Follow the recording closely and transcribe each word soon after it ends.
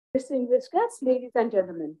Distinguished guests, ladies and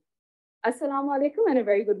gentlemen, Assalamu alaikum and a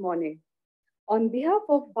very good morning. On behalf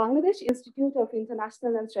of Bangladesh Institute of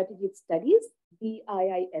International and Strategic Studies,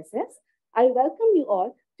 BIISS, I welcome you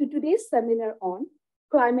all to today's seminar on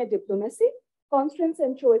climate diplomacy, constraints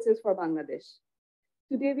and choices for Bangladesh.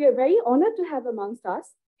 Today, we are very honored to have amongst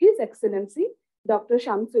us His Excellency Dr.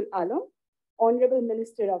 Shamsul Alam, Honorable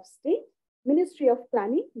Minister of State, Ministry of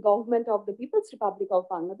Planning, Government of the People's Republic of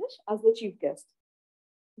Bangladesh as the chief guest.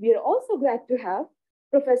 We are also glad to have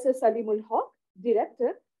Professor Salimul Haq,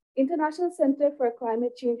 Director, International Center for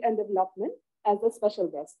Climate Change and Development, as a special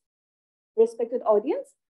guest. Respected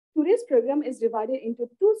audience, today's program is divided into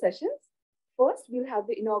two sessions. First, we'll have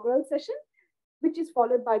the inaugural session, which is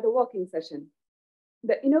followed by the working session.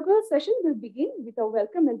 The inaugural session will begin with a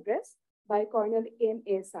welcome address by Colonel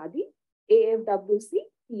M.A. Sadi, AFWC,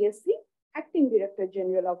 PSC, Acting Director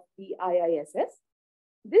General of BIISS.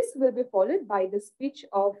 This will be followed by the speech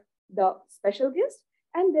of the special guest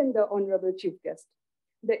and then the honorable chief guest.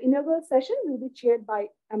 The inaugural session will be chaired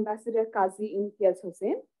by Ambassador Qazi Imtiaz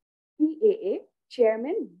Hussain, PAA,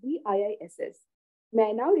 Chairman, BIISS. May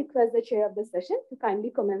I now request the chair of the session to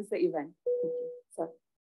kindly commence the event. Thank you. Sir.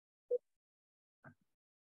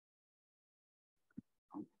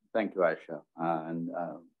 Thank you, Aisha. And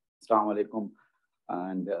Assalamu alaikum,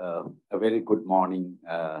 and a very good morning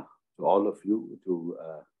to all of you to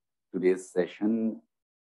today's session,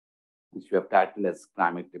 which we have titled as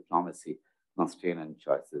Climate Diplomacy, Constraints and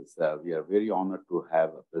Choices. We are very honored to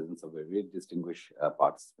have a presence of very distinguished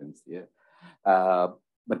participants here.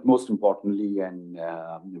 But most importantly, and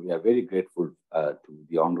we are very grateful to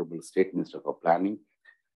the Honorable State Minister for Planning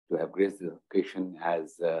to have graced the occasion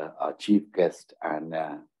as our chief guest and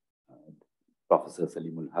Professor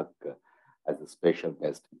Salimul Haq as a special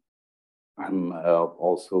guest. I'm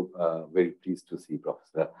also very pleased to see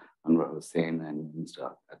Professor Anwar Hussain and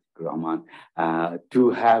Mr. Atikur Rahman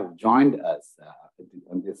to have joined us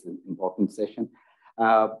on this important session.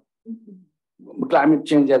 Climate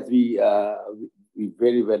change, as we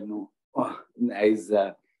very well know, is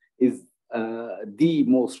the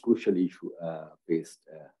most crucial issue faced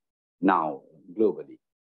now globally.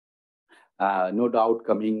 No doubt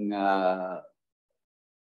coming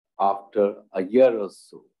after a year or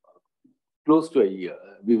so, close to a year,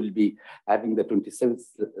 we will be having the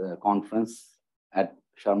 27th conference at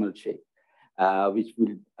Sharm el-Sheikh, which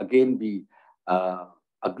will again be a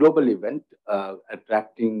global event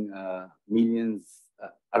attracting millions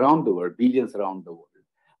around the world, billions around the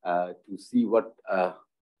world, to see what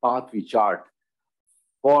path we chart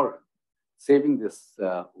for saving this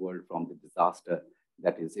world from the disaster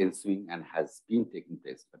that is ensuing and has been taking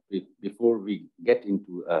place. But before we get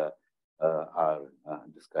into our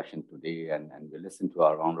discussion today and we listen to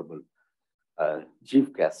our honorable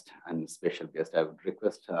chief guest and special guest, I would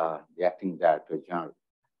request the Acting Director General,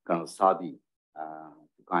 Colonel Sadi,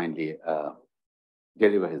 to kindly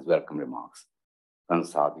deliver his welcome remarks. Colonel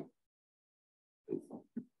Sadi, please.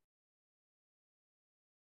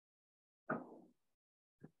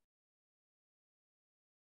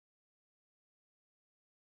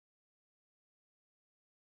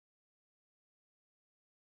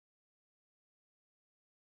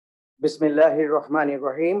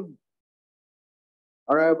 Bismillahirrahmanirrahim.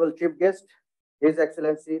 Honorable Chief Guest, His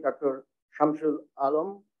Excellency Dr. Shamsul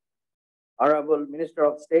Alam, Honorable Minister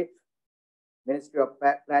of State, Ministry of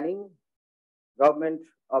Planning, Government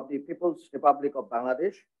of the People's Republic of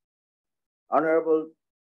Bangladesh, Honorable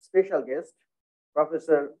Special Guest,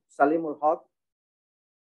 Professor Salimul Haq,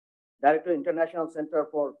 Director, International Center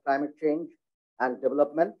for Climate Change and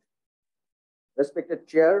Development, respected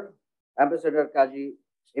Chair, Ambassador Qazi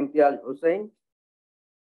Imtiaz Hussain,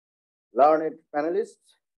 learned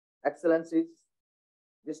panelists, excellencies,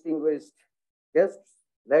 distinguished guests,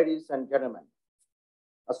 ladies and gentlemen.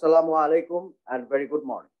 Assalamu alaikum and very good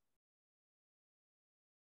morning.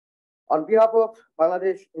 On behalf of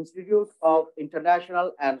Bangladesh Institute of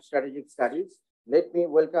International and Strategic Studies, let me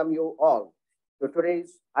welcome you all to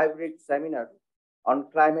today's hybrid seminar on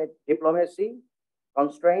climate diplomacy,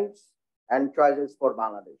 constraints, and choices for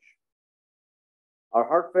Bangladesh. Our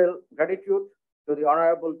heartfelt gratitude to the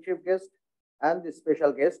Honorable Chief Guest and the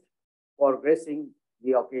special guest for gracing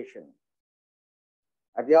the occasion.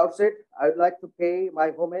 At the outset, I would like to pay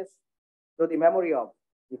my homage to the memory of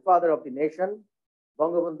the father of the nation,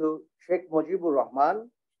 Bangabandhu Sheikh Mujibur Rahman,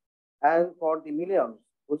 and for the millions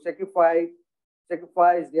who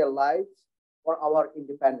sacrificed their lives for our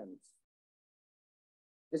independence.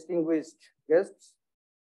 Distinguished guests,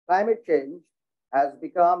 climate change has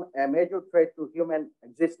become a major threat to human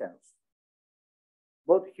existence.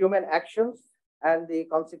 Both human actions and the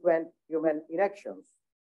consequent human inactions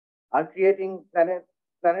are creating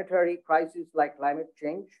planetary crises like climate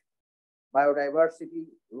change, biodiversity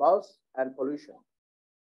loss, and pollution.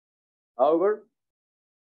 However,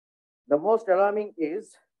 the most alarming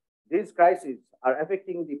is these crises are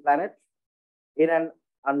affecting the planet in an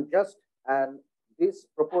unjust and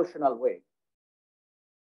disproportional way.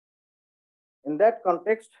 In that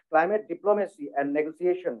context, climate diplomacy and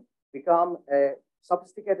negotiation become a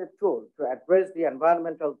sophisticated tool to address the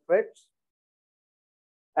environmental threats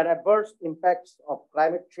and adverse impacts of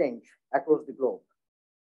climate change across the globe.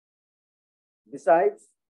 Besides,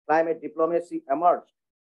 climate diplomacy emerged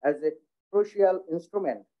as a crucial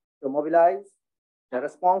instrument to mobilize the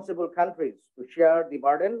responsible countries to share the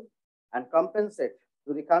burden and compensate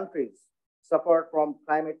to the countries suffered from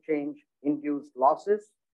climate change-induced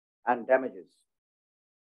losses and damages.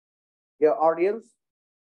 Dear audience,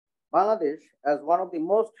 Bangladesh, as one of the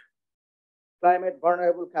most climate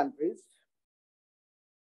vulnerable countries,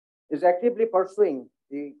 is actively pursuing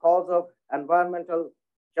the cause of environmental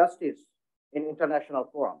justice in international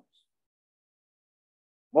forums.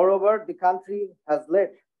 Moreover, the country has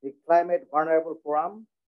led the Climate Vulnerable Forum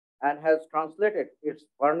and has translated its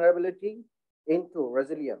vulnerability into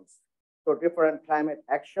resilience through different climate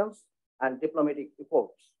actions and diplomatic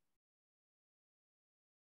efforts.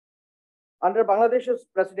 Under Bangladesh's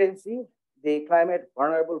presidency, the Climate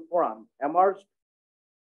Vulnerable Forum emerged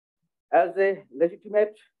as a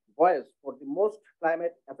legitimate voice for the most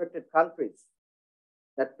climate-affected countries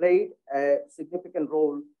that played a significant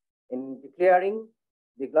role in declaring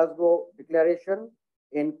the Glasgow Declaration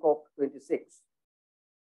in COP26.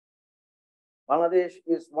 Bangladesh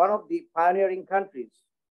is one of the pioneering countries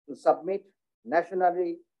to submit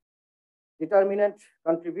nationally determinant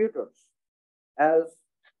contributors as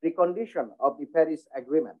precondition of the Paris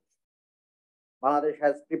Agreement. Bangladesh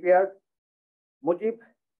has prepared Mujib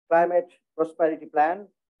Climate Prosperity Plan,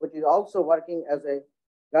 which is also working as a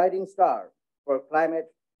guiding star for climate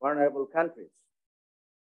vulnerable countries.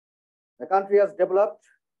 The country has developed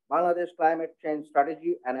Bangladesh Climate Change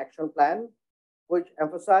Strategy and Action Plan, which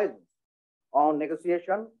emphasizes on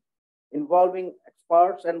negotiation involving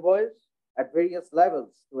experts and voice at various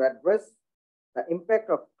levels to address the impact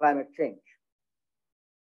of climate change.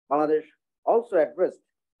 Bangladesh also addressed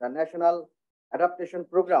the National Adaptation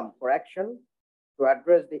Program for Action to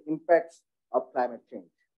address the impacts of climate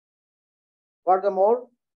change. Furthermore,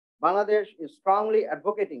 Bangladesh is strongly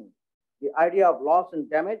advocating the idea of loss and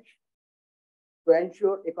damage to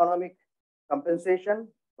ensure economic compensation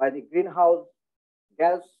by the greenhouse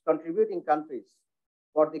gas contributing countries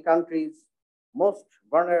for the countries most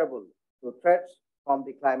vulnerable to threats from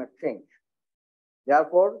the climate change.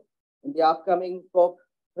 Therefore, in the upcoming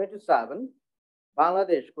COP27,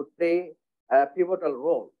 Bangladesh could play a pivotal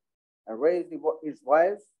role and raise its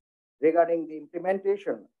voice regarding the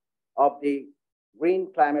implementation of the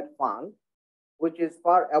Green Climate Fund, which is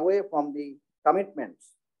far away from the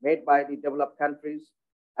commitments made by the developed countries,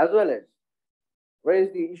 as well as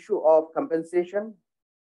raise the issue of compensation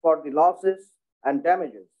for the losses and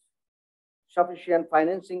damages, sufficient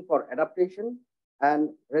financing for adaptation and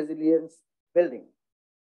resilience building.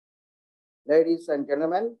 Ladies and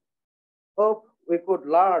gentlemen, hope we could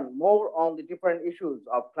learn more on the different issues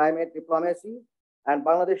of climate diplomacy and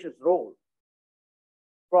Bangladesh's role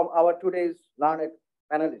from our today's learned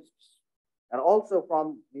panelists, and also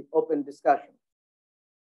from the open discussion.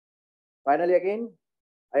 Finally, again,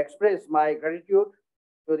 I express my gratitude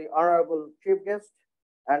to the Honorable Chief Guest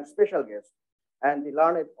and Special Guest and the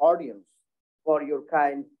learned audience for your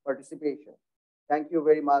kind participation. Thank you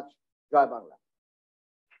very much. Jai Bangla.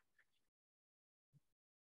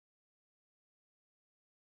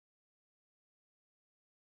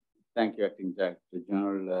 Thank you, Acting Director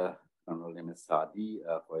General Colonel M.S. Sadi,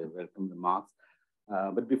 for your welcome remarks.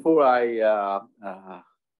 But before I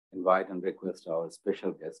invite and request our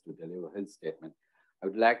special guest to deliver his statement, I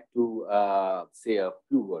would like to say a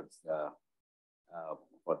few words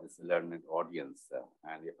for this learned audience.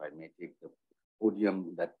 And if I may take the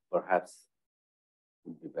podium, that perhaps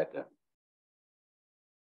would be better.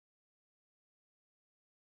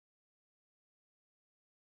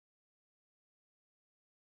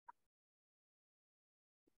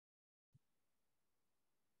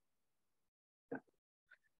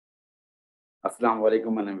 Assalamu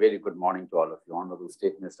alaikum and a very good morning to all of you. Honorable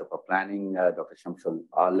State Minister for Planning, Dr. Shamsul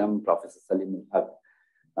Alam, Professor Salim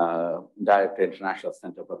Al-Haq, Director, International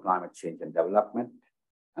Center for Climate Change and Development,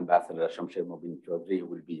 Ambassador Shamsher Mubin Chaudhry, who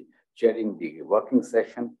will be chairing the working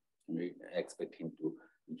session. We expect him to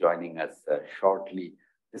be joining us shortly.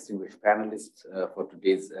 Distinguished panelists for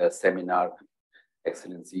today's seminar,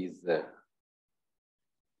 Excellencies,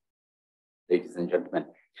 ladies and gentlemen.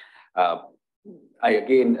 I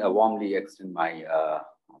again warmly extend my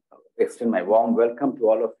warm welcome to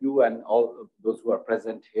all of you and all of those who are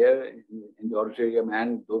present here in the auditorium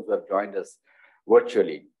and those who have joined us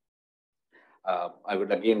virtually. I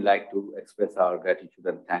would again like to express our gratitude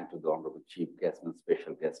and thank to the Honorable Chief Guest and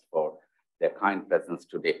Special Guest for their kind presence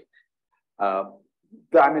today.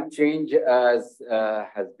 Climate change has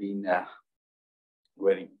been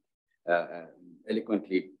very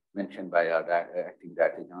eloquently mentioned by our acting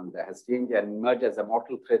Director General, has changed and emerged as a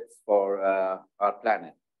mortal threat for our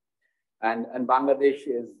planet. And Bangladesh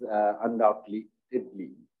is undoubtedly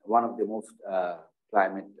one of the most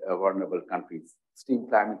climate vulnerable countries. Extreme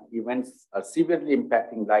climate events are severely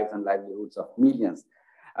impacting lives and livelihoods of millions.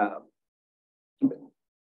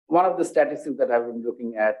 One of the statistics that I've been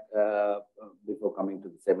looking at before coming to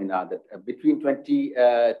the seminar, that between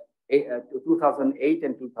 2008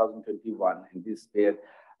 and 2021, in this period,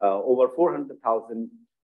 over 400,000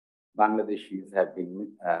 Bangladeshis have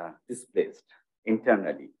been displaced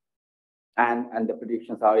internally. And the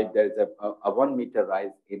predictions are if there is a 1 meter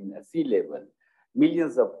rise in sea level,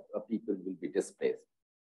 millions of people will be displaced.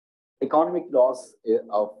 Economic loss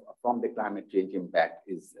from the climate change impact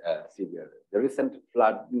is severe. The recent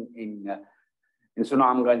flooding in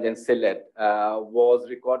Sunamganj and Sylhet was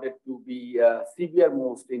recorded to be severe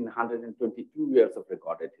most in 122 years of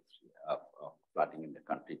recorded history of flooding in the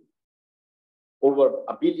country. Over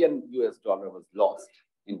 $1 billion was lost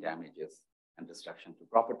in damages and destruction to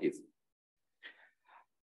properties.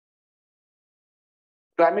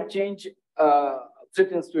 Climate change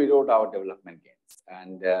threatens to erode our development gains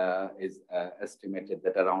and is estimated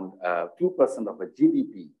that around 2% of a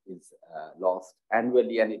GDP is lost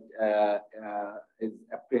annually, and it is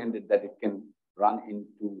apprehended that it can run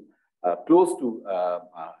into close to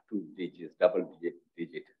 2 digits, double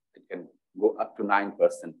digit. It can go up to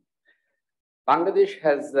 9%. Bangladesh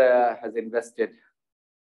has invested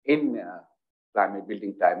in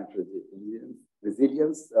building climate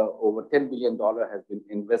resilience. Over $10 billion has been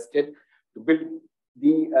invested to build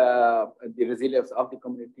the resilience of the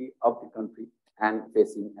community, of the country, and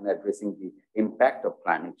facing and addressing the impact of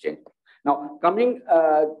climate change. Now, coming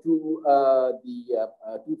to the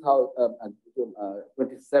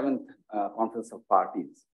 27th Conference of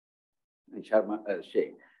Parties in Sharm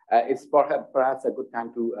el-Sheikh, it's perhaps a good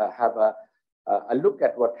time to have a look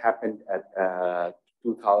at what happened at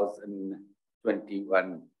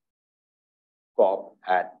 2021 COP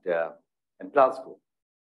in Glasgow.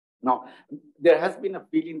 Now, there has been a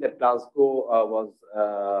feeling that Glasgow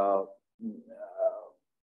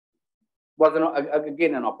was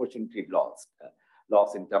again an opportunity lost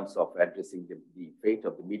in terms of addressing the fate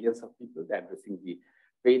of the millions of people, addressing the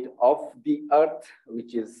fate of the earth,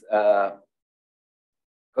 which is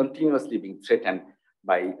continuously being threatened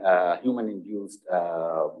by human-induced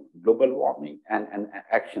global warming and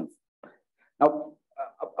actions. Now,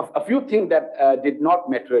 a few things that did not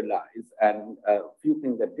materialize and a few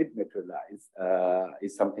things that did materialize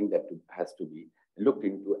is something that has to be looked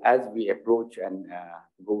into as we approach and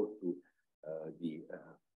go to the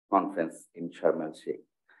conference in Sharm el-Sheikh.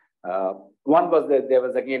 One was that there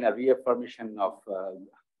was again a reaffirmation of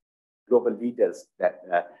global leaders that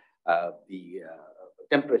the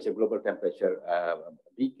global temperature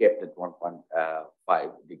be kept at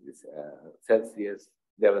 1.5 degrees Celsius.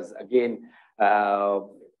 There was again a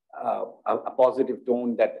positive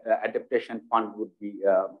tone that adaptation fund would be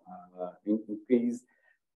increased.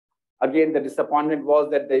 Again, the disappointment was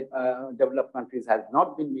that the developed countries has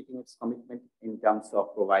not been meeting its commitment in terms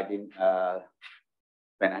of providing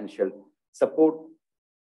financial support.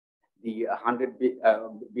 The $100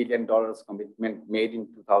 billion commitment made in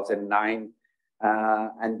 2009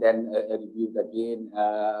 and then reviewed again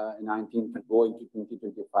in 19 to go into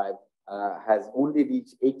 2025 has only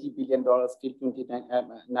reached $80 billion till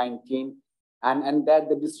 2019, and that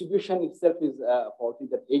the distribution itself is faulty.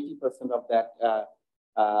 That 80% of that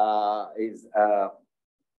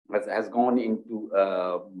has gone into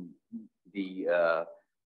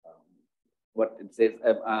what it says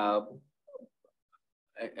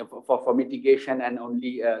for mitigation, and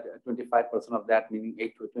only 25% of that, meaning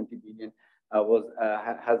 8 to 20 billion,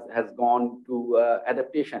 has gone to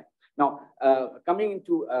adaptation. Now, coming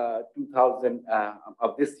into 2000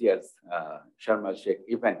 of this year's Sharm el-Sheikh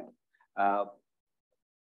event,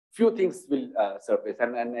 few things will surface,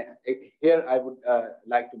 and here I would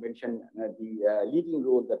like to mention the leading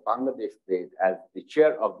role that Bangladesh played as the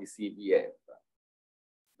chair of the CBF.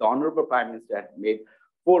 The Honorable Prime Minister had made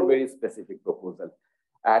 4 very specific proposals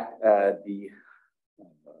at the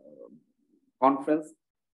conference.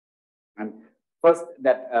 And first,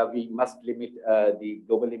 that we must limit the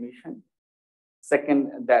global emission.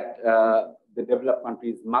 Second, that the developed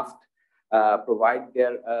countries must provide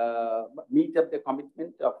their, meet up their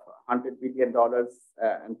commitment of $100 billion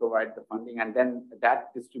and provide the funding. And then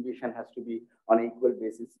that distribution has to be on an equal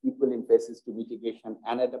basis, equal emphasis to mitigation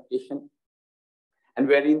and adaptation. And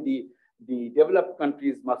wherein the developed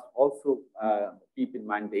countries must also keep in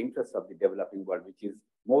mind the interests of the developing world, which is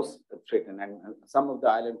most threatened. And some of the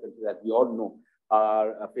island countries that we all know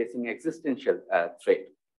are facing existential threat.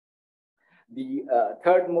 The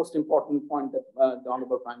third most important point that the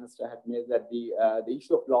Honorable Prime Minister had made, that the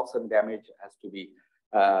issue of loss and damage has to be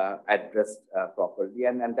addressed properly,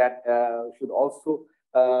 and that should also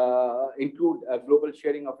include a global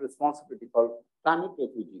sharing of responsibility for climate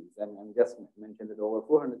refugees. And just mentioned that over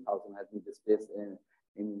 400,000 has been displaced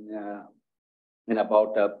in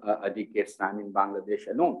about a decade's time in Bangladesh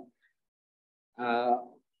alone.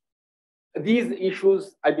 These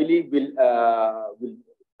issues, I believe, will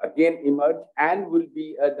again emerge and will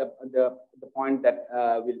be the point that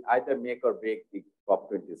will either make or break the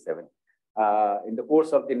COP27. In the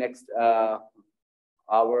course of the next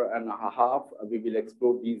hour and a half, we will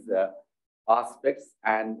explore these aspects,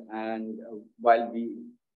 and while we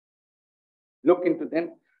look into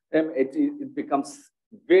them, it becomes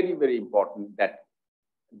very, very important that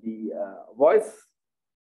the voice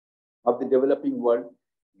of the developing world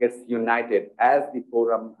gets united, as the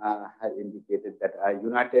forum has indicated, that a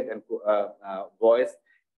united and voice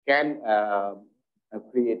can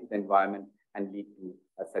create the environment and lead to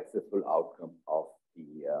a successful outcome of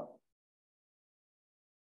the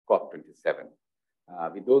COP27.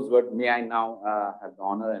 With those words, may I now have the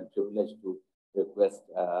honor and privilege to request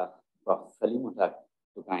Prof. Salimullah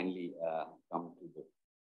to kindly come to the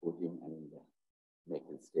podium and make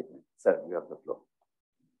his statement. Sir, you have the floor.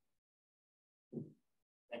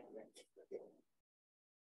 Thank you very much.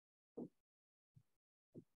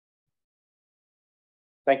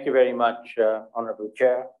 Thank you very much, Honorable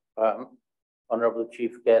Chair, Honorable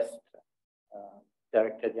Chief Guest,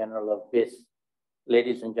 Director General of BIS,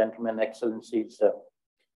 ladies and gentlemen, Excellencies,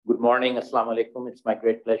 good morning, Assalamu alaikum. It's my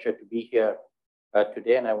great pleasure to be here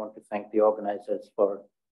today, and I want to thank the organizers for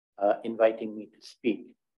inviting me to speak.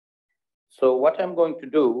 So what I'm going to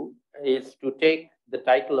do is to take the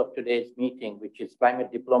title of today's meeting, which is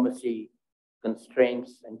Climate Diplomacy,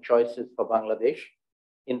 Constraints and Choices for Bangladesh,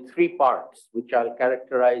 in three parts, which I'll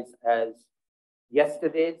characterize as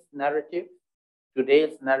yesterday's narrative,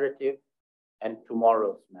 today's narrative, and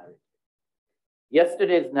tomorrow's narrative.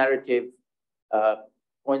 Yesterday's narrative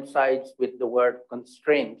coincides with the word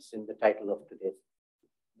constraints in the title of today's,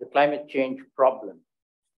 the climate change problem.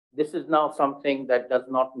 This is now something that does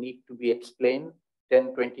not need to be explained.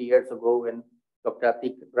 10, 20 years ago, when Dr.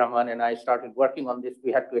 Atiq Rahman and I started working on this,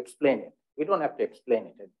 we had to explain it. We don't have to explain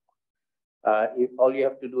it anymore. All you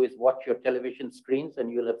have to do is watch your television screens,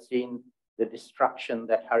 and you'll have seen the destruction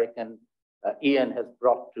that Hurricane Ian has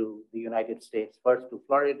brought to the United States, first to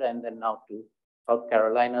Florida and then now to South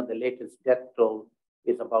Carolina. The latest death toll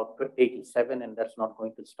is about 87, and that's not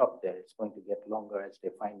going to stop there. It's going to get longer as they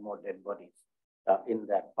find more dead bodies in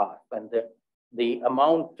that path. And the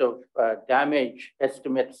amount of damage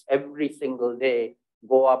estimates every single day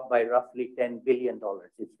go up by roughly $10 billion.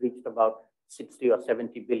 It's reached about 60 or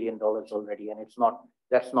 70 billion dollars already, and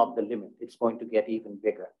that's not the limit. It's going to get even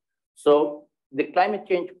bigger. So the climate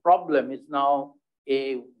change problem is now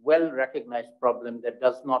a well-recognized problem that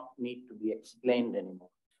does not need to be explained anymore.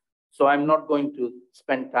 So I'm not going to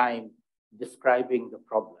spend time describing the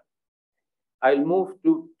problem. I'll move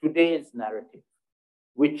to today's narrative,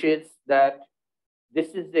 which is that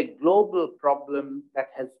this is a global problem that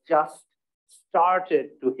has just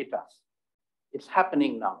started to hit us. It's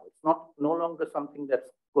happening now. It's no longer something that's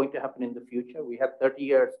going to happen in the future. We have 30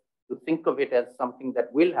 years to think of it as something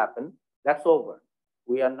that will happen. That's over.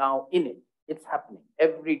 We are now in it. It's happening.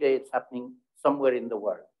 Every day it's happening somewhere in the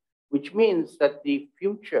world, which means that the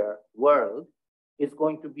future world is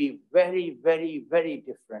going to be very, very, very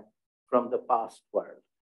different from the past world.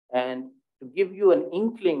 And to give you an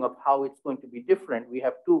inkling of how it's going to be different, we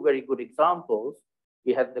have two very good examples.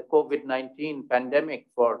 We had the COVID-19 pandemic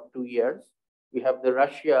for 2 years. We have the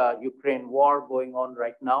Russia-Ukraine war going on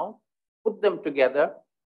right now. Put them together,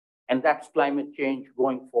 and that's climate change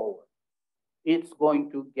going forward. It's going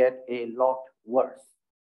to get a lot worse,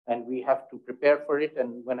 and we have to prepare for it.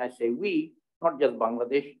 And when I say we, not just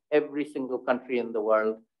Bangladesh, every single country in the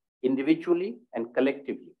world, individually and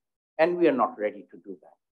collectively. And we are not ready to do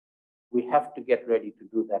that. We have to get ready to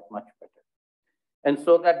do that much better. And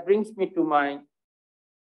so that brings me to my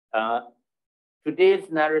today's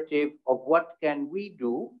narrative of what can we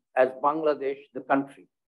do as Bangladesh, the country.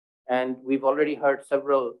 And we've already heard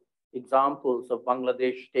several examples of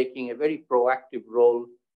Bangladesh taking a very proactive role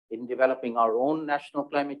in developing our own national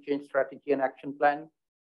climate change strategy and action plan.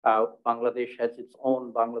 Bangladesh has its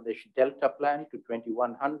own Bangladesh Delta plan to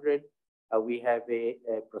 2100. We have a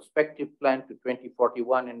prospective plan to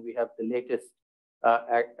 2041, and we have the latest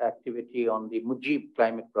activity on the Mujib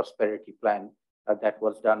Climate Prosperity Plan that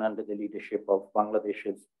was done under the leadership of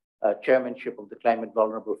Bangladesh's chairmanship of the Climate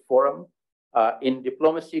Vulnerable Forum. In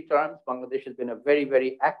diplomacy terms, Bangladesh has been a very,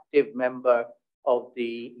 very active member of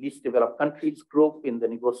the least developed countries group in the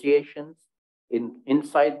negotiations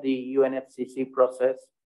inside the UNFCCC process.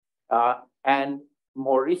 And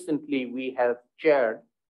more recently, we have chaired,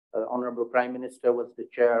 Honorable Prime Minister was the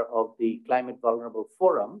chair of the Climate Vulnerable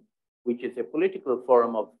Forum, which is a political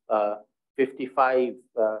forum of 55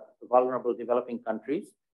 vulnerable developing countries.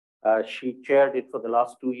 She chaired it for the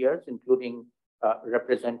last 2 years, including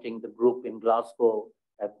representing the group in Glasgow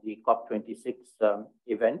at the COP26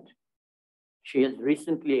 event. She has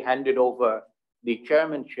recently handed over the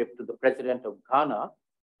chairmanship to the president of Ghana,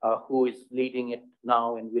 who is leading it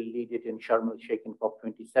now and will lead it in Sharm el-Sheikh in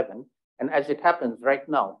COP27. And as it happens right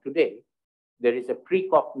now, today, there is a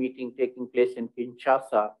pre-COP meeting taking place in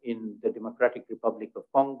Kinshasa in the Democratic Republic of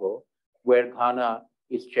Congo, where Ghana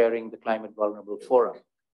is chairing the Climate Vulnerable Forum.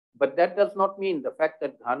 But that does not mean, the fact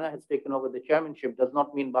that Ghana has taken over the chairmanship does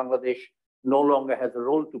not mean Bangladesh no longer has a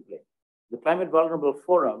role to play. The Climate Vulnerable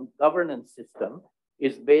Forum governance system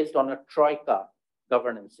is based on a troika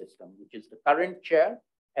governance system, which is the current chair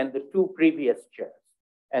and the 2 previous chairs.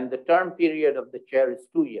 And the term period of the chair is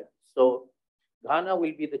 2 years. So Ghana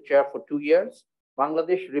will be the chair for 2 years.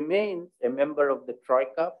 Bangladesh remains a member of the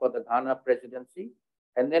troika for the Ghana presidency.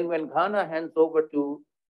 And then when Ghana hands over to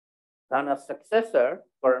Ghana's successor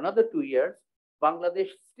for another 2 years, Bangladesh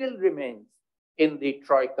still remains in the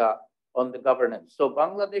troika on the governance. So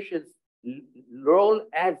Bangladesh's role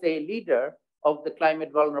as a leader of the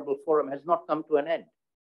Climate Vulnerable Forum has not come to an end.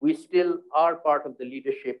 We still are part of the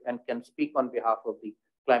leadership and can speak on behalf of the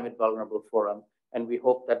Climate Vulnerable Forum. And we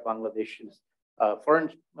hope that Bangladesh's foreign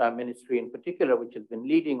ministry in particular, which has been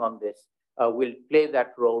leading on this, will play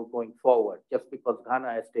that role going forward. Just because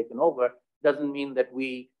Ghana has taken over doesn't mean that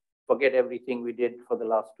we forget everything we did for the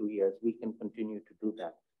last 2 years. We can continue to do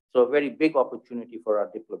that. So a very big opportunity for our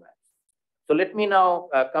diplomats. So let me now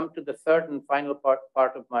come to the third and final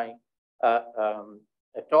part of my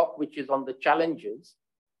talk, which is on the challenges.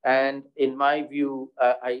 And in my view,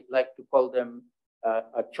 I like to call them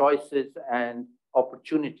choices and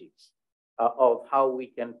opportunities of how we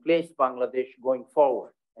can place Bangladesh going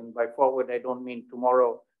forward. And by forward, I don't mean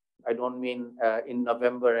tomorrow. I don't mean in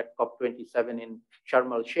November at COP27 in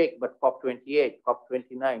Sharm el-Sheikh, but COP28,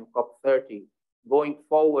 COP29, COP30, going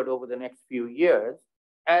forward over the next few years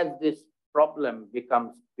as this problem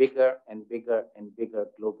becomes bigger and bigger and bigger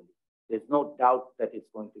globally. There's no doubt that it's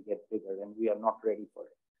going to get bigger, and we are not ready for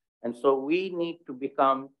it. And so we need to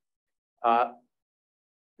become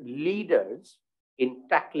leaders in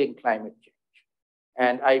tackling climate change.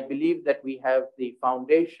 And I believe that we have the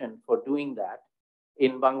foundation for doing that.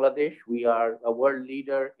 In Bangladesh, we are a world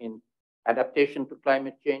leader in adaptation to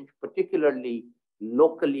climate change, particularly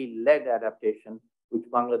locally led adaptation, which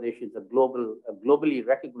Bangladesh is a globally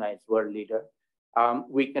recognized world leader.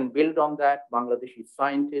 We can build on that. Bangladeshi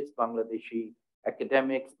scientists, Bangladeshi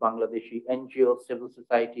academics, Bangladeshi NGOs, civil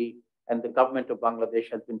society, and the government of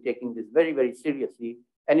Bangladesh has been taking this very, very seriously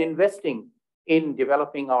and investing in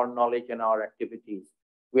developing our knowledge and our activities.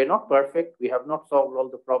 We're not perfect. We have not solved all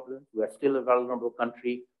the problems. We are still a vulnerable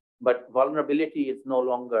country, but vulnerability is no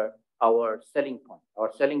longer our selling point.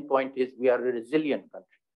 Our selling point is we are a resilient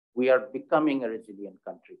country. We are becoming a resilient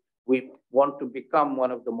country. We want to become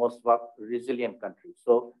one of the most resilient countries.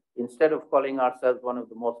 So instead of calling ourselves one of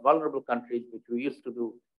the most vulnerable countries, which we used to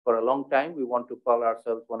do for a long time, we want to call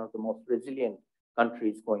ourselves one of the most resilient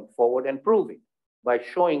countries going forward and prove it by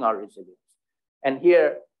showing our resilience. And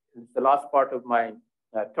here, the last part of my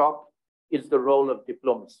talk is the role of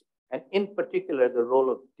diplomacy, and in particular, the role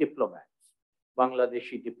of diplomats,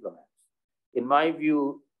 Bangladeshi diplomats. In my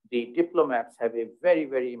view, the diplomats have a very,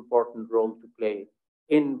 very important role to play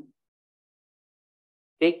in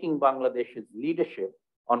taking Bangladesh's leadership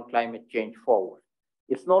on climate change forward.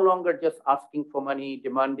 It's no longer just asking for money,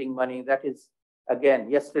 demanding money. That is, again,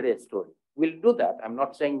 yesterday's story. We'll do that. I'm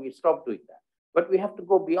not saying we stop doing that. But we have to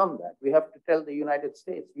go beyond that. We have to tell the United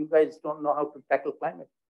States, you guys don't know how to tackle climate.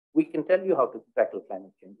 We can tell you how to tackle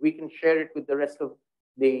climate change. We can share it with the rest of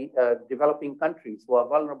the developing countries who are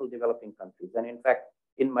vulnerable developing countries. And in fact,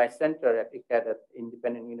 in my center at ICAD at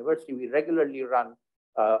Independent University, we regularly run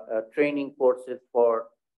training courses for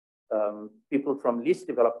people from least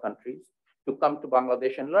developed countries. to come to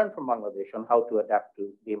Bangladesh and learn from Bangladesh on how to adapt to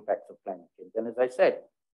the impacts of climate change. And as I said,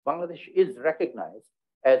 Bangladesh is recognized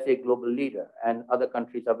as a global leader, and other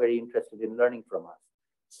countries are very interested in learning from us.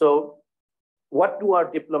 So what do our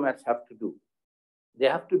diplomats have to do? They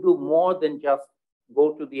have to do more than just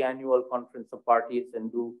go to the annual conference of parties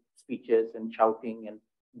and do speeches and shouting and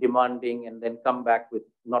demanding and then come back with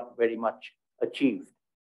not very much achieved.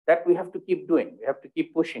 That we have to keep doing. We have to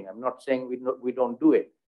keep pushing. I'm not saying we don't do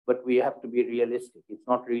it, but we have to be realistic. It's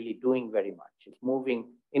not really doing very much. It's moving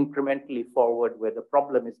incrementally forward where the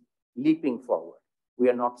problem is leaping forward. We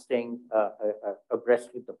are not staying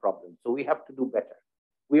abreast with the problem. So we have to do better.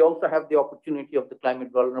 We also have the opportunity of the Climate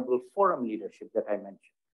Vulnerable Forum leadership that I mentioned,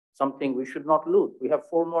 something we should not lose. We have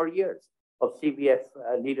 4 more years of CVF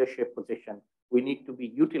leadership position. We need to be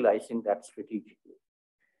utilizing that strategically.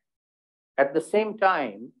 At the same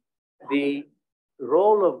time, the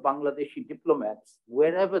role of Bangladeshi diplomats,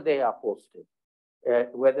 wherever they are posted,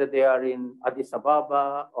 whether they are in Addis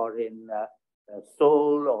Ababa or in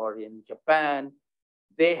Seoul or in Japan,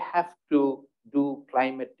 they have to do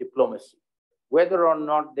climate diplomacy. Whether or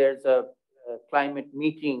not there's a climate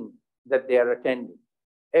meeting that they are attending,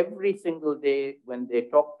 every single day when they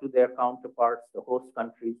talk to their counterparts, the host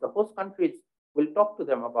countries will talk to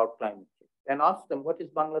them about climate change and ask them, what is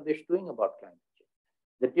Bangladesh doing about climate change?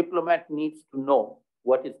 The diplomat needs to know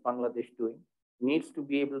what is Bangladesh doing, needs to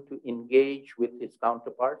be able to engage with his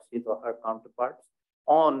counterparts, his or her counterparts,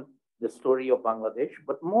 on the story of Bangladesh,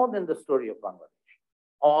 but more than the story of Bangladesh,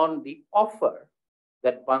 on the offer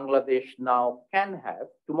that Bangladesh now can have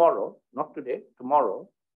tomorrow, not today, tomorrow,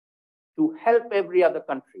 to help every other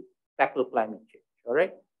country tackle climate change, all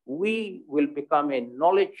right? We will become a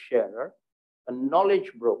knowledge sharer, a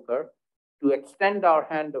knowledge broker, to extend our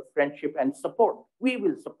hand of friendship and support. We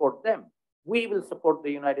will support them. We will support the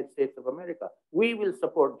United States of America. We will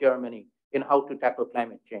support Germany in how to tackle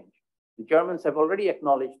climate change. The Germans have already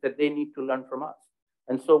acknowledged that they need to learn from us.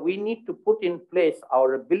 And so we need to put in place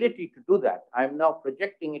our ability to do that. I'm now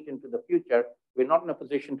projecting it into the future. We're not in a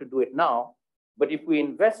position to do it now, but if we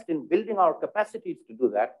invest in building our capacities to do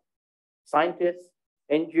that, scientists,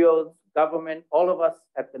 NGOs, government, all of us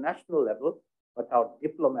at the national level, but our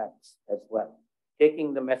diplomats as well,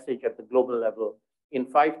 taking the message at the global level. In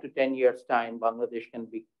 5 to 10 years' time, Bangladesh can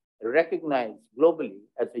be recognized globally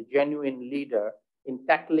as a genuine leader in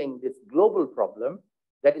tackling this global problem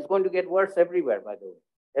that is going to get worse everywhere, by the way.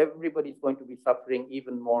 Everybody's going to be suffering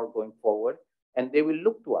even more going forward, and they will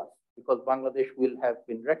look to us because Bangladesh will have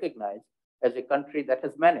been recognized as a country that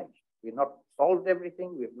has managed. We've not solved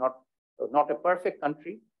everything. We're not a perfect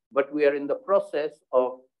country, but we are in the process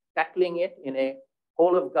of tackling it in a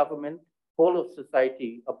whole of government, whole of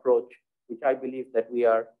society approach, which I believe that we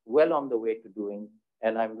are well on the way to doing.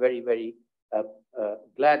 And I'm very, very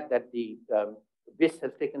glad that the BIS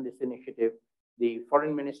has taken this initiative. The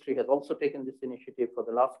Foreign Ministry has also taken this initiative for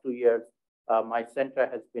the last 2 years. My center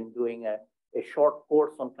has been doing a short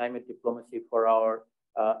course on climate diplomacy for our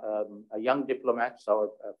young diplomats, our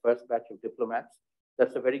first batch of diplomats.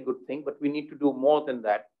 That's a very good thing, but we need to do more than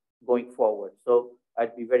that going forward. So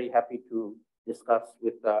I'd be very happy to discuss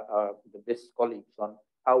with the BIS colleagues on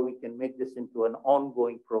how we can make this into an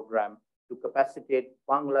ongoing program to capacitate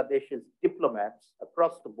Bangladesh's diplomats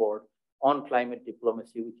across the board on climate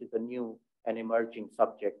diplomacy, which is a new and emerging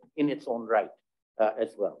subject in its own right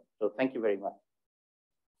as well. So thank you very much.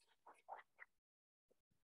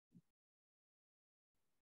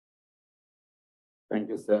 Thank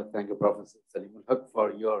you, sir. Thank you, Professor Salimul Haq,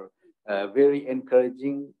 for your very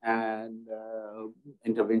encouraging and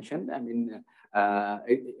intervention. I mean,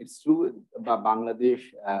 it's true, Bangladesh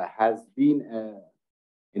has been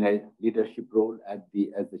in a leadership role as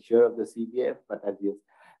the chair of the CVF, but as you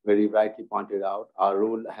very rightly pointed out, our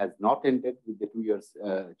role has not ended with the 2 years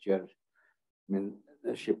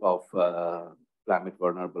chairmanship of Climate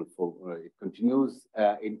Vulnerable Forum. It continues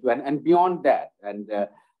into and beyond that. And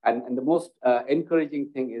the most encouraging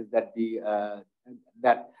thing is that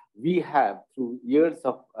that we have, through years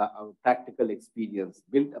of practical experience,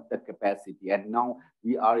 built up the capacity, and now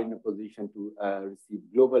we are in a position to receive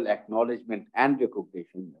global acknowledgement and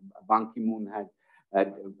recognition. Ban Ki-moon had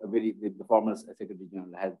the former Secretary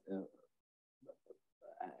General has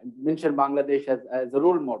mentioned Bangladesh as a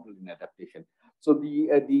role model in adaptation. So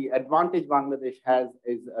the advantage Bangladesh has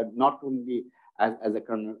is not only as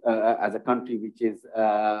a country which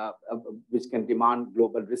can demand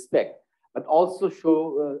global respect, but also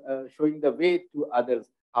showing the way to others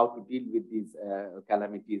how to deal with these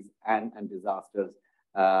calamities and disasters,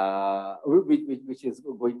 which is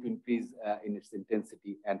going to increase in its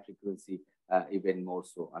intensity and frequency even more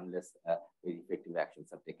so, unless very effective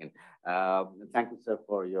actions are taken. Thank you, sir,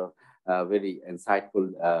 for your very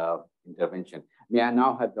insightful intervention. May I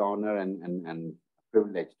now have the honor and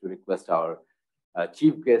privilege to request our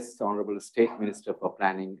Chief Guest, Honorable State Minister for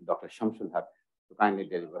Planning, Dr. Shamsul Haq, to kindly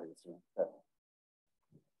deliver his remarks.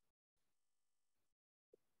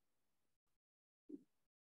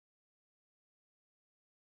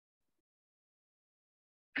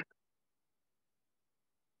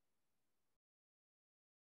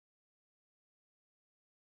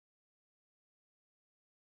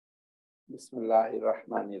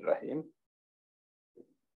 Bismillahirrahmanirrahim.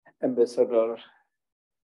 Ambassador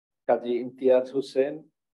Kazi Imtiaz Hussain,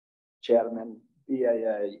 Chairman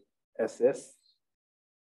BIISS,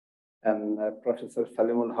 and Professor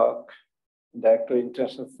Salimul Haq, Director,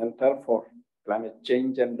 International Center for Climate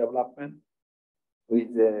Change and Development, who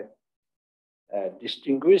is a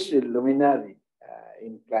distinguished luminary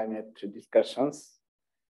in climate discussions.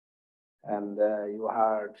 And you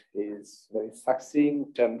heard his very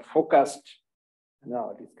succinct and focused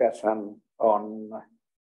discussion on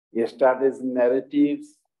yesterday's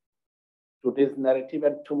narratives, today's narrative,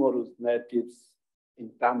 and tomorrow's narratives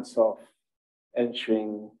in terms of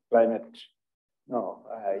ensuring climate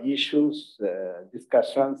issues,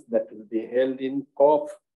 discussions that will be held in COP,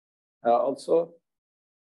 also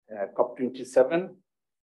COP27.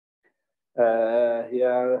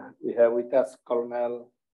 Here we have with us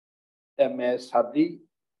Colonel M.S. Sadri,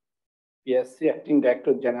 PSC Acting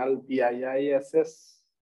Director General, BIISS,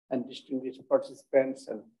 and distinguished participants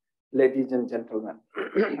and ladies and gentlemen.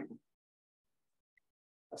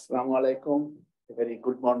 Assalamu alaikum. A very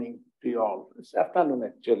good morning to you all. It's afternoon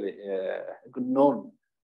actually, good noon,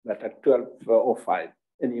 but at 12:05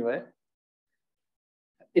 anyway.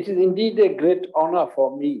 It is indeed a great honor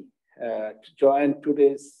for me to join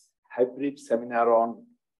today's hybrid seminar on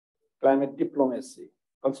climate diplomacy,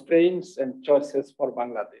 constraints and choices for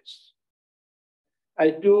Bangladesh.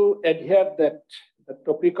 I do adhere that the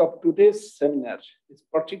topic of today's seminar is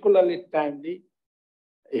particularly timely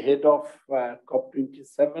ahead of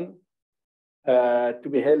COP27 to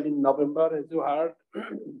be held in November, as you heard.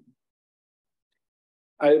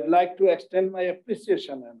 I would like to extend my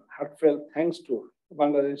appreciation and heartfelt thanks to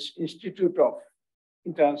Bangladesh Institute of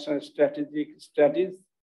International Strategic Studies,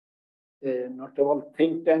 a notable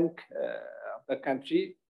think tank of the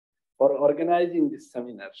country, for organizing this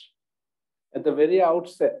seminar. At the very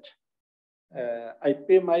outset, I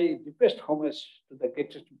pay my deepest homage to the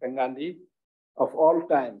greatest Bengali of all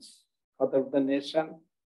times, father of the nation,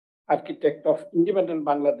 architect of independent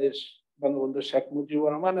Bangladesh, Bangabandhu Sheikh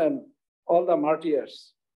Mujibur Rahman, and all the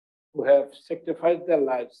martyrs who have sacrificed their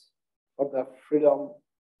lives for the freedom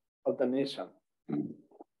of the nation.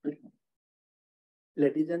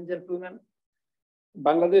 Ladies and gentlemen,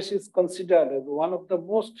 Bangladesh is considered as one of the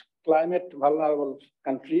most climate vulnerable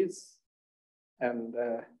countries, and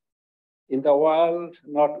in the world,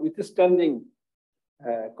 notwithstanding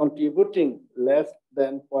contributing less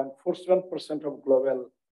than 0.47% of global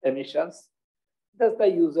emissions. That's the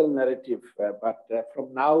usual narrative, but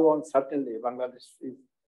from now on, certainly Bangladesh is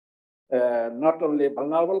not only a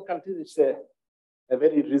vulnerable country, it's a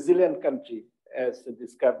very resilient country, as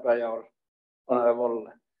described by our Honorable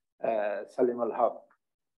Salim Al-Haq.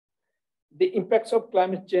 The impacts of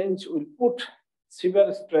climate change will put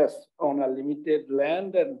severe stress on our limited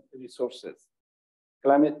land and resources.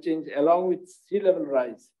 Climate change, along with sea level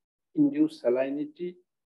rise, induce salinity,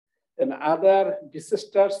 and other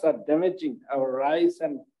disasters are damaging our rice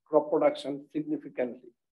and crop production significantly.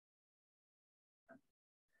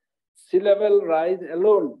 Sea level rise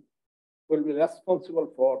alone will be responsible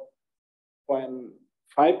for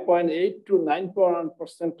 5.8 to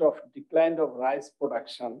 9.1% of decline of rice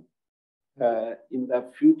production in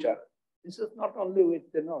the future. This is not only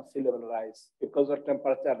with sea level rise, because of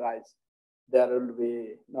temperature rise, there will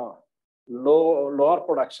be lower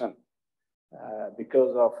production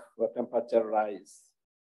because of temperature rise.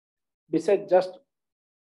 Besides, just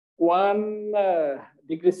 1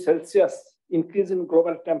 degree Celsius increase in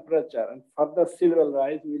global temperature and further sea level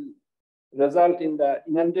rise will result in the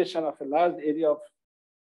inundation of a large area of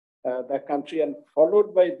the country, and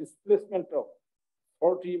followed by displacement of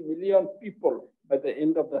 40 million people by the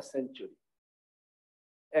end of the century.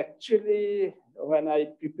 Actually, when I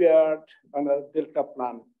prepared Bangladesh Delta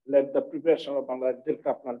Plan, led the preparation of Bangladesh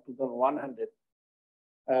Delta Plan 2100,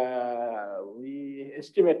 we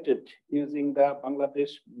estimated using the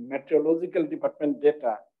Bangladesh Meteorological Department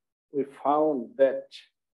data, we found that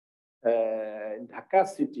in Dhaka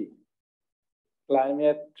city,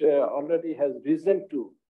 climate already has risen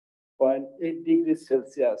to 0.8 degrees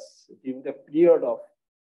Celsius during the period of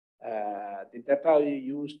The data we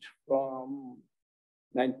used from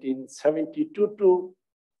 1972 to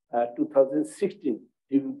 2016.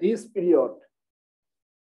 During this period,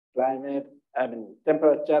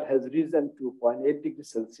 temperature has risen to 0.8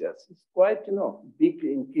 degrees Celsius. It's quite, big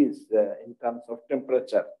increase in terms of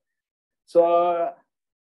temperature. So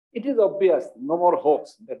it is obvious, no more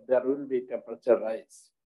hopes that there will be temperature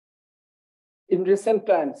rise. In recent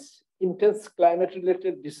times, intense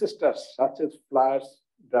climate-related disasters such as floods,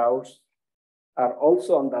 droughts are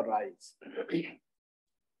also on the rise.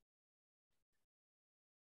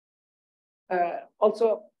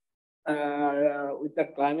 With the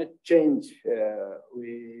climate change,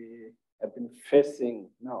 we have been facing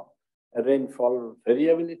now rainfall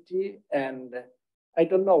variability, and I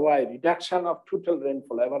don't know why, reduction of total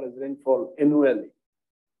rainfall, average rainfall annually.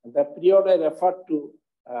 And the period I referred to,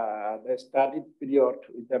 the studied period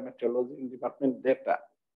with the meteorology department data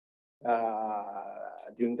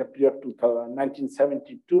during the period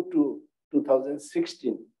 1972 to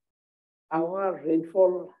 2016, our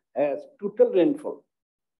rainfall has total rainfall,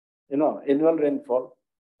 annual rainfall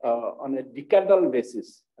on a decadal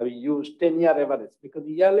basis. We use 10-year average because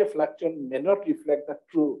yearly fluctuation may not reflect the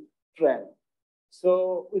true trend.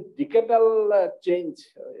 So with decadal change,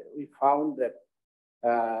 we found that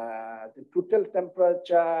the total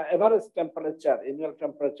temperature, average temperature, annual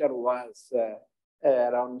temperature was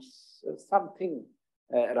around something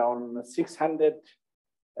around 600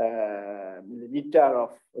 millimeter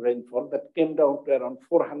of rainfall that came down to around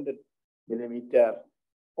 400 millimeter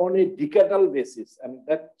on a decadal basis. And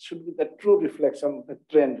that should be the true reflection of the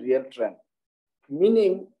trend, real trend.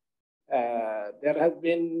 Meaning there has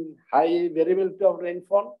been high variability of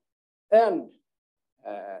rainfall, and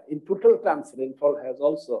in total terms,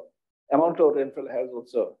 amount of rainfall has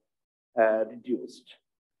also reduced.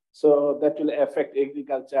 So that will affect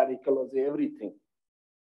agriculture, ecology, everything.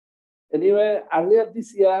 Anyway, earlier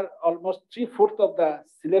this year, almost 3/4 of the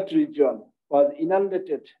Sylhet region was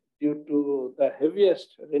inundated due to the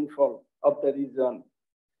heaviest rainfall of the region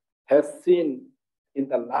has seen in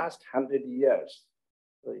the last 100 years.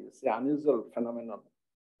 So it's an unusual phenomenon.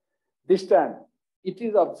 This time, it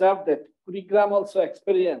is observed that Kurigram also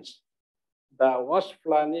experienced the worst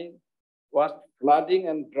flooding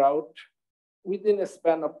and drought within a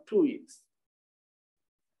span of 2 weeks.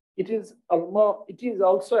 It is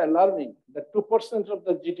also alarming that 2% of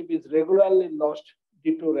the GDP is regularly lost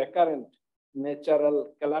due to recurrent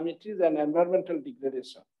natural calamities and environmental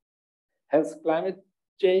degradation. Hence, climate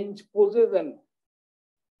change poses an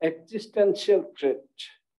existential threat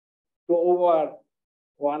to over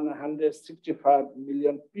 165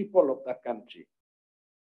 million people of the country.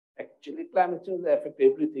 Actually, climate change affects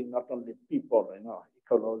everything, not only people,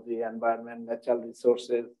 ecology, environment, natural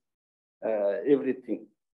resources, everything.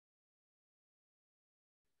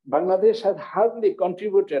 Bangladesh has hardly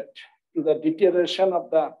contributed to the deterioration of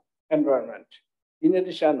the environment. In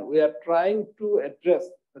addition, we are trying to address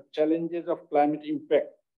the challenges of climate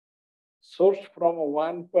impact sourced from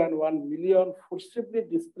 1.1 million forcibly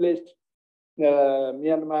displaced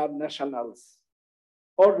Myanmar nationals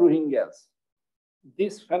or Rohingyas.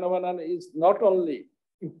 This phenomenon is not only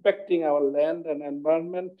impacting our land and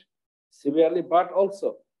environment severely, but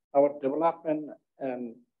also our development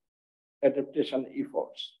and adaptation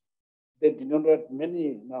efforts. They denote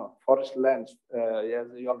many forest lands,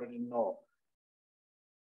 as you already know.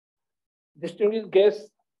 Distinguished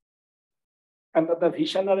guests, under the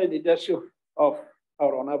visionary leadership of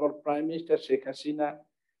our Honorable Prime Minister Sheikh Hasina,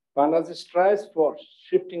 Bangladesh strives for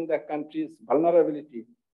shifting the country's vulnerability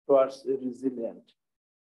towards resilience.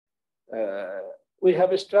 We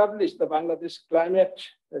have established the Bangladesh Climate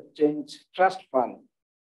Change Trust Fund,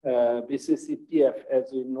 BCCTF,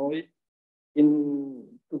 as we know it,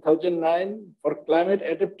 in 2009 for climate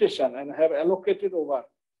adaptation, and have allocated over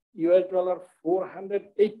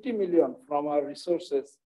 $480 million from our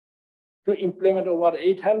resources to implement over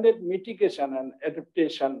 800 mitigation and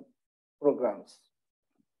adaptation programs.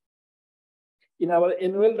 In our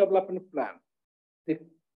annual development plan, the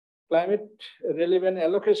climate relevant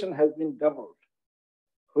allocation has been doubled,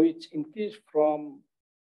 which increased from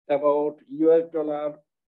about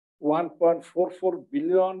 $1.44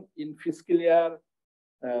 billion in fiscal year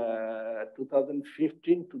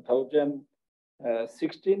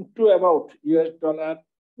 2015-2016 to about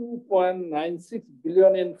 $2.96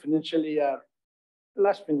 billion in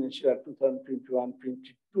last financial year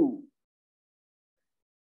 2021-22.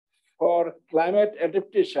 For climate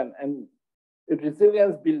adaptation and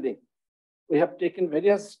resilience building, we have taken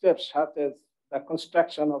various steps such as the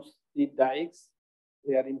construction of the dikes.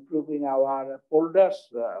 We are improving our polders,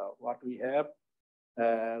 what we have.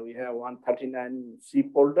 We have 139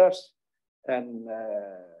 seafolders, and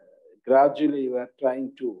gradually we are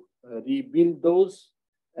trying to rebuild those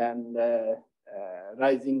and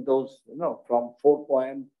rising those, from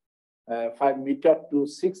 4.5 meter to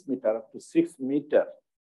 6 meter, up to 6 meter,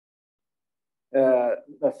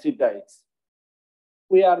 the sea dikes.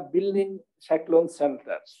 We are building cyclone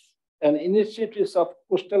shelters and initiatives of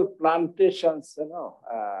coastal plantations,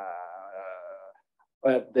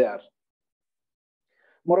 were there.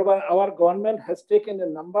 Moreover, our government has taken a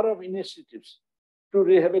number of initiatives to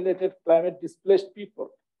rehabilitate climate displaced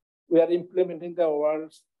people. We are implementing the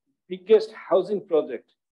world's biggest housing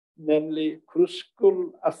project, namely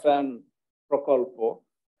Kruskul Asan Prokolpo,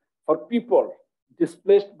 for people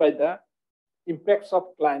displaced by the impacts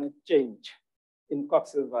of climate change in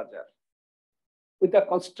Cox's Bazar. With the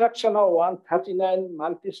construction of 139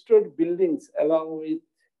 multi-story buildings, along with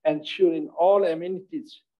ensuring all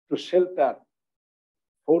amenities to shelter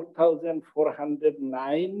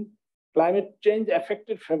 4,409 climate change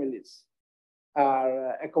affected families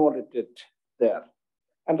are accommodated there.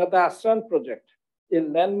 Under the Asran project, a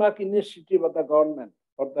landmark initiative of the government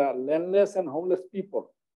for the landless and homeless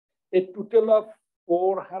people, a total of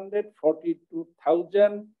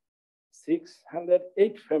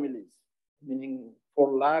 442,608 families, meaning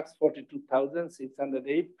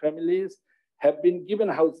 4,42,608 families have been given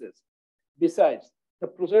houses. Besides, the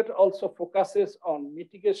project also focuses on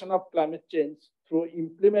mitigation of climate change through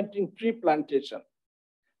implementing tree plantation,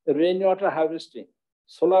 rainwater harvesting,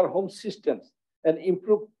 solar home systems, and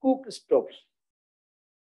improved cook stoves.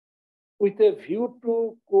 With a view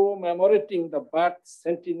to commemorating the birth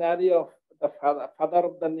centenary of the father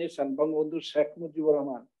of the nation, Bangabandhu Sheikh Mujibur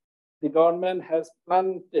Rahman, the government has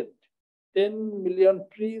planted 10 million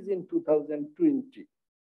trees in 2020.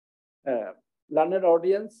 Learned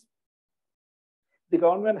audience, the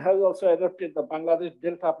government has also adopted the Bangladesh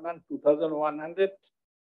Delta Plan 2100.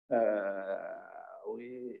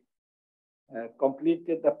 We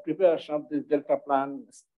completed the preparation of this Delta Plan,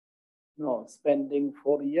 spending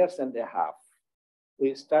 4 years and a half.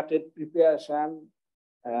 We started preparation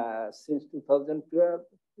since 2012,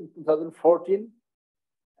 2014,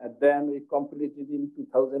 and then we completed in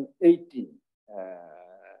 2018.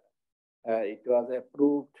 It was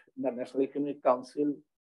approved in the National Economic Council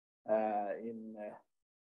in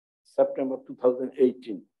September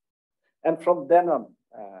 2018. And from then on,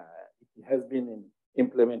 it has been in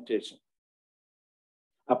implementation.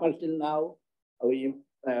 Up until now, we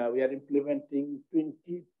are implementing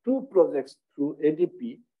 22 projects through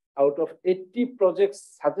ADP out of 80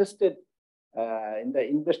 projects suggested in the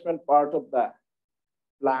investment part of the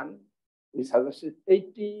plan. We suggested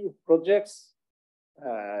 80 projects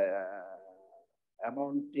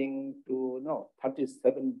amounting to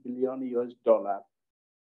 37 billion US dollar.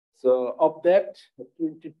 So of that,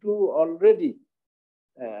 22 already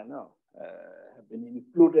have been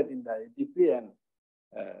included in the ADP and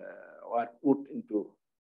were put into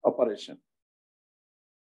operation.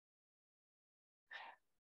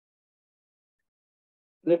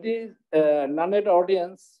 Ladies, learned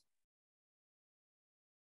audience,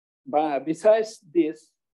 besides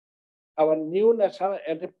this, our new National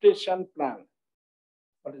Adaptation Plan,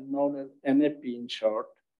 what is known as NAP in short,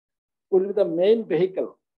 will be the main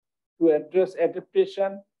vehicle to address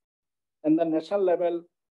adaptation at the national level,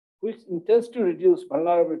 which intends to reduce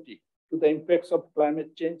vulnerability to the impacts of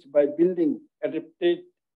climate change by building adaptive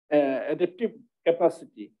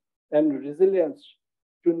capacity and resilience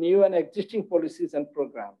to new and existing policies and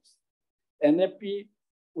programs. NAP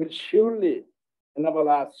will surely enable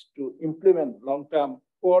us to implement long-term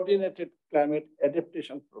coordinated climate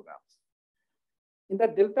adaptation programs. In the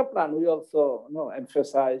Delta Plan, we also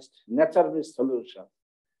emphasized nature-based solutions.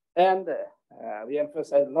 And we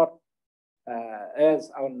emphasize a lot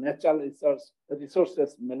as our natural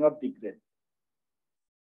resources may not degrade.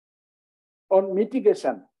 On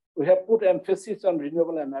mitigation, we have put emphasis on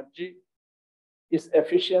renewable energy, its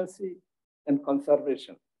efficiency, and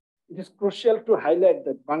conservation. It is crucial to highlight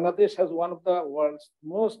that Bangladesh has one of the world's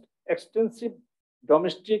most extensive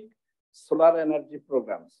domestic solar energy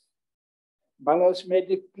programs. Bangladesh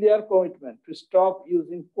made a clear commitment to stop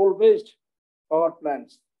using coal-based power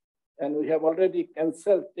plants, and we have already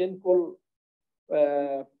canceled 10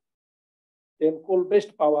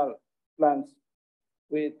 coal-based power plants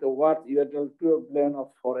with worth $12 billion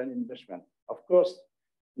of foreign investment. Of course,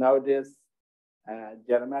 nowadays,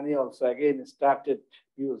 Germany also again started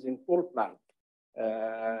using coal plant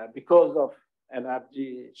because of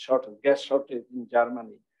energy shortage, gas shortage in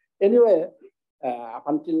Germany. Anyway, up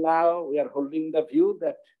until now, we are holding the view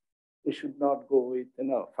that we should not go with,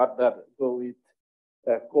 further go with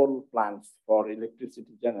coal plants for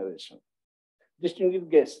electricity generation. Distinguished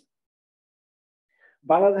guests,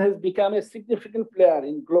 Bangladesh has become a significant player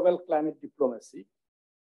in global climate diplomacy.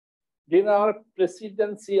 During our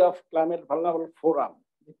presidency of Climate Vulnerable Forum,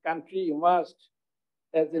 the country emerged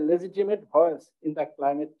as a legitimate voice in the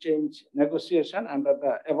climate change negotiation under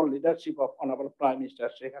the able leadership of Honorable Prime Minister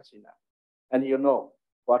Sheikh Hasina. And you know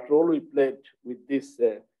what role we played with this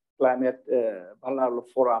Climate Vulnerable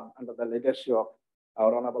Forum under the leadership of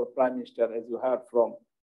our Honorable Prime Minister, as you heard from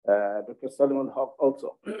Dr. Solomon Haq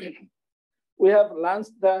also. We have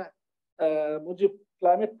launched the Mujib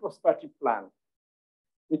Climate Prosperity Plan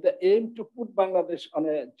with the aim to put Bangladesh on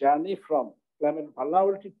a journey from climate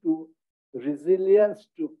vulnerability to resilience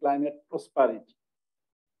to climate prosperity.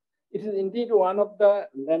 It is indeed one of the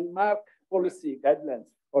landmark policy guidelines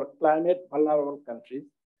for climate vulnerable countries.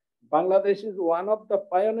 Bangladesh is one of the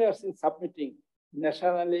pioneers in submitting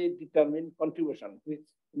nationally determined contribution, which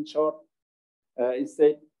in short is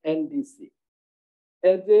said NDC.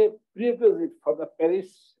 As a prerequisite for the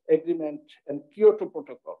Paris Agreement and Kyoto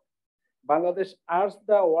Protocol, Bangladesh asked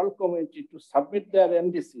the world community to submit their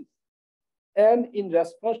NDCs. And in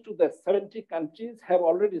response to the 70 countries have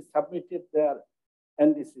already submitted their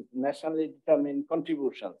NDCs, nationally determined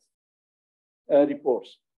contributions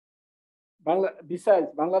reports. Besides,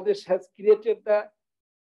 Bangladesh has created the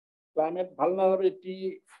Climate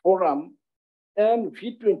Vulnerability Forum and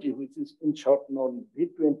V20, which is in short known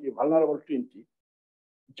V20, Vulnerable 20,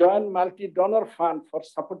 joint multi-donor fund for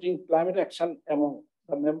supporting climate action among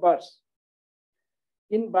the members.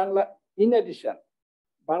 In addition,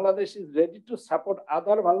 Bangladesh is ready to support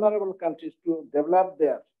other vulnerable countries to develop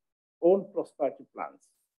their own prosperity plans.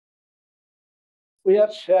 We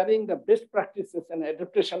are sharing the best practices and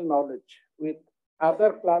adaptation knowledge with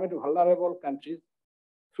other climate vulnerable countries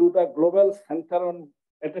through the Global Center on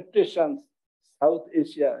Adaptations South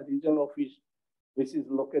Asia Regional Office, which is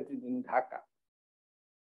located in Dhaka.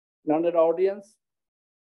 Learned audience,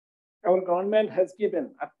 our government has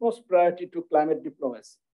given utmost priority to climate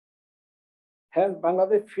diplomacy. Hence,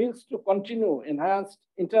 Bangladesh feels to continue enhanced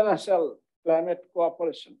international climate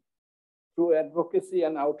cooperation through advocacy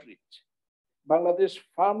and outreach. Bangladesh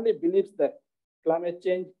firmly believes that climate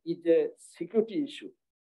change is a security issue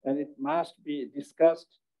and it must be discussed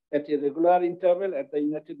at a regular interval at the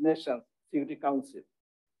United Nations Security Council.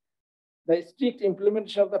 The strict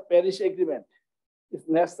implementation of the Paris Agreement is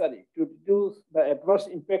necessary to reduce the adverse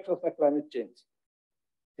impacts of the climate change.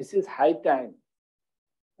 This is high time.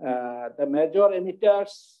 The major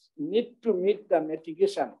emitters need to meet the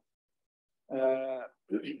mitigation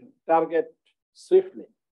target swiftly.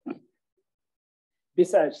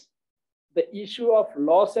 Besides, the issue of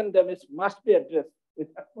loss and damage must be addressed with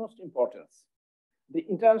utmost importance. The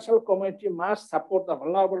international community must support the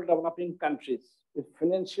vulnerable developing countries with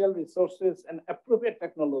financial resources and appropriate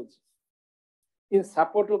technologies in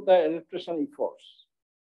support of the adaptation efforts.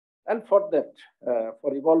 And for that,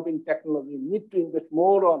 for evolving technology, we need to invest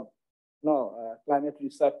more on climate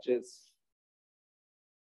researches.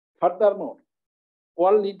 Furthermore,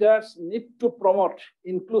 world leaders need to promote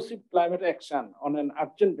inclusive climate action on an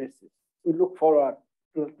urgent basis. We look forward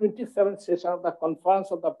to the 27th session of the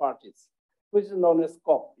Conference of the Parties, which is known as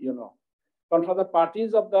COP, Conference of the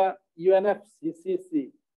Parties of the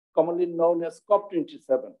UNFCCC, commonly known as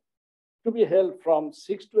COP27, to be held from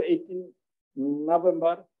 6 to 18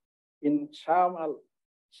 November in Sharm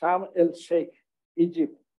el-Sheikh,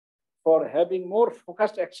 Egypt, for having more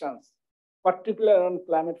focused actions, particularly on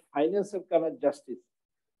climate finance and climate justice,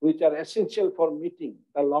 which are essential for meeting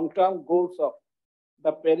the long-term goals of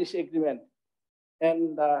the Paris Agreement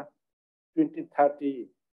and the 2030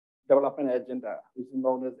 Development Agenda, which is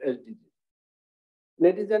known as SDG.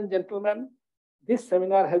 Ladies and gentlemen, this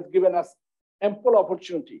seminar has given us ample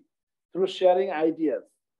opportunity through sharing ideas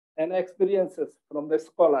and experiences from the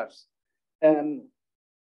scholars and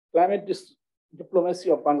climate diplomacy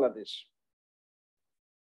of Bangladesh.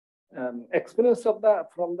 Experience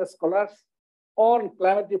from the scholars on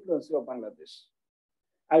climate diplomacy of Bangladesh.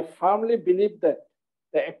 I firmly believe that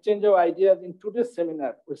the exchange of ideas in today's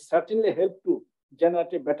seminar will certainly help to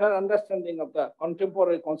generate a better understanding of the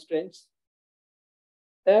contemporary constraints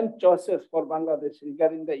and choices for Bangladesh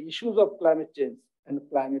regarding the issues of climate change and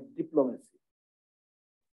climate diplomacy.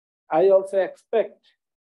 I also expect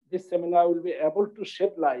this seminar will be able to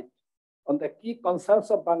shed light on the key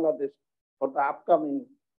concerns of Bangladesh for the upcoming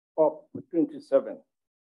COP27.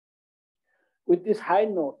 With these high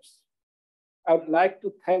notes, I would like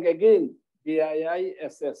to thank again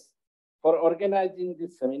BIISS for organizing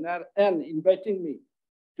this seminar and inviting me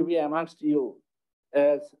to be amongst you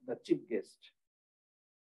as the chief guest.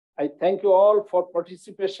 I thank you all for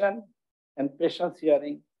participation and patience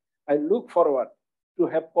hearing. I look forward to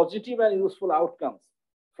have positive and useful outcomes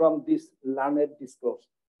from this learned discourse.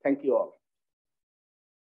 Thank you all.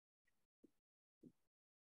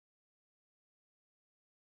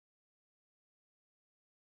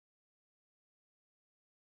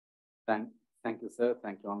 Thank you, sir.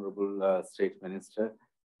 Thank you, Honorable State Minister,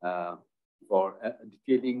 for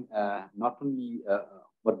detailing not only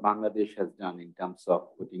what Bangladesh has done in terms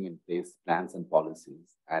of putting in place plans and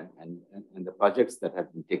policies and the projects that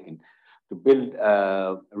have been taken to build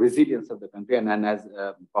resilience of the country. And as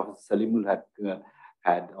Professor Salimul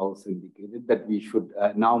had also indicated, that we should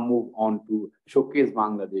now move on to showcase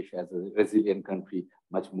Bangladesh as a resilient country,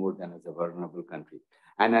 much more than as a vulnerable country.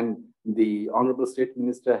 And then the Honorable State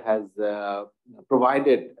Minister has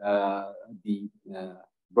provided the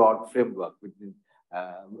broad framework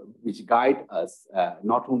which guide us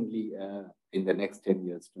not only in the next 10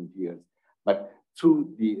 years, 20 years, but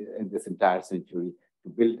through this entire century to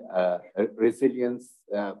build a resilience,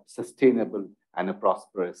 sustainable, and a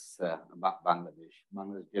prosperous Bangladesh.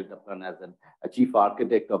 Bangladesh Development as a chief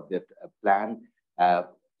architect of that plan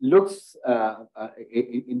looks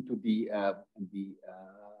into the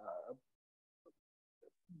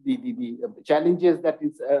challenges that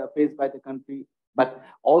is faced by the country, but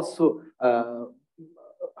also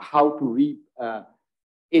how to reap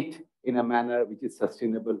it in a manner which is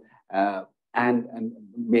sustainable and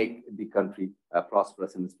make the country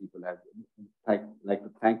prosperous and its people. I'd like to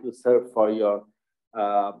thank you, sir, for your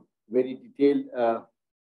very detailed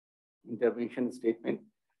intervention statement.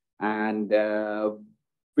 And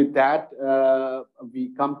with that,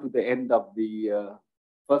 we come to the end of the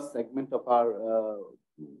first segment of our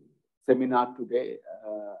seminar today,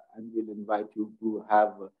 and we'll invite you to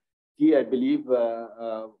have tea, I believe,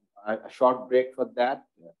 a short break for that.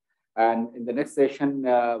 And in the next session,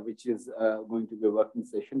 which is going to be a working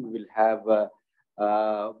session, we will have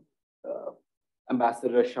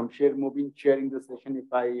Ambassador Shamsher Mubin chairing the session,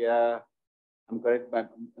 if I am correct,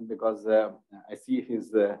 because I see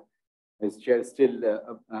his chair is still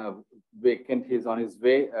vacant. He's on his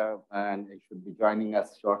way and he should be joining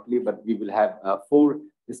us shortly. But we will have 4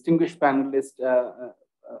 distinguished panelists,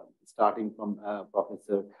 starting from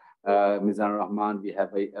Professor Mizanur Rahman. We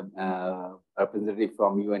have a representative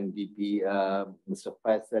from UNDP, Mr.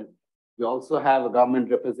 Faisal. We also have a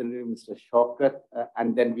government representative, Mr. Shaukat,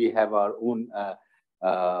 and then we have our own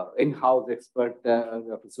in-house expert,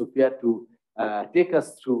 Dr. Sophia, to take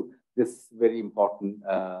us through this very important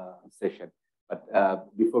session. But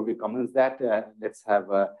before we commence that, let's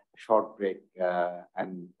have a short break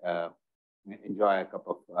and enjoy a cup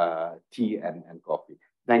of tea and coffee.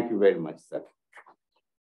 Thank you very much, sir.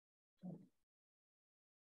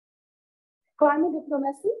 Climate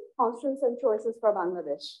diplomacy, constraints and choices for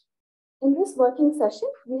Bangladesh. In this working session,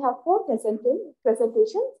 we have 4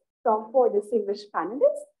 presentations from 4 distinguished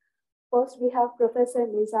panelists. First, we have Professor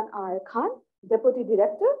Mizan R. Khan, Deputy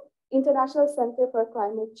Director, International Center for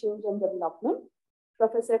Climate Change and Development.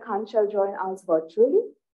 Professor Khan shall join us virtually.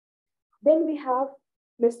 Then we have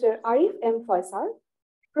Mr. Arif M. Faisal,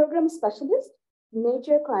 Program Specialist,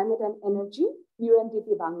 Nature, Climate and Energy,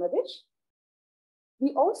 UNDP Bangladesh.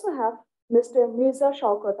 We also have Mr. Mirza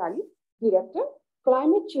Shaukat Ali, Director,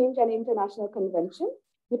 Climate Change and International Convention,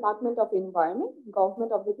 Department of Environment,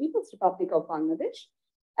 Government of the People's Republic of Bangladesh.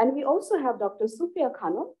 And we also have Dr. Sophia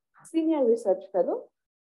Khanum, Senior Research Fellow,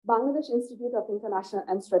 Bangladesh Institute of International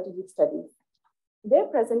and Strategic Studies. Their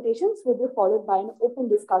presentations will be followed by an open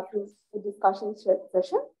discussion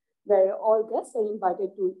session where all guests are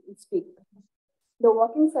invited to speak. The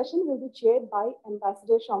working session will be chaired by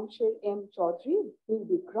Ambassador Shamsher M. Chaudhry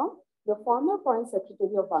Bikram, the former Foreign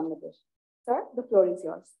Secretary of Bangladesh. Sir, the floor is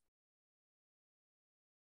yours.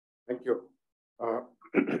 Thank you.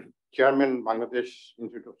 Chairman, Bangladesh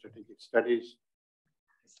Institute of Strategic Studies,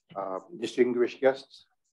 distinguished guests,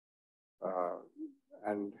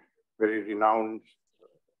 and very renowned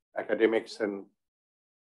academics and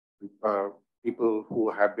people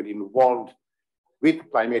who have been involved with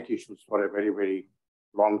climate issues for a very, very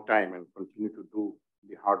long time and continue to do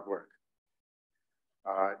the hard work.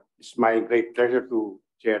 It's my great pleasure to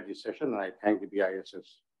chair this session, and I thank the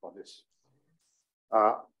BISS for this.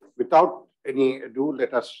 Without any ado,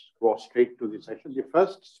 let us go straight to the session. The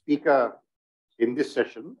first speaker in this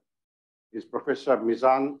session is Professor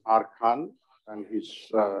Mizan R. Khan, and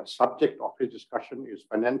his subject of his discussion is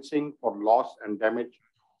financing for loss and damage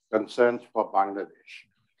concerns for Bangladesh.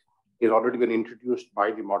 He's already been introduced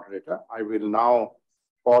by the moderator. I will now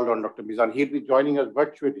call on Dr. Mizan. He'll be joining us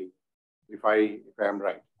virtually, if I am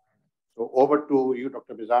right. So over to you,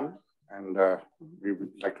 Dr. Mizan, and we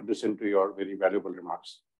would like to listen to your very valuable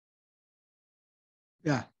remarks.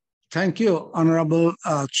 Yeah, thank you, Honorable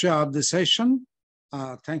Chair of the session.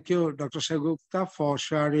 Thank you, Dr. Sengupta, for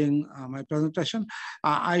sharing my presentation.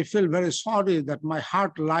 I feel very sorry that my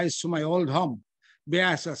heart lies to my old home,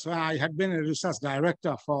 BISS. I had been a research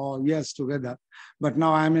director for years together, but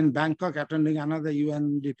now I'm in Bangkok attending another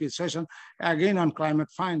UNDP session, again on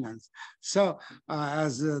climate finance. So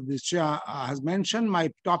as the chair has mentioned,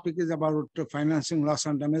 my topic is about financing loss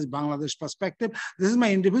and damage, Bangladesh perspective. This is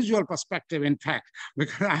my individual perspective, in fact,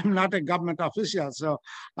 because I'm not a government official, so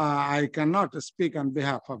I cannot speak on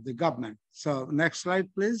behalf of the government. So next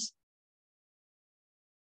slide, please.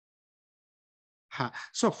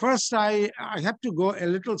 So first, I have to go a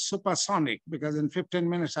little supersonic because in 15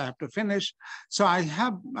 minutes I have to finish. So I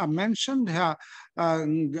have mentioned here,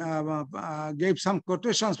 gave some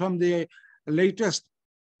quotations from the latest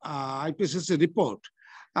IPCC report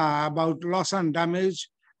about loss and damage,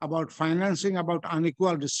 about financing, about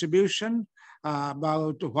unequal distribution,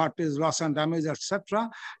 about what is loss and damage, etc.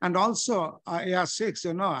 And also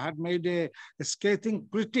AR6, had made a scathing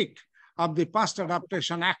critique of the past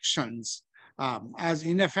adaptation actions as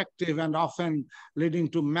ineffective and often leading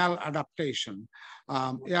to maladaptation.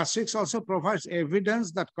 AR6 also provides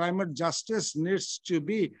evidence that climate justice needs to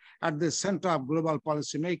be at the center of global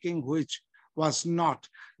policymaking, which was not.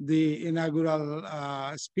 The inaugural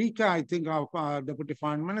speaker, I think, of Deputy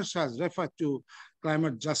Foreign Minister has referred to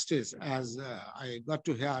climate justice as I got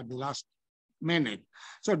to hear at the last minute.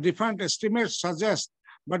 So different estimates suggest,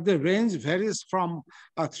 but the range varies from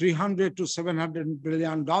 $300 to $700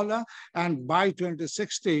 billion, and by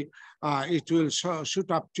 2060, it will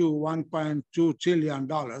shoot up to $1.2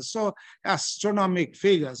 trillion. So astronomical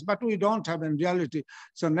figures, but we don't have in reality.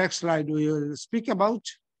 So next slide, we will speak about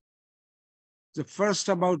the first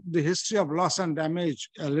about the history of loss and damage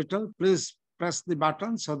a little. Please press the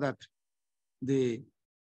button so that the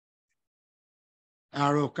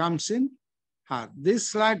arrow comes in.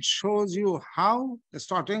 This slide shows you how,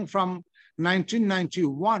 starting from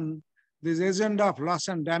 1991, this agenda of loss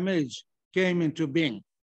and damage came into being.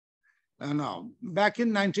 Back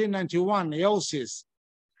in 1991, AOSIS,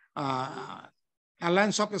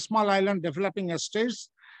 Alliance of Small Island Developing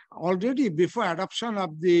States, already before adoption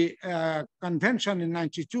of the convention in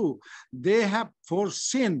 92, they have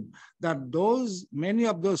foreseen that many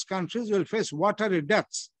of those countries will face watery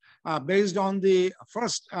deaths based on the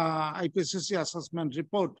first IPCC assessment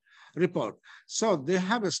report. So they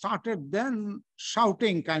have started then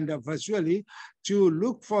shouting kind of virtually to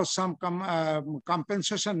look for some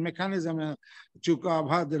compensation mechanism to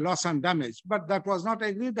cover the loss and damage, but that was not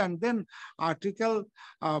agreed. And then Article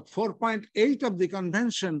 4.8 of the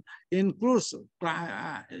convention includes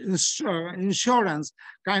insurance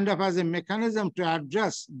kind of as a mechanism to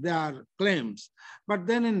address their claims. But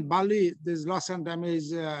then in Bali, this loss and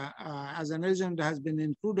damage as an agenda has been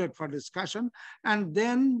included for discussion. And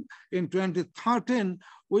then in 2013,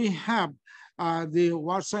 we have the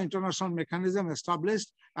Warsaw International Mechanism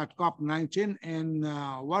established at COP19 in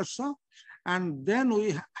Warsaw. And then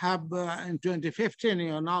we have in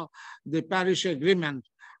 2015, the Paris Agreement,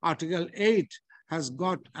 Article 8 has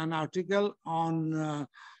got an article on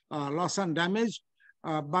loss and damage,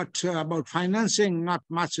 but about financing, not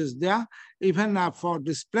much is there. Even for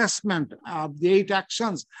displacement of the 8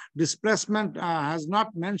 actions, displacement has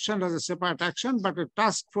not mentioned as a separate action, but a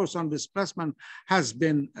task force on displacement has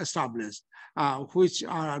been established, which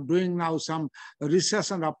are doing now some research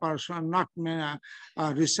and operation, not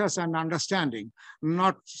research and understanding,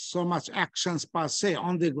 not so much actions per se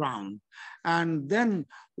on the ground. And then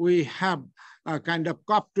we have a kind of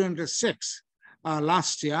COP26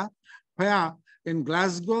 last year, where in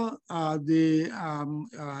Glasgow, the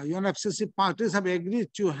UNFCCC parties have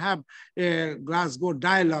agreed to have a Glasgow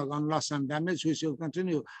dialogue on loss and damage, which will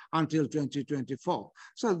continue until 2024.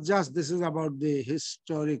 So just this is about the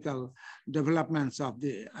historical developments of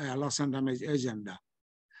the loss and damage agenda.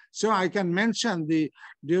 So I can mention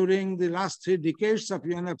during the last 3 decades of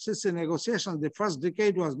UNFCCC negotiations, the first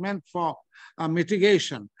decade was meant for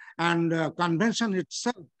mitigation, and convention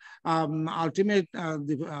itself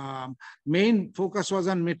the main focus was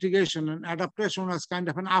on mitigation, and adaptation was kind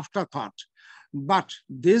of an afterthought. But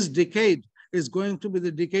this decade is going to be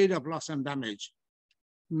the decade of loss and damage.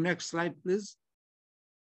 Next slide, please.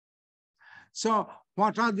 So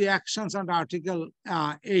what are the actions under Article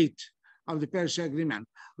 8 of the Paris Agreement?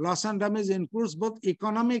 Loss and damage includes both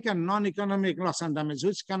economic and non-economic loss and damage,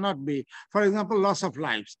 which cannot be, for example, loss of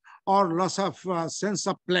lives or loss of sense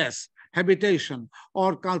of place, habitation,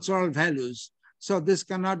 or cultural values. So this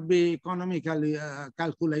cannot be economically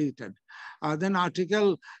calculated. Then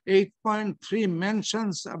Article 8.3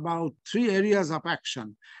 mentions about 3 areas of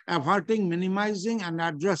action: averting, minimizing, and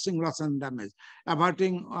addressing loss and damage.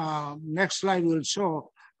 Averting, next slide will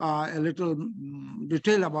show a little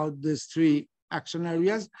detail about these 3 action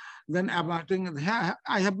areas. Then averting,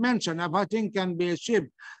 I have mentioned, averting can be achieved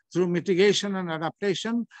through mitigation and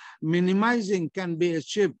adaptation. Minimizing can be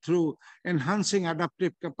achieved through enhancing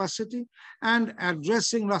adaptive capacity, and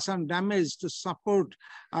addressing loss and damage to support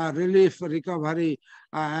relief, recovery,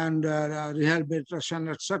 and rehabilitation,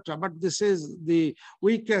 etc. But this is the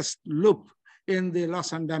weakest loop in the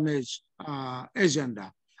loss and damage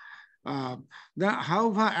agenda.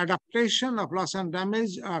 However, adaptation of loss and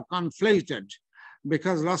damage are conflated,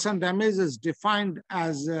 because loss and damage is defined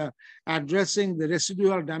as addressing the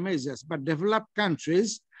residual damages, but developed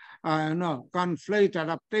countries conflate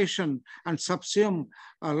adaptation and subsume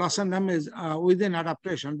loss and damage within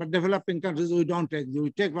adaptation. But developing countries, we don't take.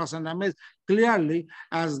 We take loss and damage clearly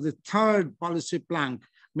as the 3rd policy plank: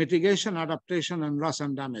 mitigation, adaptation, and loss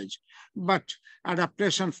and damage. But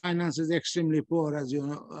adaptation finance is extremely poor, as you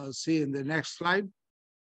see in the next slide.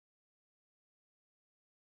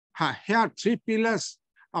 Here are 3 pillars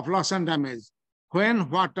of loss and damage: when,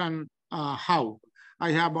 what, and how.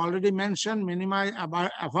 I have already mentioned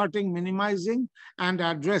averting, minimizing, and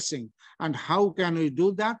addressing. And how can we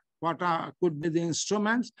do that? What could be the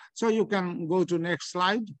instruments? So you can go to next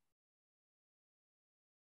slide.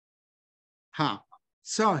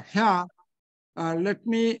 So here, let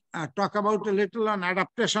me talk about a little on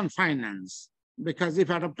adaptation finance. Because if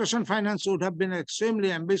adaptation finance would have been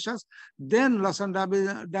extremely ambitious, then loss and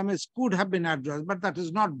damage could have been addressed, but that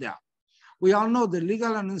is not there. We all know the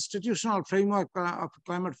legal and institutional framework of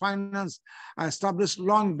climate finance established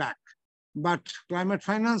long back, but climate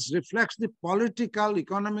finance reflects the political,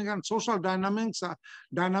 economic, and social dynamics of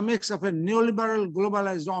a neoliberal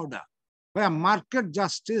globalized order, where market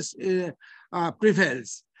justice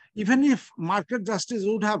prevails. Even if market justice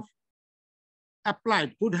would have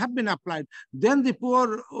could have been applied, then the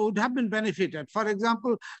poor would have been benefited. For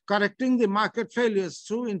example, correcting the market failures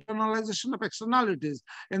through internalization of externalities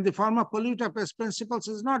in the form of polluter pays principles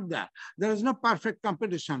is not there. There is no perfect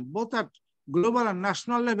competition, both at global and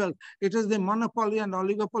national level. It is the monopoly and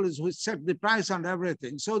oligopolies which set the price on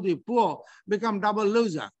everything. So the poor become double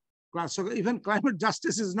loser. So even climate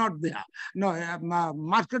justice is not there. No,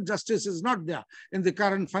 market justice is not there in the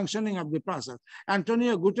current functioning of the process.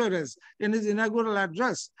 Antonio Guterres, in his inaugural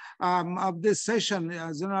address of this session,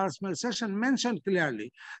 General Assembly session, mentioned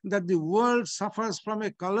clearly that the world suffers from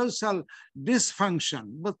a colossal dysfunction,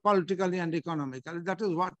 both politically and economically. That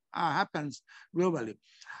is what happens globally.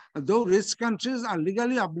 Though rich countries are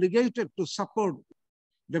legally obligated to support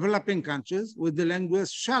developing countries with the language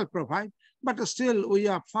shall provide, but still we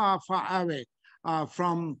are far, far away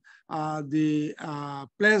from the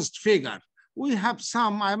pledged figure. We have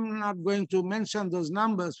some, I'm not going to mention those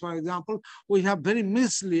numbers. For example, we have very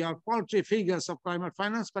measly or paltry figures of climate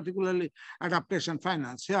finance, particularly adaptation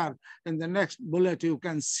finance. Here in the next bullet, you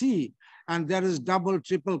can see, and there is double,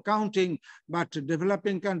 triple counting, but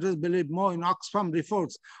developing countries believe more in Oxfam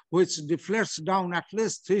reports, which deflates down at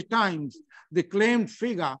least 3 times the claimed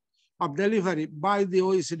figure of delivery by the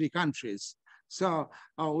OECD countries. So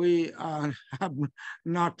we have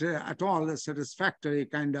not at all a satisfactory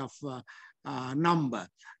kind of number.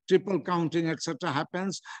 Triple counting, etc.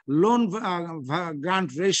 happens. Loan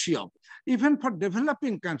grant ratio, even for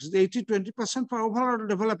developing countries, 80-20% for overall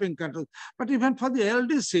developing countries. But even for the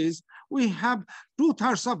LDCs, we have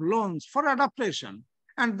 2/3 of loans for adaptation.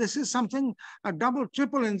 And this is something, a double,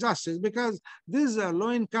 triple injustice, because these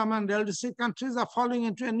low-income and LDC countries are falling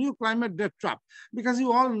into a new climate debt trap. Because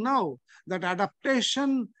you all know that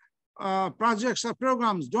adaptation projects or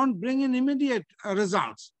programs don't bring in immediate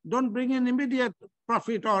results, don't bring in immediate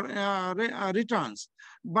profit or returns.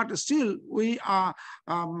 But still, we are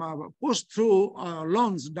pushed through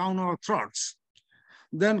loans down our throats.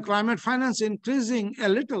 Then climate finance increasing a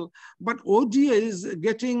little, but ODA is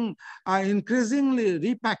getting increasingly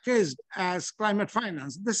repackaged as climate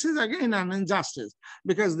finance. This is again an injustice,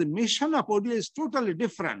 because the mission of ODA is totally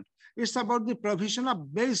different. It's about the provision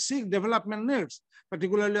of basic development needs,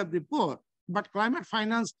 particularly of the poor. But climate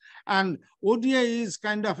finance and ODA is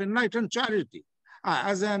kind of enlightened charity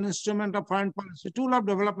as an instrument of foreign policy, tool of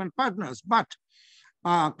development partners. But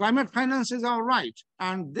climate finance is our right,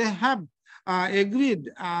 and they have agreed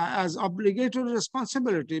as obligatory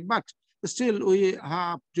responsibility, but still we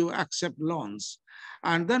have to accept loans.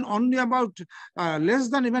 And then only about less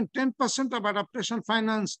than even 10% of adaptation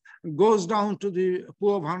finance goes down to the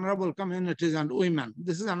poor, vulnerable communities and women.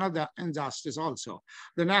 This is another injustice also.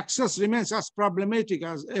 Then access remains as problematic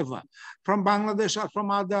as ever. From Bangladesh or from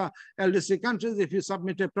other LDC countries, if you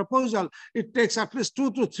submit a proposal, it takes at least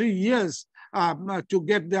 2 to 3 years to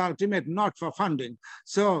get the ultimate nod for funding.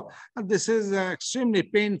 So this is extremely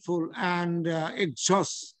painful and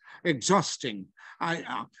exhausting.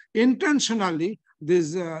 Intentionally,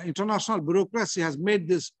 this international bureaucracy has made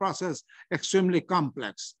this process extremely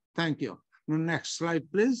complex. Thank you. Next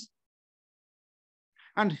slide, please.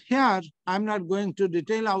 And here, I'm not going to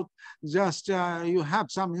detail out, just you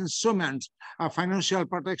have some instruments, financial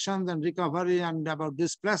protections and recovery and about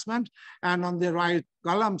displacement. And on the right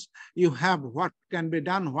columns, you have what can be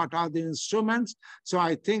done, what are the instruments. So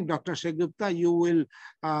I think, Dr. Sengupta, you will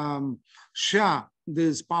share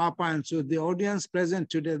these PowerPoints with the audience present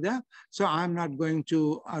today there. So I'm not going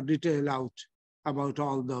to detail out about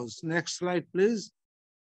all those. Next slide, please.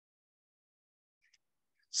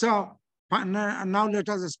 So now let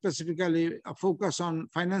us specifically focus on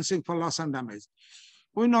financing for loss and damage.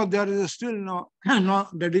 We know there is still no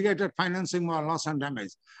dedicated financing for loss and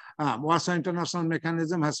damage. Warsaw International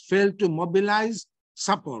Mechanism has failed to mobilize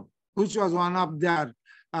support, which was one of their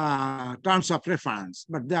terms of reference,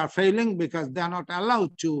 but they are failing because they are not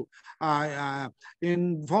allowed to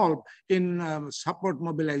involve in support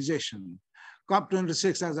mobilization.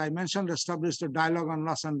 COP26, as I mentioned, established a dialogue on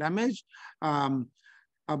loss and damage.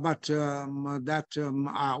 But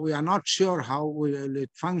we are not sure how will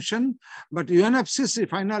it function. But UNFCCC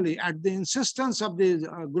finally, at the insistence of the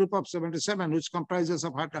group of 77, which comprises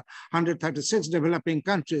of 136 developing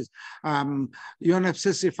countries,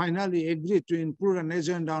 UNFCCC finally agreed to include an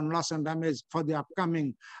agenda on loss and damage for the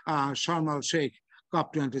upcoming Sharm el-Sheikh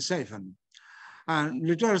COP27.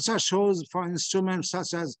 Literature shows for instruments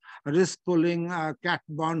such as risk pooling, cat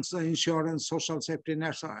bonds, insurance, social safety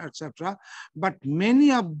nets, etc. But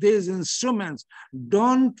many of these instruments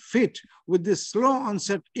don't fit with the slow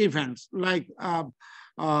onset events like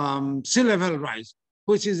sea level rise,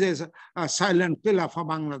 which is a silent killer for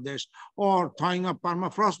Bangladesh, or thawing of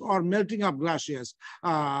permafrost, or melting of glaciers.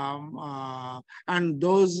 And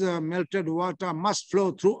those melted water must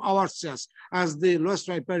flow through our chest as the lowest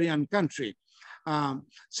riparian country.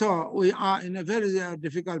 So we are in a very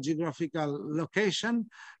difficult geographical location,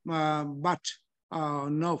 but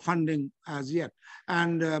no funding as yet.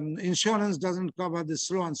 And insurance doesn't cover the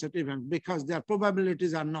slow onset event because their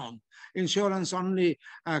probabilities are known. Insurance only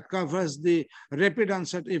covers the rapid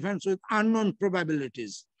onset events with unknown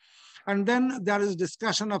probabilities. And then there is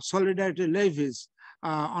discussion of solidarity levies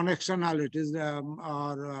on externalities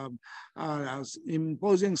or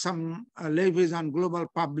imposing some levies on global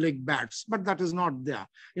public bets, but that is not there.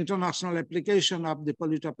 International application of the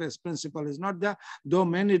polluter-pays principle is not there, though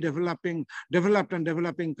many developed and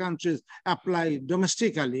developing countries apply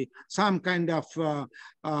domestically some kind of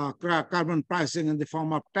carbon pricing in the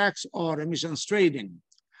form of tax or emissions trading.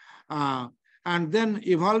 And then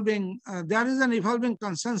there is an evolving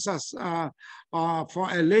consensus for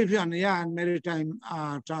a levy on air and maritime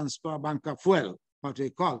transport bunker fuel, what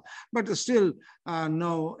we call, but still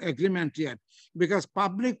no agreement yet, because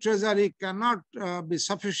public treasury cannot be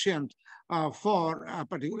sufficient for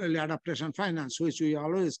particularly adaptation finance, which we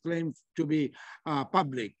always claim to be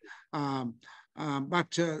public.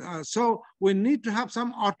 So we need to have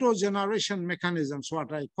some auto-generation mechanisms,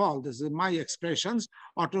 what I call, this is my expressions,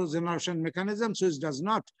 auto-generation mechanisms, which does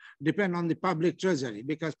not depend on the public treasury,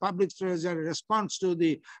 because public treasury responds to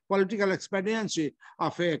the political expediency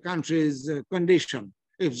of a country's condition.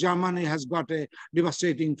 If Germany has got a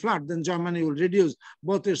devastating flood, then Germany will reduce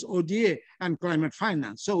both its ODA and climate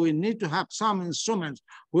finance. So we need to have some instruments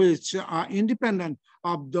which are independent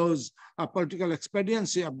of those political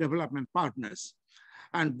expediency of development partners.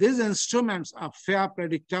 And these instruments are fair,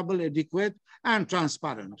 predictable, adequate, and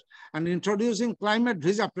transparent. And introducing climate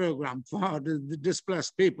visa program for the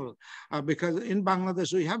displaced people, because in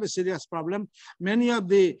Bangladesh, we have a serious problem. Many of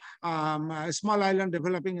the small island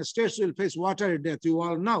developing states will face water death, you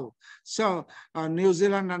all know. So New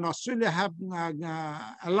Zealand and Australia have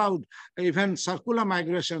allowed even circular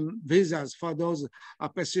migration visas for those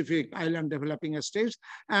Pacific island developing states.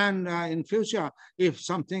 And in future, if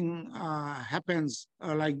something happens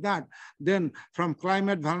like that, then from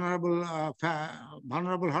climate vulnerable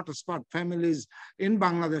hotspot families in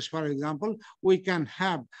Bangladesh, for example, we can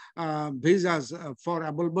have visas for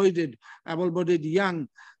able-bodied young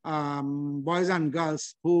boys and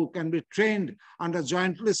girls who can be trained under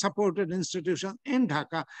jointly supported institutions in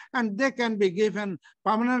Dhaka, and they can be given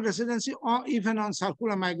permanent residency or even on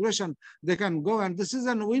circular migration, they can go. And this is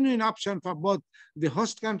a win-win option for both the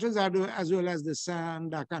host countries as well as the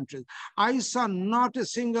send countries. I saw not a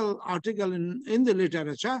single article in the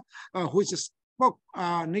literature which spoke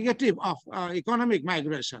negative of economic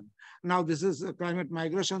migration. Now this is climate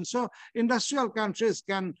migration. So industrial countries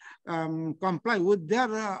can comply with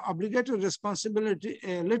their obligatory responsibility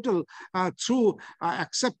a little through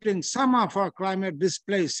accepting some of our climate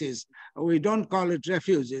displaces. We don't call it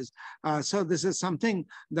refugees. So this is something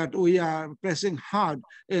that we are pressing hard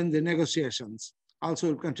in the negotiations. Also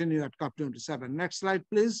will continue at COP27. Next slide,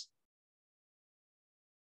 please.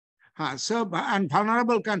 And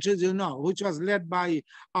vulnerable countries, you know, which was led by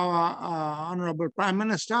our Honorable Prime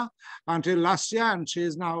Minister until last year, and she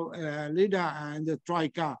is now a leader in the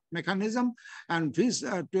Troika mechanism. And these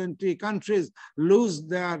 20 countries lose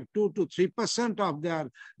their 2 to 3% of their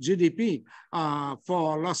GDP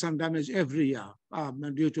for loss and damage every year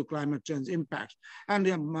due to climate change impacts. And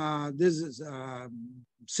these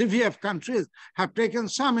CVF countries have taken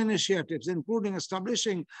some initiatives, including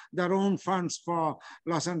establishing their own funds for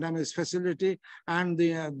loss and damage facility and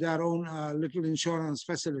their own little insurance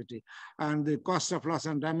facility. And the cost of loss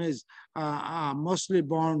and damage are mostly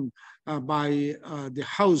borne by the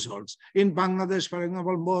households. In Bangladesh, for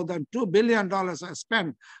example, more than $2 billion are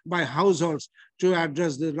spent by households to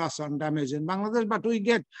address the loss and damage in Bangladesh. But we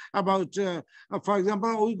get about, for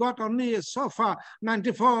example, we got only so far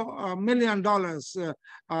 $94 million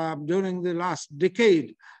during the last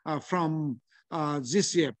decade from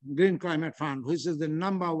GCF, Green Climate Fund, which is the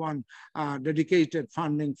 #1 dedicated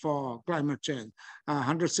funding for climate change,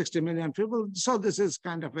 160 million people. So this is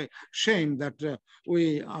kind of a shame that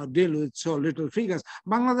we deal with so little figures.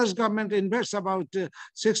 Bangladesh government invests about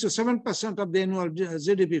 6 to 7% of the annual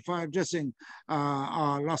GDP for addressing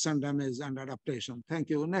loss and damage and adaptation. Thank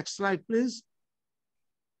you. Next slide, please.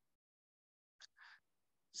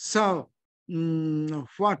 So,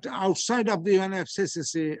 what outside of the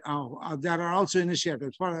UNFCCC, there are also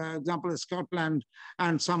initiatives. For example, Scotland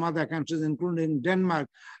and some other countries, including Denmark,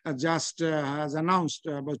 just has announced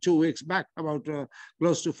about 2 weeks back about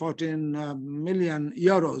close to 14 million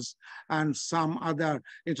euros, and some other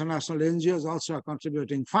international NGOs also are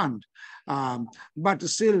contributing fund. But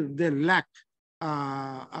still they lack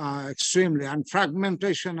extremely, and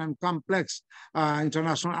fragmentation and complex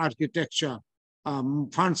international architecture.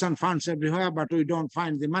 Funds and funds everywhere, but we don't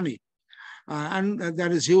find the money. And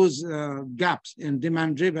there is huge gaps in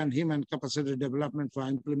demand-driven human capacity development for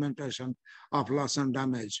implementation of loss and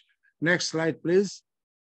damage. Next slide, please.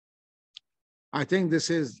 I think this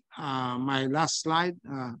is my last slide,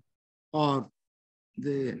 or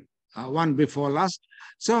the one before last.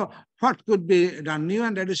 So what could be done? New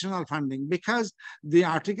and additional funding, because the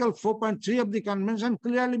Article 4.3 of the convention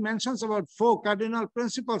clearly mentions about 4 cardinal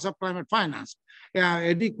principles of climate finance: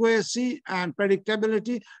 adequacy and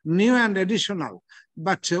predictability, new and additional.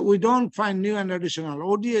 But we don't find new and additional.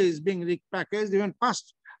 ODA is being repackaged, even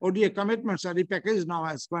past ODA commitments are repackaged now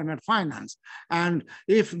as climate finance. And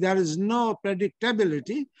if there is no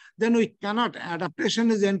predictability, then we cannot, adaptation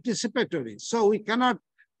is anticipatory. So we cannot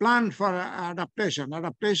plan for adaptation.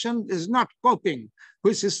 Adaptation is not coping,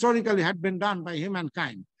 which historically had been done by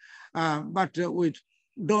humankind. But we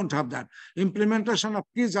don't have that. Implementation of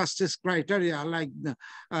key justice criteria, like,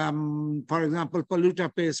 for example, polluter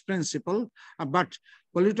pays principle, but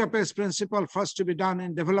polluter pays principle first to be done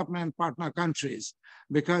in development partner countries,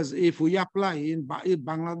 because if we apply, if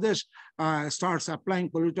Bangladesh starts applying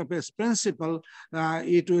polluter pays principle,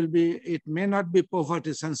 it may not be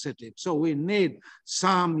poverty sensitive. So we need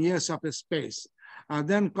some years of a space.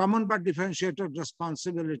 Then common but differentiated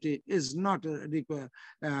responsibility is not adequate,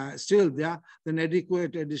 still there. Then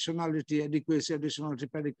adequate additionality, adequacy, additionality,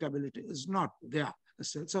 predictability is not there.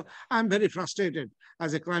 So I'm very frustrated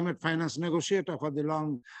as a climate finance negotiator for the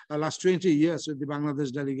last 20 years with the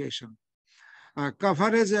Bangladesh delegation.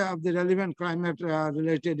 Coverage of the relevant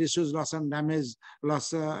climate-related issues, loss and damage, loss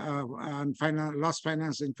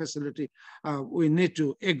financing facility, we need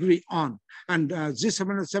to agree on. And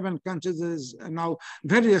G77 countries is now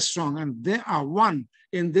very strong, and they are one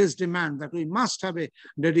in this demand that we must have a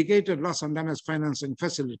dedicated loss and damage financing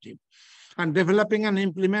facility. And developing and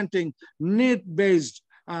implementing need-based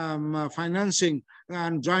financing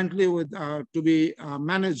and jointly with to be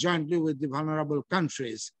managed jointly with the vulnerable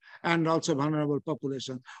countries and also vulnerable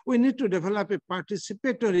populations. We need to develop a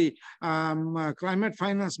participatory climate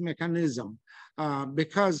finance mechanism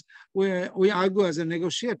because we argue as a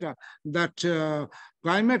negotiator that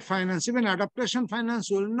climate finance, even adaptation finance,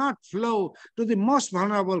 will not flow to the most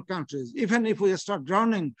vulnerable countries. Even if we start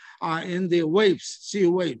drowning in the waves, sea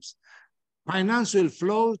waves, finance will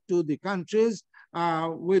flow to the countries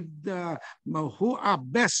who are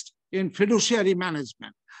best in fiduciary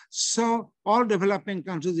management. So all developing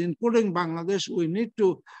countries, including Bangladesh, we need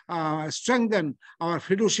to strengthen our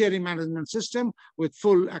fiduciary management system with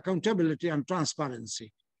full accountability and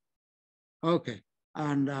transparency. Okay,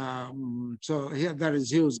 and so here there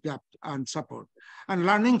is huge gap and support. And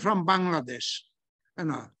learning from Bangladesh,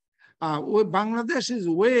 Bangladesh is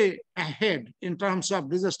way ahead in terms of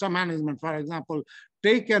disaster management, for example,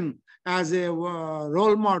 taken as a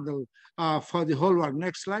role model for the whole world.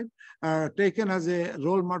 Next slide. Taken as a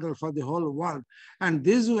role model for the whole world. And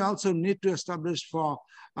this we also need to establish for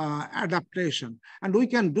adaptation. And we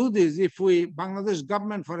can do this if Bangladesh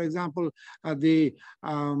government, for example, the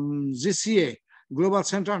GCA, Global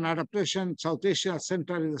Center on Adaptation, South Asia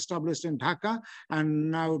Center is established in Dhaka,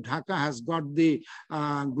 and now Dhaka has got the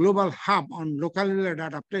global hub on locally led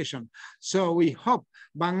adaptation. So we hope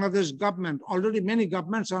Bangladesh government, already many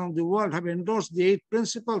governments around the world have endorsed the 8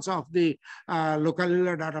 principles of the locally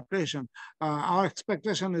led adaptation. Our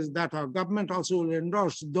expectation is that our government also will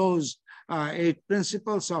endorse those 8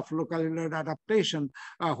 principles of locally led adaptation,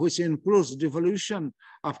 which includes devolution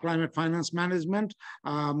of climate finance management,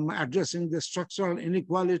 addressing the structural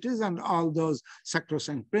inequalities and all those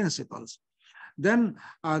sacrosanct principles. Then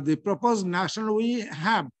the proposed national, we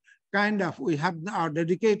have our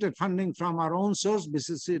dedicated funding from our own source,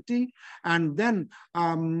 BCCT, and then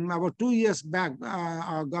about 2 years back,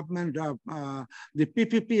 our government, the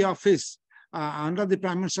PPP office, under the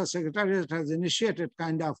Prime Minister's Secretariat has initiated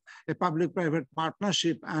kind of a public-private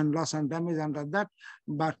partnership and loss and damage under that,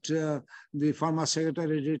 but the former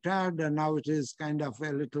secretary retired and now it is kind of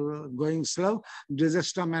a little going slow.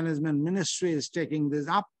 Disaster Management Ministry is taking this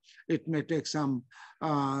up. It may take some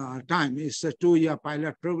time. It's a 2-year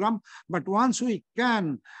pilot program. But once we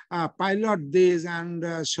can pilot this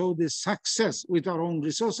and show this success with our own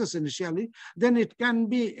resources initially, then it can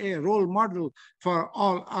be a role model for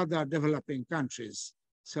all other developing countries.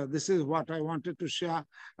 So this is what I wanted to share.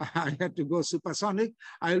 I had to go supersonic.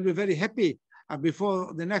 I will be very happy.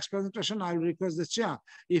 Before the next presentation, I'll request the chair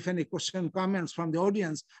if any question, comments from the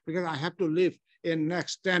audience, because I have to leave in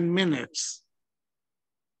next 10 minutes.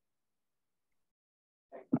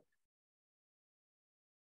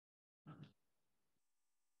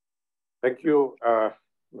 Thank you,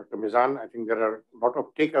 Dr. Mizan. I think there are a lot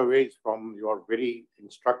of takeaways from your very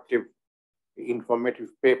instructive, informative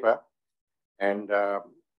paper. And of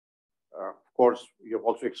course, you have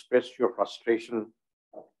also expressed your frustration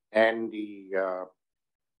and the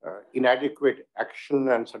inadequate action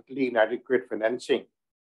and certainly inadequate financing,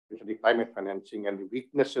 especially climate financing, and the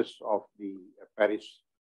weaknesses of the Paris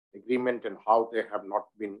Agreement and how they have not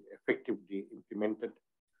been effectively implemented.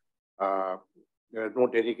 There is no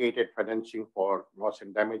dedicated financing for loss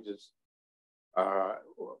and damages.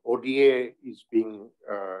 ODA is being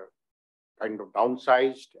kind of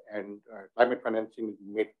downsized, and climate financing is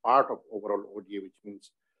made part of overall ODA, which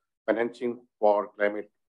means financing for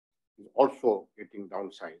climate is also getting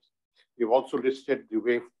downsized. We've also listed the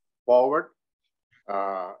way forward.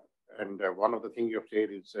 And one of the things you have said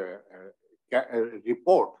is a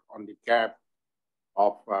report on the gap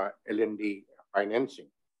of L&D financing.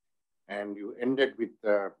 And you ended with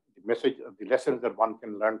the message of the lessons that one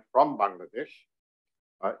can learn from Bangladesh.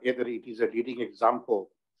 Either it is a leading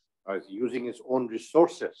example as using its own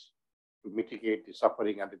resources to mitigate the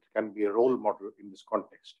suffering, and it can be a role model in this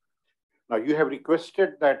context. Now, you have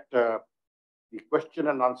requested that the question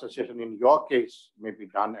and answer session in your case may be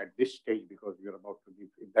done at this stage because we are about to give.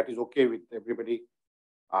 If that is okay with everybody,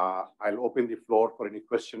 I'll open the floor for any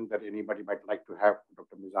question that anybody might like to have for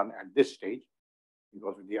Dr. Mizan at this stage.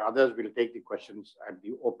 Because with the others, we'll take the questions at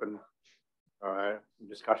the open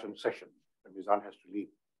discussion session. Mizan has to leave.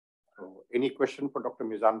 So any question for Dr.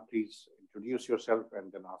 Mizan, please introduce yourself and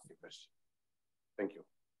then ask the question. Thank you.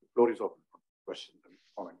 The floor is open for questions and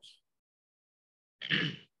comments.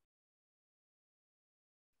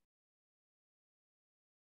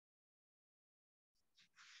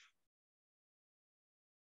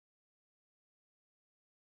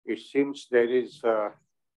 It seems there is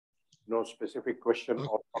no specific question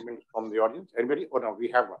or comment from the audience. Anybody? Oh, no, we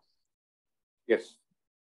have one. Yes.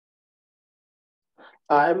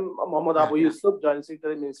 I'm Mohammad Abu Yusuf, Joint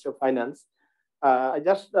Secretary, Ministry of Finance. I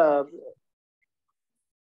just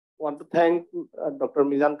want to thank Dr.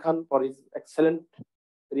 Mizan Khan for his excellent,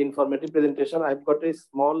 very informative presentation. I've got a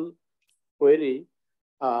small query.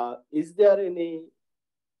 Is there any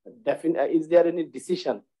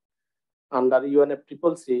decision under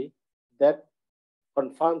UNFCCC that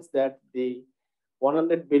confirms that the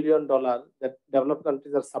 $100 billion that developed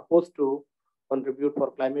countries are supposed to contribute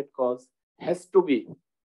for climate cause has to be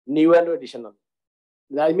new and additional?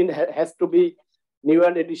 I mean, has to be new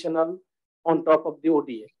and additional on top of the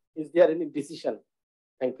ODA. Is there any decision?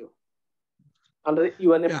 Thank you. Under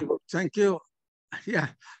UNFCCC. Yeah, thank you. Yeah,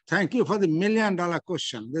 thank you for the $1 million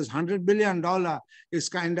question. This $100 billion is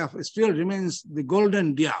kind of, still remains the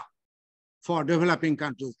golden deer for developing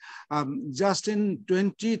countries. Just in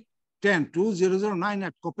 2009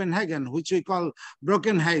 at Copenhagen, which we call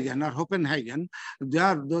Brokenhagen or Copenhagen,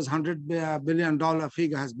 there those $100 billion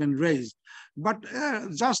figure has been raised. But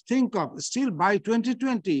just think of, still by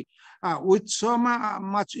 2020, with so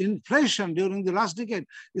much inflation during the last decade,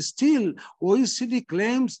 still OECD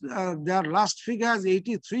claims their last figure is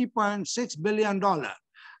 $83.6 billion.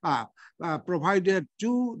 Provided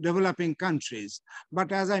to developing countries.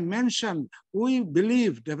 But as I mentioned, we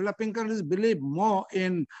believe, developing countries believe more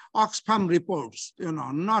in Oxfam reports,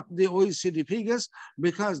 not the OECD figures,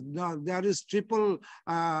 because there is triple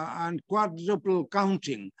and quadruple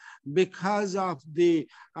counting because of the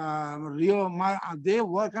they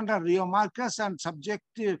work under Rio Marcus and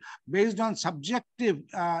subjective, based on subjective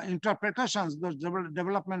interpretations, the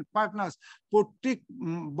development partners put tick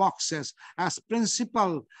boxes as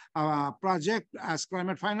principal project as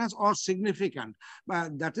climate finance or significant.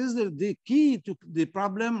 But that is the key to the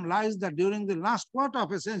problem lies that during the last quarter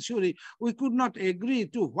of a century, we could not agree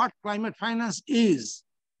to what climate finance is.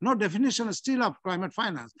 No definition still of climate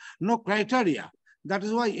finance, no criteria. That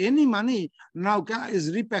is why any money now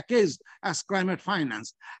is repackaged as climate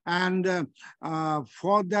finance. And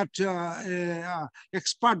for that,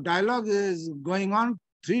 expert dialogue is going on.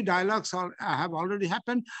 3 dialogues have already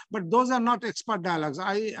happened, but those are not expert dialogues.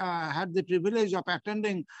 I had the privilege of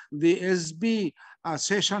attending the SB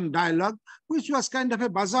session dialogue, which was kind of a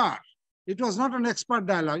bazaar. It was not an expert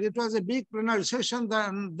dialogue. It was a big plenary session,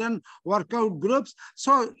 then workout groups.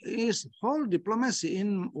 So it's whole diplomacy.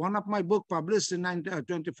 In one of my books published in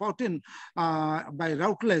 2014 by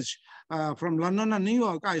Routledge from London and New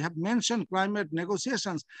York, I have mentioned climate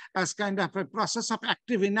negotiations as kind of a process of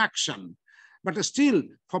active inaction. But still,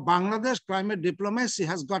 for Bangladesh, climate diplomacy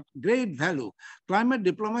has got great value. Climate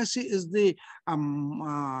diplomacy is the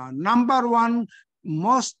 #1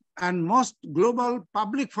 most global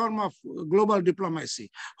public form of global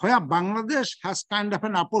diplomacy, where Bangladesh has kind of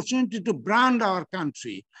an opportunity to brand our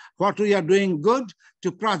country, what we are doing good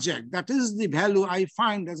to project. That is the value I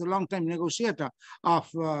find as a long-time negotiator of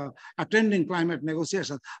attending climate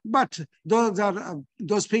negotiations. But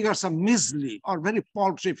those figures are measly or very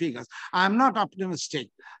paltry figures. I'm not optimistic.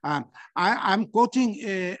 I'm quoting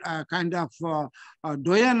a kind of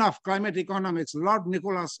doyen of climate economics, Lord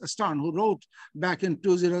Nicholas Stern, who wrote back in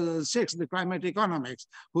 2006, the Climate Economics,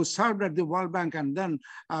 who served at the World Bank and then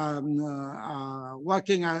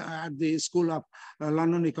working at the School of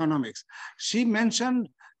London Economics. She mentioned,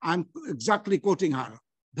 I'm exactly quoting her,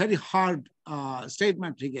 very hard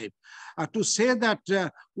statement he gave, to say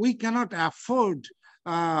that we cannot afford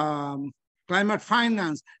climate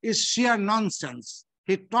finance is sheer nonsense.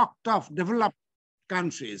 He talked of developed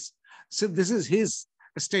countries. So this is his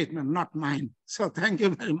statement, not mine. So thank you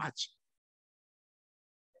very much.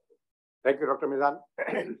 Thank you, Dr. Mizan.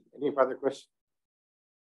 Any further questions?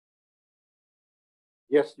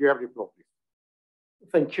 Yes, you have the floor,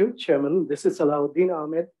 please. Thank you, Chairman. This is Alauddin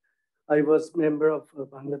Ahmed. I was member of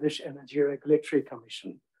Bangladesh Energy Regulatory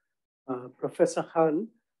Commission. Professor Khan,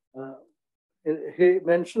 he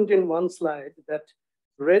mentioned in one slide that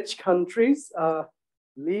rich countries are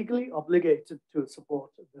legally obligated to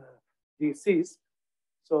support the DCs.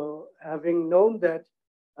 So having known that,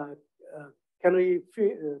 can we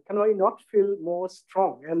not feel more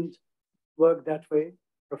strong and work that way,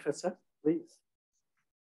 Professor, please?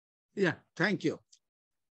 Yeah, thank you.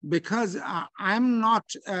 Because I'm not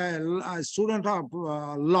a student of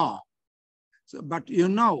law, but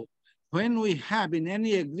when we have in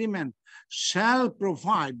any agreement, shall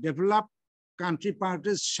provide, developed country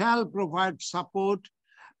parties shall provide support,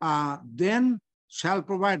 then shall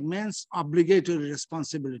provide means obligatory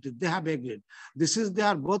responsibility. They have agreed. This is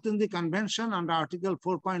there both in the convention under Article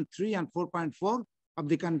 4.3 and 4.4 of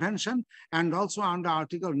the convention, and also under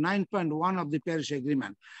Article 9.1 of the Paris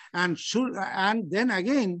Agreement. And then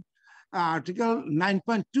again, Article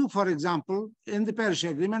 9.2, for example, in the Paris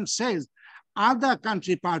Agreement says other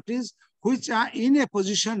country parties which are in a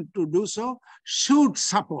position to do so should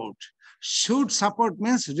support. Should support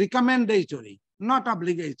means recommendatory, not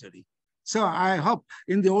obligatory. So I hope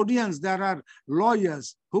in the audience there are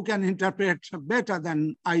lawyers who can interpret better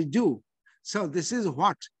than I do. So this is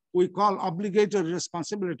what we call obligatory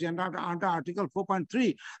responsibility. And under Article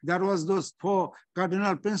 4.3, there was those 4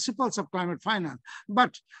 cardinal principles of climate finance.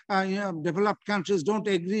 But developed countries don't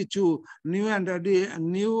agree to new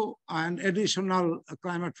and additional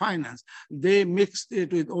climate finance. They mixed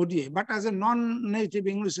it with ODA. But as a non-native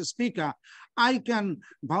English speaker, I can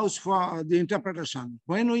vouch for the interpretation.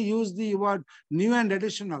 When we use the word new and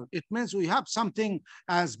additional, it means we have something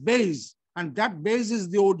as base, and that base is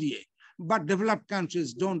the ODA. But developed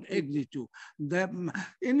countries don't agree to.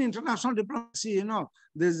 In international diplomacy,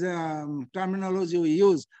 there's terminology we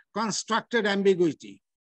use, constructed ambiguity.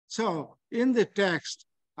 So in the text,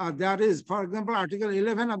 there is, for example, Article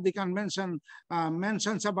 11 of the convention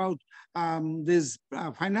mentions about this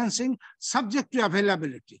financing subject to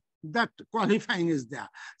availability. That qualifying is there.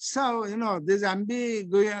 So, these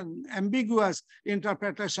ambiguous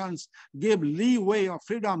interpretations give leeway or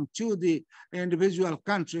freedom to the individual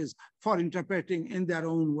countries for interpreting in their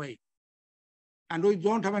own way. And we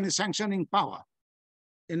don't have any sanctioning power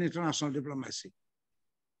in international diplomacy.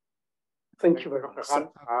 Thank you very much.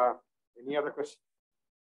 Dr. Khan, any other questions?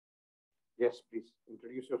 Yes, please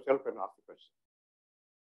introduce yourself and ask the question.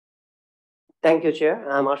 Thank you, Chair.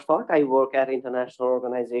 I'm Ashfaq. I work at International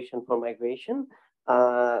Organization for Migration.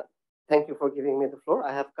 Thank you for giving me the floor.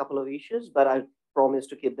 I have a couple of issues, but I promise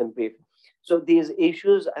to keep them brief. So these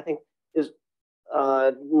issues, I think, is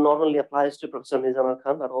not only applies to Professor Mizan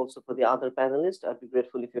Arkan, but also for the other panelists. I'd be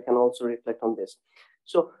grateful if you can also reflect on this.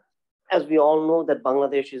 So as we all know that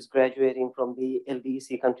Bangladesh is graduating from the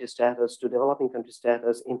LDC country status to developing country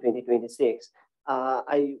status in 2026,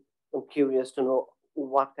 I am curious to know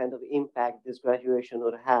what kind of impact this graduation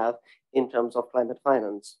would have in terms of climate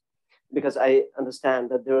finance. Because I understand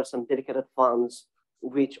that there are some dedicated funds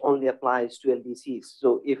which only applies to LDCs.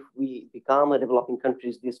 So if we become a developing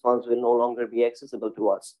countries, these funds will no longer be accessible to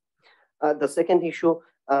us. The second issue,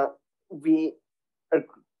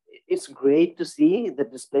 it's great to see the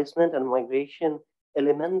displacement and migration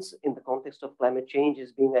elements in the context of climate change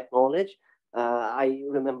is being acknowledged. I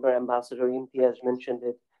remember Ambassador Imtiaz mentioned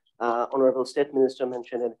it, Honorable State Minister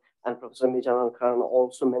mentioned it, and Professor Mizan Arkan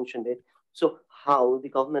also mentioned it. So how the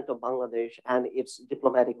government of Bangladesh and its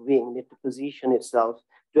diplomatic wing need to position itself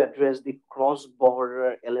to address the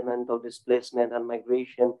cross-border element of displacement and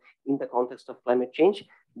migration in the context of climate change,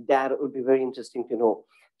 that would be very interesting to know.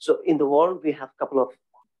 So in the world, we have a couple of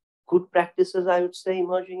good practices, I would say,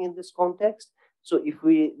 emerging in this context. So if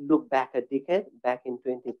we look back a decade, back in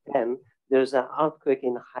 2010, there's an earthquake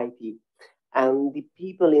in Haiti. And the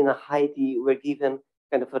people in Haiti were given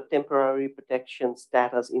kind of a temporary protection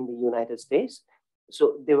status in the United States.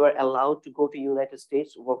 So they were allowed to go to United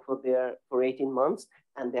States, work for 18 months,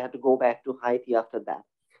 and they had to go back to Haiti after that.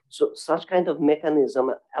 So such kind of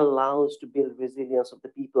mechanism allows to build resilience of the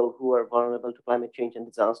people who are vulnerable to climate change and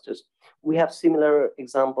disasters. We have similar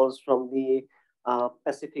examples from the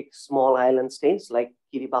Pacific small island states like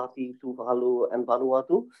Kiribati, Tuvalu, and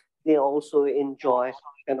Vanuatu. They also enjoy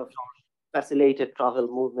kind of facilitated travel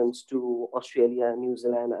movements to Australia, New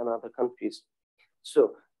Zealand, and other countries.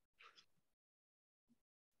 So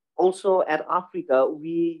also at Africa,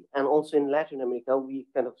 and also in Latin America, we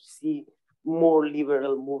kind of see more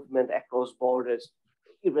liberal movement across borders,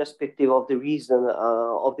 irrespective of the reason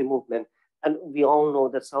of the movement. And we all know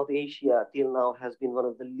that South Asia till now has been one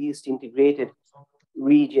of the least integrated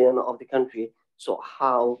region of the country. So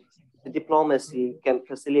how the diplomacy can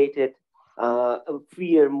facilitate a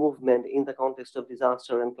freer movement in the context of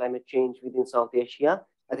disaster and climate change within South Asia,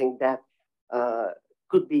 I think that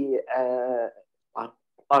could be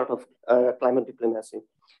part of climate diplomacy.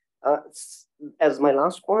 As my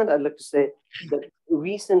last point, I'd like to say that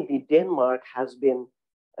recently Denmark has been,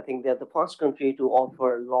 I think they're the first country to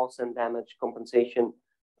offer loss and damage compensation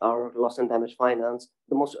or loss and damage finance.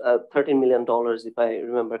 The most $13 million, if I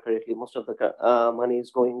remember correctly, most of the money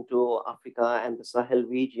is going to Africa and the Sahel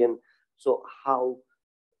region. So how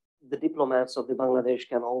the diplomats of the Bangladesh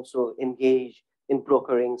can also engage in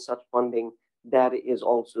brokering such funding, that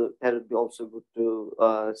would be also good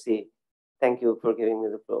to see. Thank you for giving me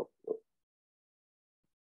the floor.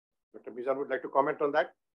 Dr. Mizan would like to comment on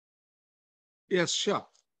that? Yes, sure.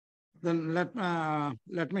 Then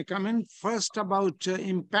let me comment first about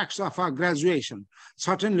impacts of our graduation.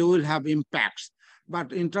 Certainly we'll have impacts,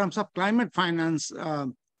 but in terms of climate finance,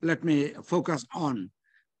 let me focus on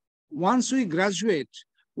once we graduate,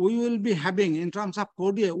 we will be having, in terms of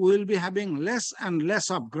CODIA, we will be having less and less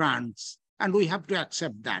of grants, and we have to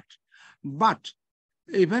accept that. But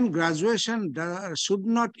even graduation should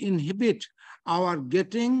not inhibit our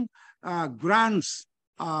getting grants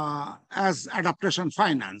as adaptation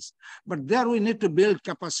finance. But there we need to build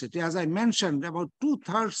capacity. As I mentioned, about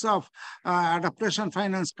 2/3 of adaptation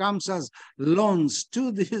finance comes as loans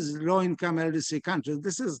to these low-income LDC countries.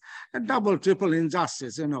 This is a double, triple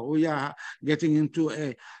injustice. We are getting into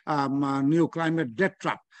a new climate debt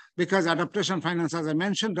trap, because adaptation finance, as I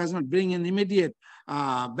mentioned, does not bring in immediate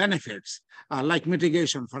benefits, like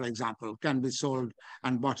mitigation, for example, can be sold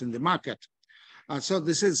and bought in the market. So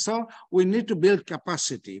we need to build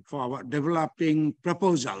capacity for developing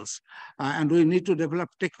proposals, and we need to develop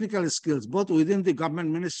technical skills, both within the government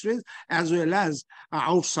ministries as well as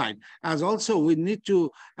outside. As also we need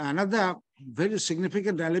to, another very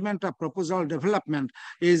significant element of proposal development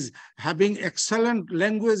is having excellent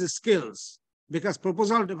language skills, because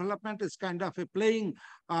proposal development is kind of a playing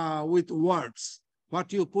with words.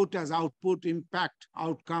 What you put as output, impact,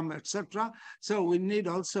 outcome, etc. So we need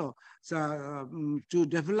also to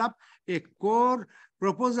develop a core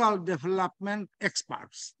proposal development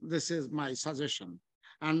experts. This is my suggestion.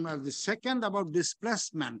 And the second about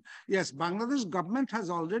displacement, yes, Bangladesh government has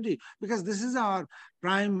already, because this is our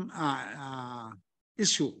prime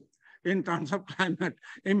issue in terms of climate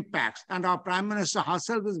impacts. And our Prime Minister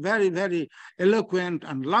herself is very, very eloquent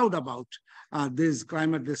and loud about this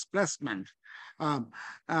climate displacement.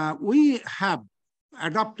 We have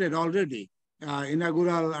adopted already,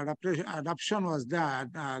 inaugural adoption was there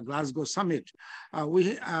at Glasgow Summit.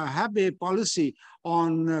 We have a policy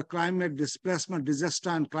on climate displacement,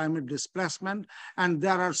 disaster and climate displacement, and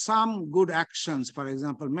there are some good actions, for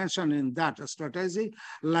example, mentioned in that strategy,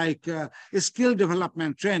 like skill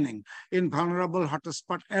development training. In vulnerable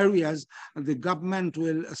hotspot areas, the government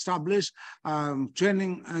will establish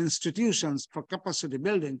training institutions for capacity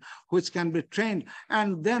building, which can be trained,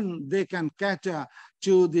 and then they can cater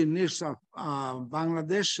to the needs of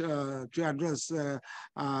Bangladesh to address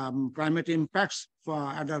climate impacts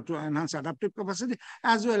to enhance adaptive capacity,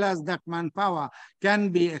 as well as that manpower can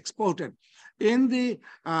be exported. In the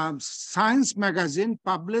Science magazine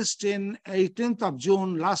published in 18th of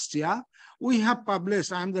June last year, we have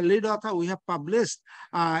published, I'm the lead author, we have published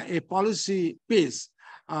a policy piece.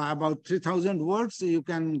 About 3,000 words. You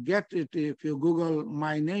can get it if you Google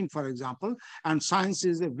my name, for example. And Science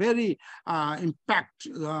is a very high impact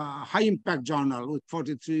journal with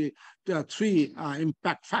 43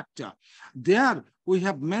 impact factor. There we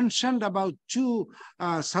have mentioned about two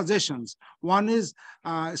suggestions. One is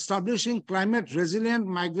establishing climate resilient,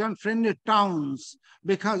 migrant friendly towns,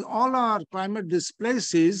 because all our climate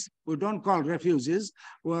displaces, we don't call refugees,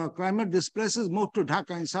 climate displaces move to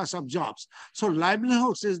Dhaka in search of jobs. So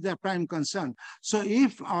livelihoods is their prime concern. So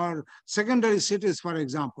if our secondary cities, for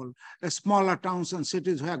example, smaller towns and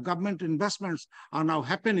cities where government investments are now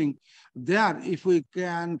happening, there, if we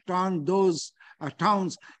can turn those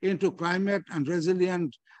towns into climate and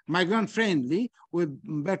resilient, migrant friendly, with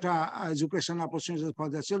better education opportunities for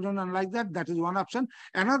their children, and like that, that is one option.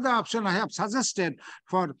 Another option I have suggested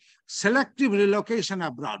for selective relocation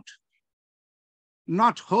abroad,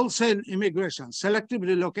 not wholesale immigration, selective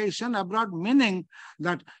relocation abroad, meaning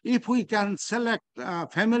that if we can select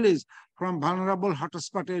families from vulnerable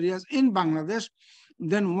hotspot areas in Bangladesh,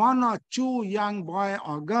 then one or two young boy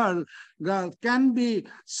or girl can be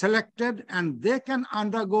selected, and they can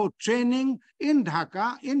undergo training in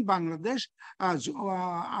Dhaka, in Bangladesh,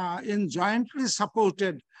 in jointly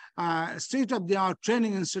supported state-of-the-art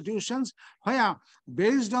training institutions, where,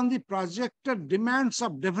 based on the projected demands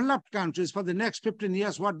of developed countries for the next 15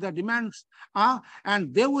 years, what their demands are,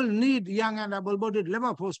 and they will need young and able-bodied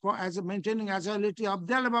labor force for maintaining agility of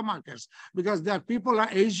their labor markets, because their people are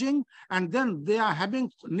aging, and then they are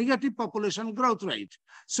having negative population growth rate.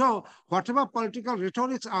 So whatever political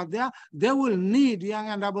rhetorics are there, they will need young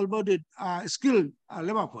and able-bodied skilled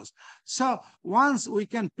labor force. So once we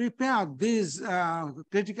can prepare these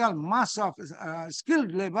critical mass of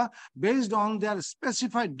skilled labor based on their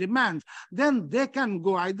specified demands, then they can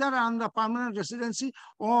go either on the permanent residency,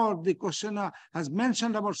 or the questioner has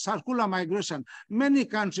mentioned about circular migration. Many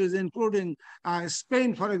countries, including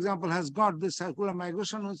Spain, for example, has got this circular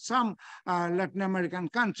migration with some Latin American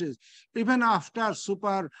countries. Even after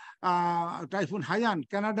Super Typhoon Haiyan,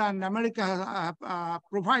 Canada and America have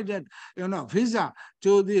provided, visa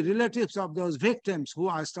to the relatives of those victims who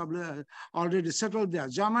are already settled there.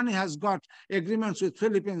 Germany Germany has got agreements with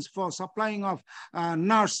Philippines for supplying of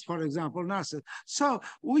nurse, for example, nurses. So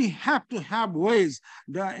we have to have ways.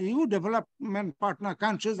 The EU development partner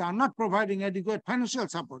countries are not providing adequate financial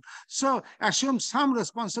support. So assume some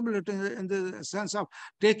responsibility in the sense of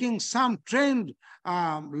taking some trained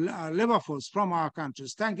labor force from our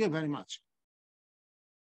countries. Thank you very much.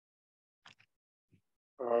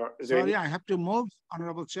 Sorry, I have to move,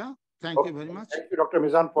 Honorable Chair. Thank you very much. Thank you, Dr.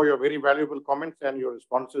 Mizan, for your very valuable comments and your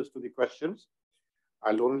responses to the questions.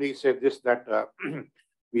 I'll only say this, that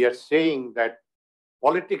we are saying that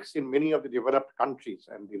politics in many of the developed countries,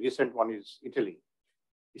 and the recent one is Italy,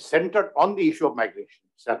 is centered on the issue of migration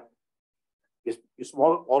itself. It's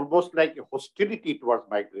almost like a hostility towards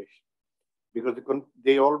migration, because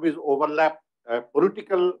they always overlap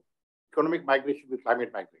political, economic migration with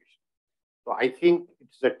climate migration. So I think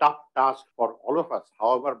it's a tough task for all of us,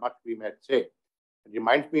 however much we might say. It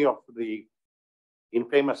reminds me of the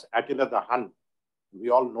infamous Attila the Hun. We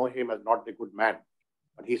all know him as not the good man,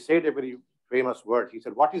 but he said a very famous word. He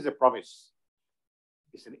said, "What is a promise?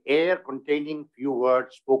 It's an air containing few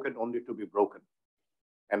words spoken only to be broken."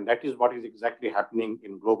 And that is what is exactly happening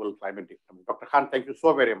in global climate diplomacy. Dr. Khan, thank you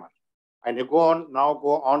so very much. I now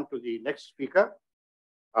go on to the next speaker,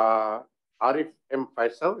 Arif M.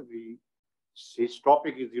 Faisal. His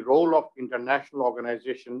topic is the role of international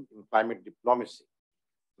organization in climate diplomacy.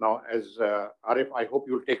 Now, as Arif, I hope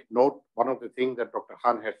you'll take note. One of the things that Dr.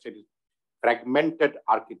 Khan has said is fragmented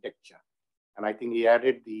architecture. And I think he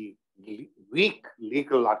added the weak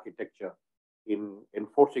legal architecture in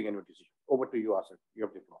enforcing any decision. Over to you, Asif. You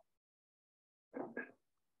have the floor.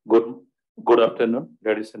 Good afternoon,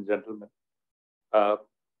 ladies and gentlemen.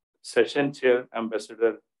 Session Chair,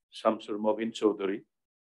 Ambassador Shamsur Mobin Chowdhury.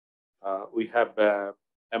 We have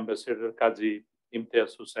Ambassador Kazi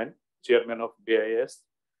Imtiaz Hussain, Chairman of BIS,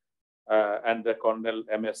 and the Colonel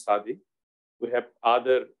M.S. Sadi. We have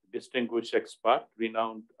other distinguished experts,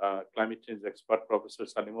 renowned climate change expert, Professor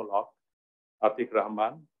Salimul Haq, Atiq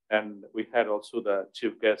Rahman, and we had also the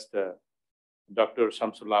chief guest, Dr.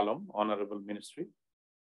 Shamsul Alam, Honorable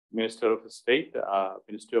Minister of State,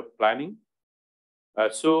 Ministry of Planning.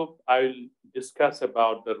 So I will discuss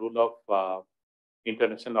about the role of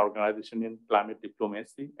international organization in climate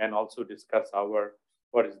diplomacy, and also discuss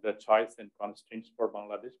what is the choice and constraints for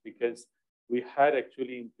Bangladesh, because we had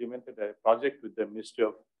actually implemented a project with the Ministry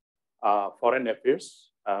of Foreign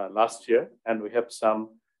Affairs last year, and we have some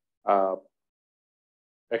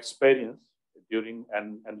experience during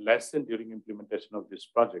and lesson during implementation of this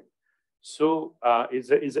project. So what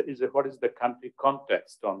is the country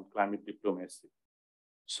context on climate diplomacy?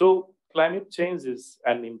 So climate change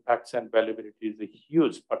and impacts and valuability is a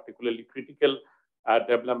huge, particularly critical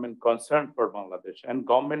development concern for Bangladesh. And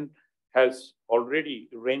government has already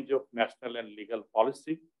a range of national and legal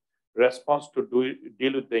policy response to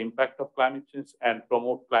deal with the impact of climate change and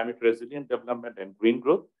promote climate resilient development and green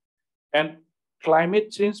growth. And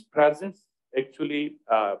climate change presents actually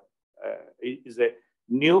is a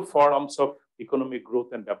new forms of economic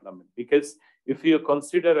growth and development. Because if you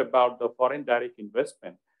consider about the foreign direct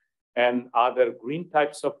investment and other green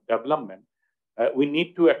types of development, we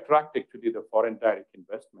need to attract actually the foreign direct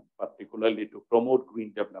investment, particularly to promote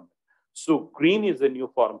green development. So green is a new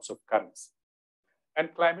forms of currency.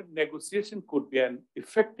 And climate negotiation could be an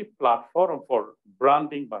effective platform for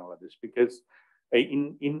branding Bangladesh, because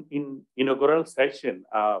in inaugural session,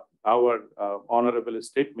 our Honorable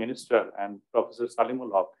State Minister and Professor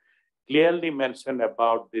Salimul Haq clearly mentioned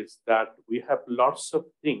about this, that we have lots of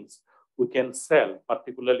things we can sell,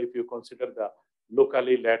 particularly if you consider the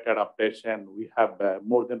locally led adaptation. We have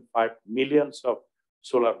more than 5 million of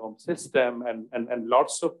solar home system and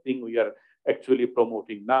lots of things we are actually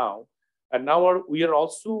promoting now. And now we are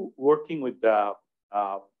also working with the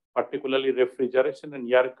particularly refrigeration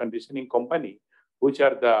and air conditioning company, which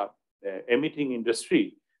are the emitting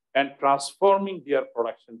industry, and transforming their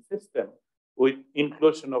production system with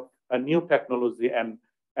inclusion of a new technology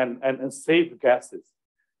and safe gases.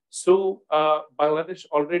 So Bangladesh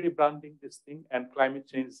already branding this thing, and climate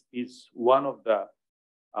change is one of the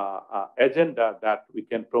agenda that we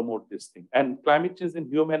can promote this thing. And climate change in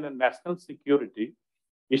human and national security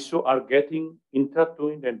issues are getting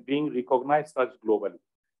intertwined and being recognized as globally.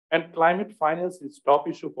 And climate finance is top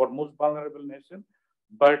issue for most vulnerable nations.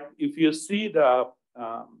 But if you see the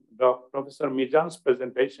Professor Mizan's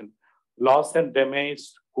presentation, loss and damage,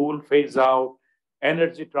 coal phase out,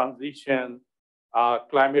 energy transition,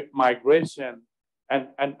 climate migration,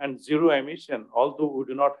 and zero emission, although we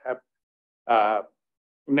do not have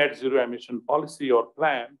net zero emission policy or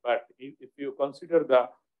plan, but if you consider the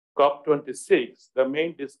COP26, the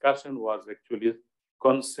main discussion was actually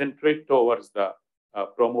concentrate towards the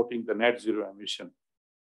promoting the net zero emission.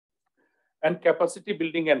 And capacity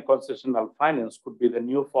building and concessional finance could be the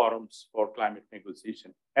new forums for climate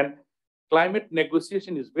negotiation. And climate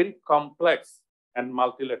negotiation is very complex and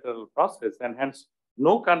multilateral process, and hence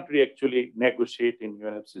no country actually negotiate in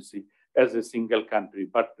UNFCCC as a single country,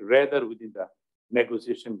 but rather within the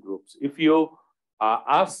negotiation groups. If you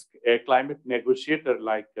ask a climate negotiator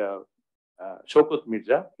like Shaukat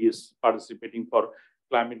Mirza, he is participating for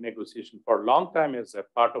climate negotiation for a long time as a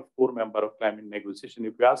part of core member of climate negotiation.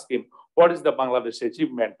 If you ask him, what is the Bangladesh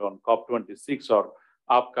achievement on COP26 or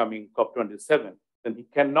upcoming COP27, then he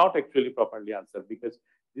cannot actually properly answer, because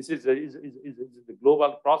this is the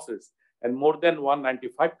global process, and more than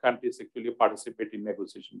 195 countries actually participate in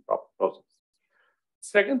negotiation process.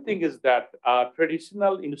 Second thing is that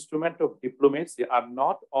traditional instruments of diplomacy are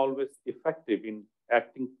not always effective in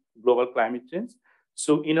acting global climate change.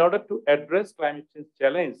 So in order to address climate change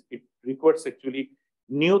challenge, it requires actually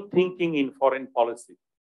new thinking in foreign policy.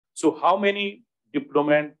 So how many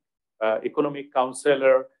diplomat, economic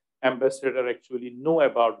counselor, ambassador actually know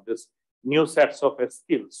about this new sets of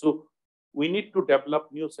skills? So we need to develop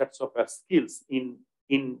new sets of skills in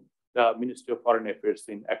the Ministry of Foreign Affairs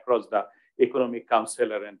across the economic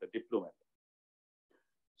counselor and the diplomat.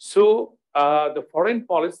 So the foreign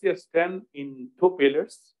policy has stand in two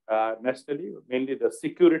pillars nationally, mainly the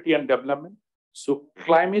security and development. So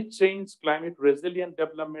climate change, climate resilient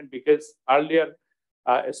development, because earlier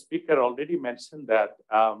a speaker already mentioned that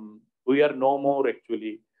we are no more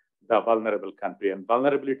actually the vulnerable country, and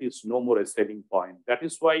vulnerability is no more a selling point. That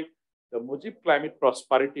is why the Mujib Climate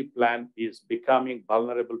Prosperity Plan is becoming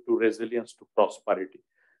vulnerable to resilience to prosperity.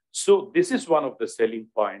 So this is one of the selling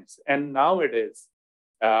points. And nowadays,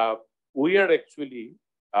 we are actually,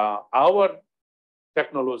 our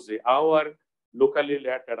technology, our locally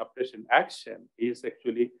led adaptation action is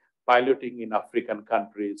actually piloting in African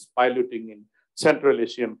countries, piloting in Central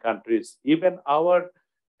Asian countries. Even our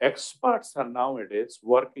experts are nowadays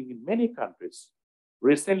working in many countries.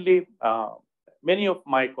 Recently, many of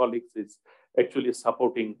my colleagues is actually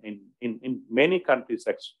supporting in many countries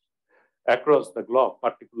across the globe,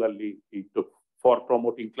 particularly for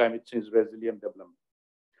promoting climate change resilient development.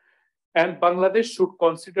 And Bangladesh should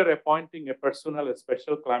consider appointing a personal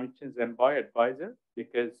special climate change envoy advisor,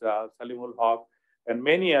 because Salimul Haq and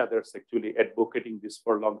many others actually advocating this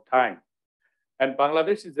for a long time. And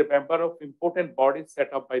Bangladesh is a member of important bodies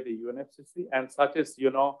set up by the UNFCCC, and such as, you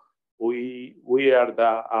know, we are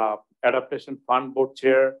the Adaptation Fund Board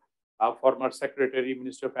Chair, former Secretary,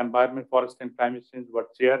 Minister of Environment, Forest and Climate Change Board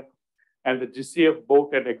Chair, and the GCF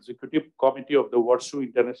Board and Executive Committee of the Warsaw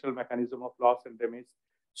International Mechanism of Loss and Damage.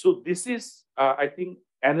 So this is, I think,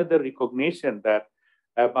 another recognition that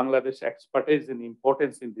Bangladesh expertise and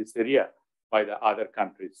importance in this area by the other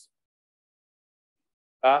countries.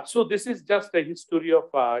 So this is just a history of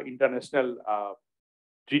international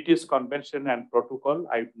treaties, convention, and protocol.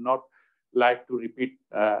 I would not like to repeat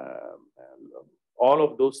all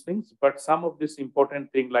of those things, but some of this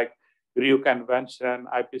important thing like Rio Convention,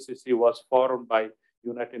 IPCC was formed by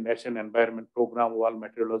United Nations Environment Program, World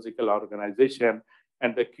Meteorological Organization,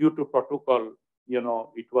 and the Kyoto Protocol, you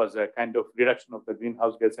know, it was a kind of reduction of the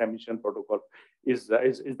greenhouse gas emission protocol, is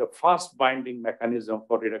the first binding mechanism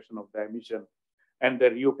for reduction of the emission. And the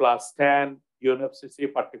Rio Plus 10,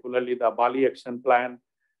 UNFCCC, particularly the Bali Action Plan,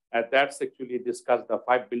 that's actually discussed the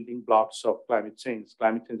 5 building blocks of climate change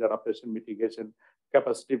adaptation, mitigation,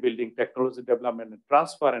 capacity building, technology development and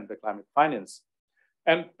transfer, and the climate finance.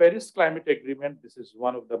 And Paris Climate Agreement, this is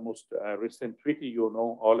one of the most recent treaty, you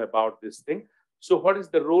know all about this thing. So what is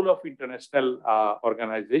the role of international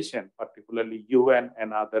organization, particularly UN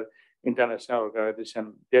and other international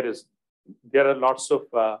organization? There are lots of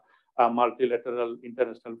multilateral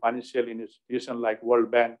international financial institutions like World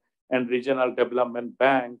Bank and Regional Development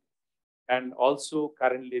Bank. And also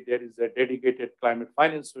currently there is a dedicated climate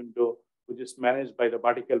finance window, which is managed by the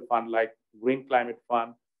vertical fund like Green Climate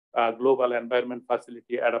Fund, Global Environment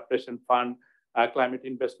Facility, Adaptation Fund, Climate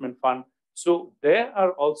Investment Fund. So they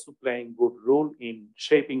are also playing good role in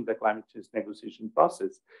shaping the climate change negotiation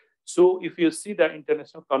process. So if you see the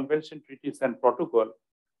international convention, treaties, and protocol,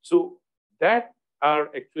 so that are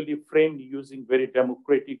actually framed using very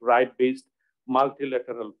democratic, right-based,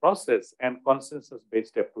 multilateral process and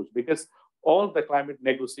consensus-based approach, because all the climate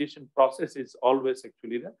negotiation process is always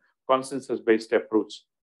actually the consensus-based approach.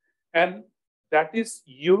 And that is,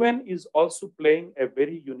 UN is also playing a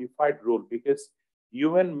very unified role, because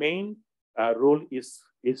UN main role is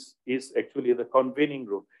actually the convening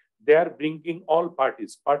role. They are bringing all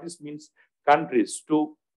parties. Parties means countries,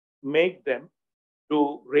 to make them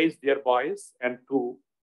to raise their voice and to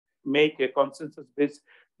make a consensus-based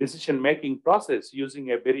decision-making process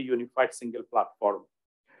using a very unified single platform.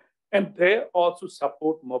 And they also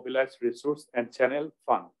support mobilized resource and channel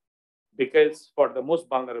fund, because for the most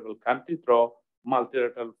vulnerable country through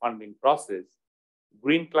multilateral funding process,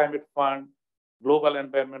 Green Climate Fund, Global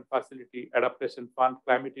Environment Facility, Adaptation Fund,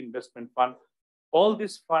 Climate Investment Fund, all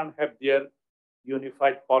these funds have their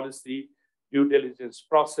unified policy, due diligence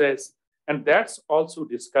process, and that's also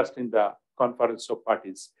discussed in the Conference of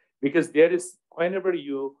Parties. Because there is, whenever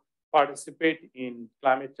you participate in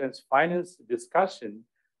climate change finance discussion,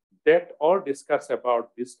 that all discuss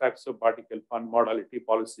about these types of vertical fund modality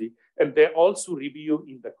policy, and they also review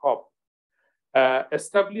in the COP.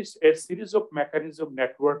 Establish a series of mechanism,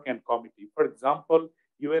 network, and committee. For example,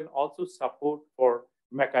 UN also support for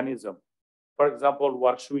mechanism. For example,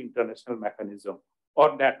 Warsaw International Mechanism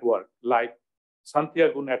or network like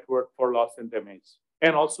Santiago Network for Loss and Damage,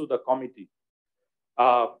 and also the committee.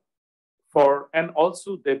 And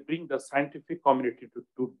also they bring the scientific community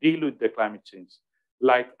to deal with the climate change.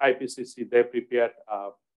 Like IPCC, they prepared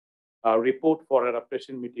a report for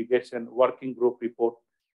adaptation mitigation, working group report,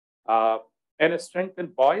 and a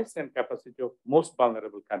strengthened voice and capacity of most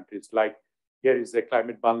vulnerable countries. Like here is a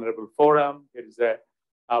climate vulnerable forum, here is a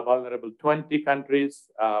vulnerable 20 countries,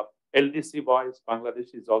 LDC voice,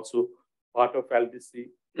 Bangladesh is also part of LDC.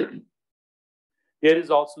 Here is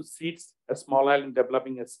also SEEDS, a small island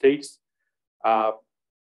developing states.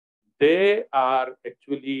 They are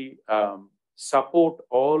actually support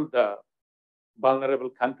all the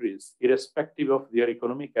vulnerable countries, irrespective of their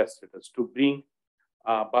economic status, to bring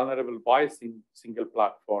vulnerable voice in single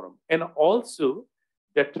platform. And also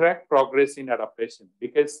they track progress in adaptation,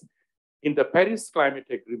 because in the Paris Climate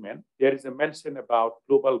Agreement, there is a mention about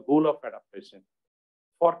global goal of adaptation.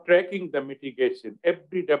 For tracking the mitigation,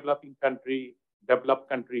 every developing country, developed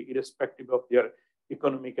country, irrespective of their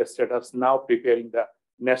economic status, now preparing the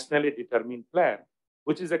nationally determined plan,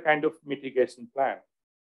 which is a kind of mitigation plan.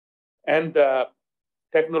 And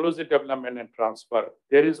technology development and transfer.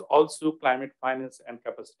 There is also climate finance and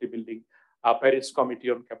capacity building, Paris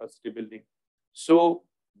Committee on Capacity Building. So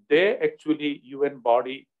they actually, UN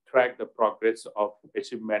body, track the progress of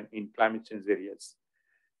achievement in climate change areas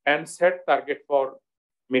and set target for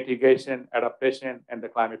mitigation, adaptation, and the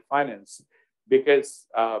climate finance. Because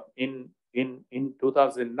in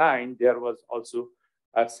 2009, there was also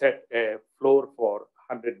set a floor for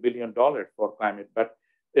 $100 billion for climate, but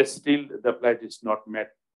still the pledge is not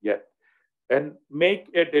met yet. And make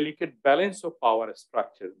a delicate balance of power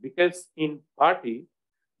structure, because in party,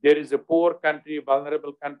 there is a poor country,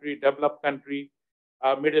 vulnerable country, developed country,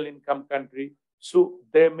 middle income country. So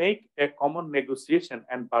they make a common negotiation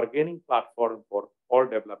and bargaining platform for all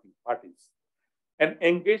developing parties and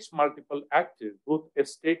engage multiple actors, both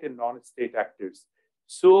state and non-state actors.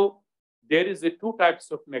 So there is two types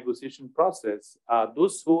of negotiation process.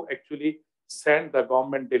 Those who actually send the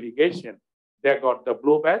government delegation, they got the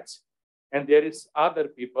blue badge, and there is other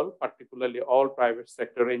people, particularly all private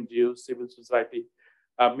sector, NGOs, civil society,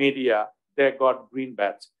 media, they got green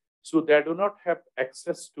badge. So they do not have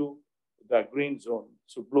access to the green zone,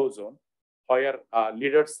 so blue zone, where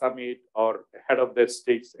leaders summit or head of the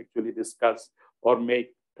states actually discuss or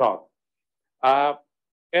make talk.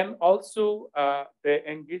 And also they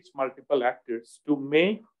engage multiple actors to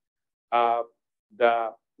make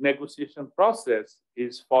the negotiation process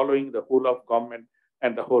is following the whole of government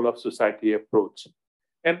and the whole of society approach.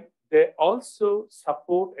 And they also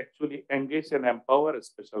support, actually engage and empower a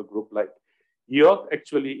special group like youth.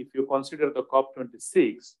 Actually, if you consider the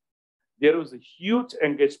COP26, there was a huge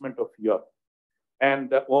engagement of youth and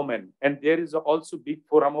the women. And there is also big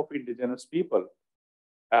forum of indigenous people,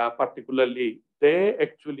 particularly they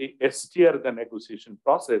actually steer the negotiation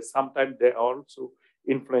process. Sometimes they also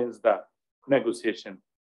influence the negotiation.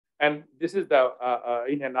 And this is the,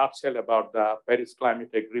 in a nutshell, about the Paris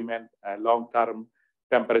Climate Agreement, long-term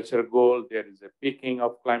temperature goal. There is a peaking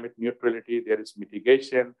of climate neutrality. There is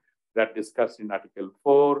mitigation that discussed in Article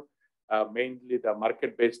 4, mainly the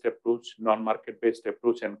market-based approach, non-market-based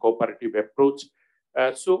approach, and cooperative approach.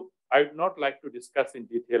 So I would not like to discuss in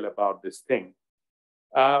detail about this thing.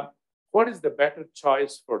 What is the better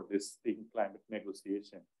choice for this thing, climate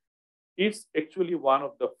negotiation? It's actually one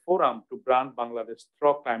of the forum to brand Bangladesh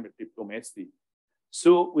through climate diplomacy.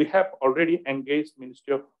 So we have already engaged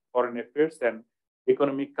Ministry of Foreign Affairs and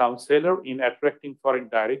Economic Counselor in attracting foreign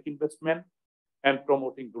direct investment and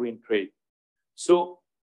promoting green trade. So,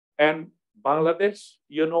 and Bangladesh,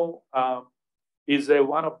 you know, is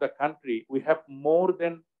one of the country, we have more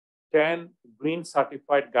than 10 green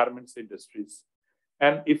certified garments industries.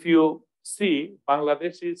 And if you see,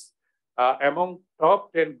 Bangladesh is among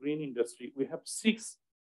top 10 green industry. We have 6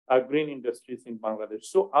 green industries in Bangladesh.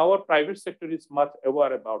 So our private sector is much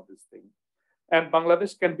aware about this thing. And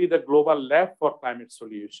Bangladesh can be the global lab for climate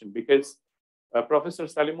solution because Professor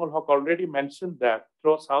Salimul Haq already mentioned that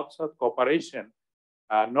through South-South cooperation,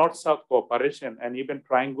 North-South cooperation, and even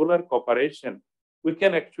triangular cooperation, we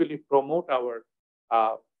can actually promote our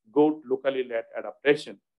good locally led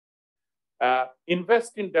adaptation.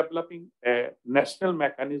 Invest in developing a national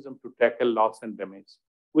mechanism to tackle loss and damage.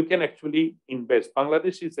 We can actually invest.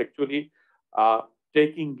 Bangladesh is actually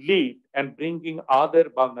taking lead and bringing other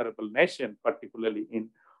vulnerable nations, particularly in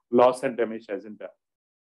loss and damage agenda.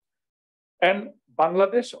 And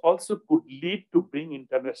Bangladesh also could lead to bring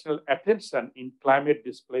international attention in climate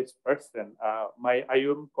displaced person. My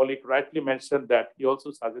IUM colleague rightly mentioned that he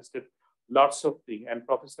also suggested lots of things. And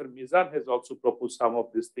Professor Mizan has also proposed some of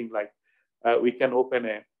these things like we can open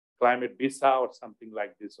a climate visa or something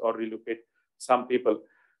like this, or relocate some people.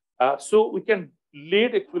 So we can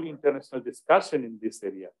lead actually international discussion in this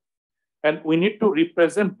area. And we need to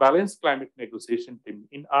represent balanced climate negotiation team.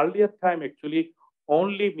 In earlier time, actually,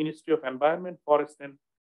 only Ministry of Environment, Forest and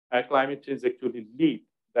Climate Change actually lead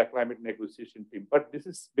the climate negotiation team. But this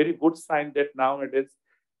is very good sign that nowadays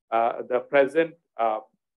the present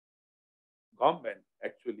government,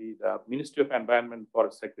 actually the Ministry of Environment,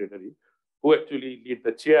 Forest Secretary, who actually lead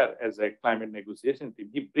the chair as a climate negotiation team,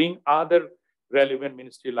 he bring other relevant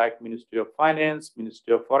ministry like Ministry of Finance,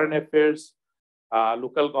 Ministry of Foreign Affairs,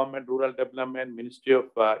 local government, rural development, Ministry of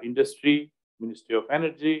Industry, Ministry of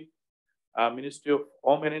Energy, Ministry of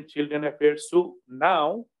Women and Children Affairs. So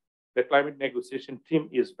now the climate negotiation team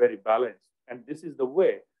is very balanced. And this is the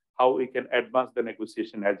way how we can advance the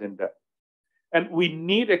negotiation agenda. And we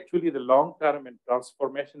need actually the long-term and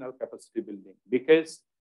transformational capacity building because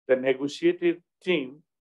the negotiative team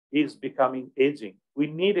is becoming aging. We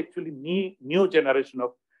need actually new generation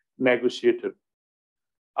of negotiator.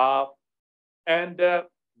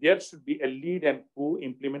 There should be a lead and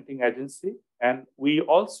co-implementing agency. And we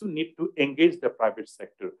also need to engage the private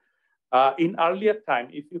sector. In earlier time,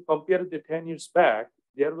 if you compare the 10 years back,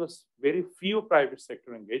 there was very few private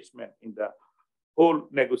sector engagement in the whole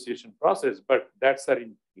negotiation process, but that's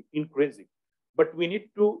increasing. But we need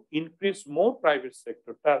to increase more private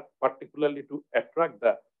sector, particularly to attract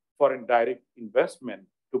the foreign direct investment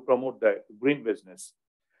to promote the green business.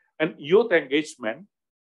 And youth engagement,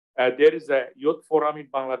 there is a youth forum in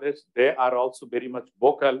Bangladesh. They are also very much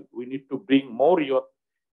vocal. We need to bring more youth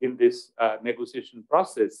in this negotiation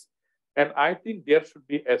process. And I think there should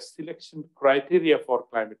be a selection criteria for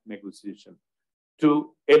climate negotiation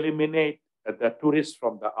to eliminate the tourists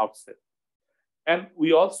from the outset. And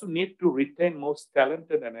we also need to retain most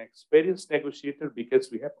talented and experienced negotiators because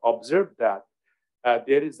we have observed that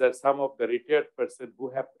there is some of the retired person who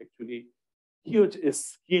have actually huge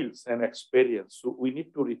skills and experience. So we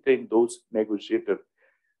need to retain those negotiators.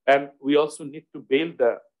 And we also need to build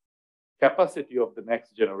the capacity of the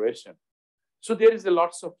next generation. So there is a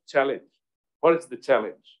lots of challenge. What is the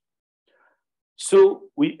challenge? So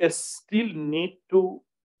we still need to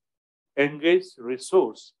engage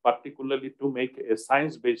resource, particularly to make a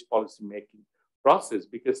science-based policy making process,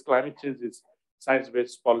 because climate change is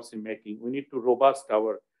science-based policy making. We need to robust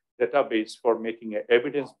our database for making an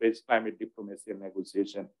evidence-based climate diplomacy and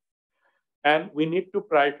negotiation. And we need to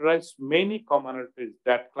prioritize many commonalities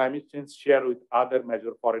that climate change share with other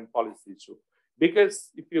major foreign policy issues. Because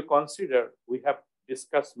if you consider, we have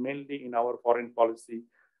discussed mainly in our foreign policy,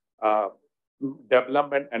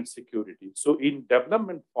 development and security. So in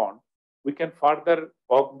development fund, we can further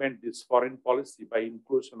augment this foreign policy by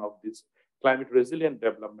inclusion of this climate resilient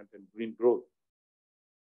development and green growth.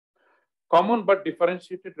 Common but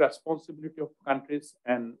differentiated responsibility of countries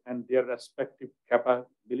and their respective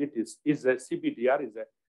capabilities is a CBDR, is a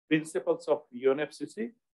principles of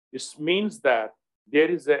UNFCCC. This means that there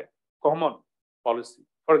is a common policy.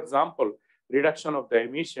 For example, reduction of the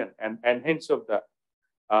emission and enhance of the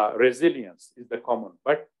resilience is the common,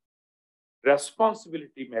 but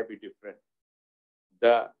responsibility may be different.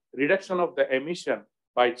 The reduction of the emission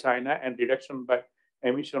by China and reduction by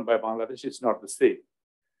emission by Bangladesh is not the same.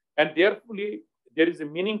 And therefore, there is a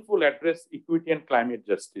meaningful address equity and climate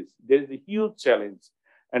justice. There is a huge challenge.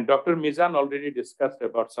 And Dr. Mizan already discussed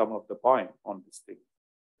about some of the points on this thing.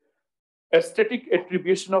 Aesthetic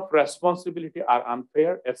attribution of responsibility are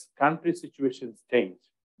unfair as country situations change.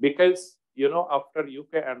 Because, you know, after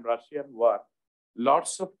UK and Russian war,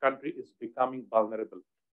 lots of countries is becoming vulnerable.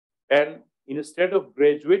 And instead of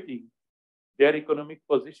graduating, their economic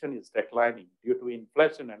position is declining due to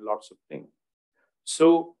inflation and lots of things.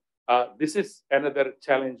 So This is another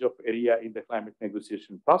challenge of area in the climate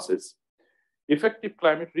negotiation process. Effective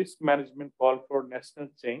climate risk management call for national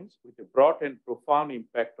change with a broad and profound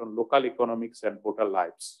impact on local economics and voter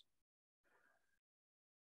lives.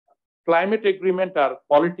 Climate agreements are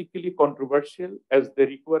politically controversial as they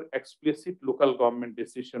require explicit local government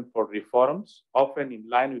decision for reforms, often in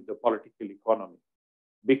line with the political economy.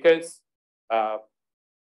 Because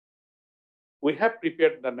we have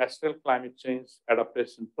prepared the National Climate Change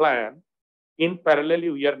Adaptation Plan. In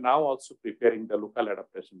parallel, we are now also preparing the local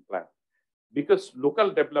adaptation plan. Because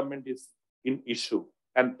local development is an issue,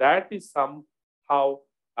 and that is somehow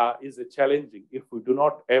is a challenging if we do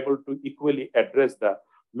not able to equally address the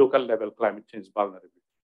local level climate change vulnerability.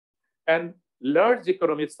 And large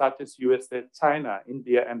economies such as USA, China,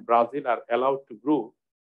 India, and Brazil are allowed to grow.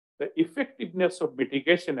 The effectiveness of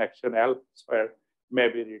mitigation action elsewhere may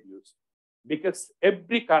be reduced because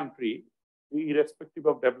every country, irrespective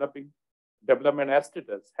of development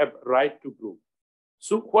status, have right to grow.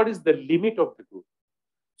 So what is the limit of the group?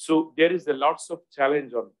 So there is a lots of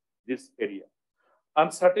challenge on this area.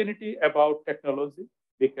 Uncertainty about technology,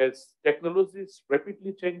 because technology is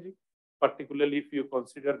rapidly changing, particularly if you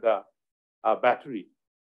consider the battery,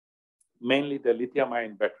 mainly the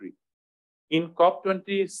lithium-ion battery. In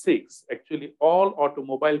COP26, actually all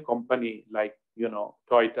automobile company like,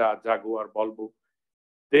 Toyota, Jaguar, Volvo,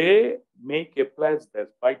 they make a pledge that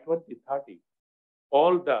by 2030,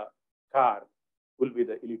 all the car will be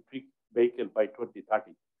the electric vehicle by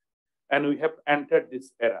 2030. And we have entered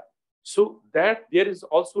this era. So that there is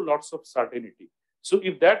also lots of certainty. So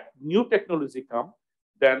if that new technology come,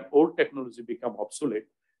 then old technology become obsolete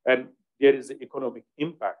and there is an economic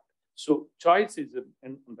impact. So choice is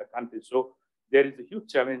in the country. So there is a huge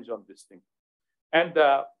challenge on this thing. And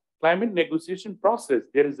the climate negotiation process,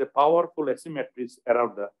 there is a powerful asymmetries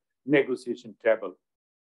around the negotiation table.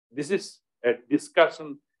 This is a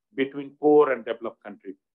discussion between poor and developed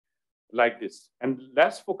countries like this. And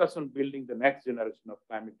let's focus on building the next generation of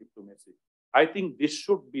climate diplomacy. I think this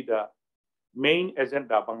should be the main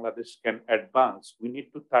agenda Bangladesh can advance. We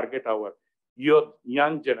need to target our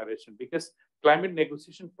young generation because climate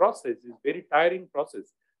negotiation process is very tiring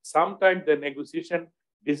process. Sometimes the negotiation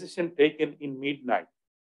decision taken in midnight.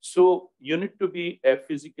 So you need to be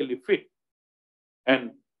physically fit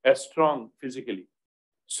and strong physically.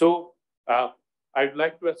 So I'd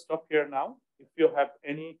like to stop here now. If you have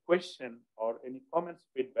any question or any comments,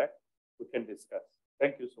 feedback, we can discuss.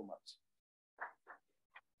 Thank you so much.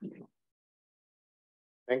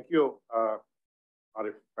 Thank you,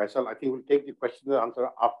 Arif Faisal. I think we'll take the question and answer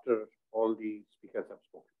after all the speakers have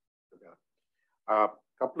spoken. A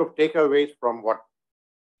couple of takeaways from what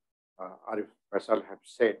Arif Faisal have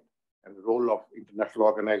said and the role of international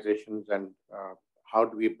organizations and how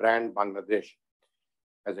do we brand Bangladesh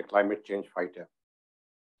as a climate change fighter.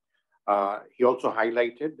 He also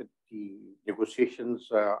highlighted that the negotiations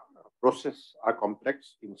process are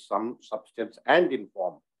complex in some substance and in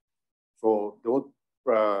form. So those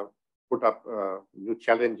put up new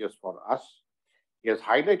challenges for us. He has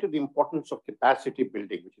highlighted the importance of capacity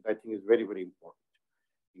building, which I think is very, very important.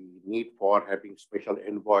 The need for having special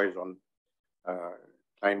envoys on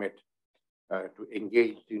climate to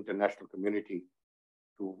engage the international community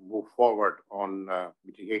to move forward on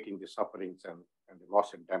mitigating the sufferings and the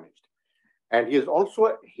loss and damage. And he has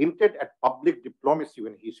also hinted at public diplomacy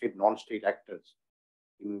when he said non-state actors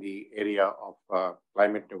in the area of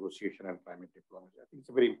climate negotiation and climate diplomacy. I think it's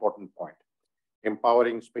a very important point.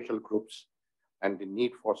 Empowering special groups and the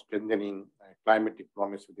need for strengthening climate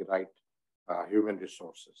diplomacy with the right human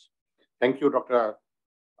resources. Thank you, Dr.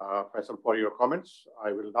 Faisal, for your comments.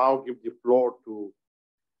 I will now give the floor to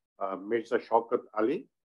Mirza Shaukat Ali.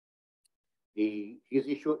 His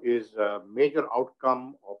issue is a major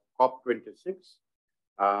outcome of COP26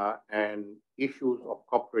 and issues of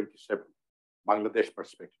COP27, Bangladesh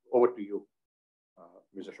perspective. Over to you,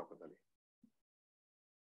 Mirza Shaukat Ali.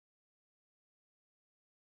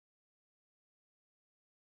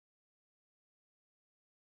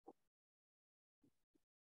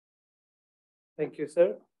 Thank you,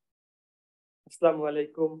 sir. Assalamu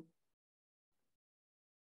alaikum.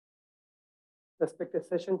 Respected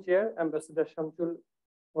Session Chair, Ambassador Shamsul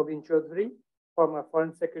Mobin Chaudhry, former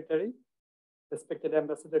Foreign Secretary, respected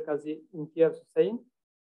Ambassador Qazi Imtiaz Hussain,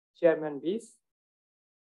 Chairman BIS,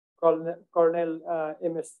 Colonel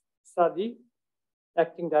M.S. Sadi,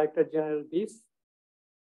 Acting Director General BIS,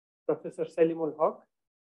 Professor Salimul Haq,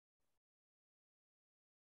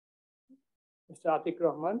 Mr. Atiq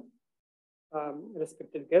Rahman,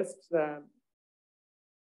 respected guests,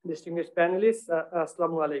 distinguished panelists,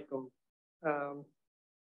 Assalamu alaikum.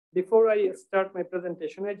 before I start my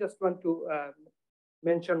presentation, I just want to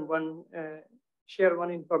mention share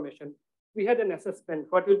one information. We had an assessment,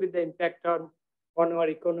 what will be the impact on our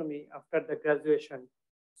economy after the graduation.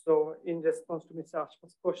 So in response to Mr.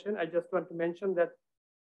 Ashfa's question, I just want to mention that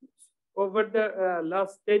over the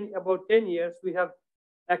last about 10 years, we have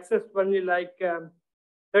accessed only like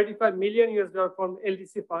 $35 million from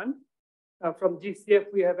LDC fund. From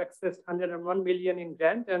GCF, we have accessed 101 million in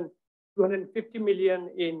grant and 250 million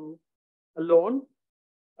in a loan.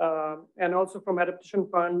 And also from Adaptation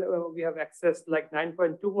Fund, we have accessed like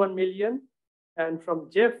 9.21 million. And from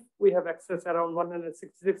JEF, we have accessed around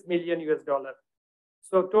 $166 million.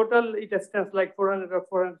 So total, it stands like $400 or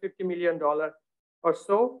 $450 million or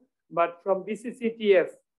so. But from BCCTF,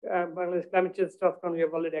 Bangladesh Climate Change Trust Fund, we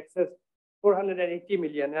have already accessed 480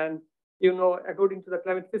 million. And you know, according to the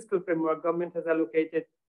climate fiscal framework, government has allocated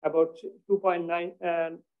about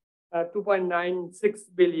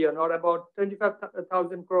 2.96 billion or about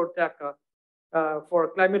 25,000 crore taka for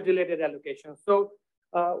climate-related allocation. So,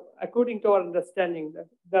 according to our understanding,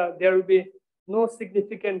 there will be no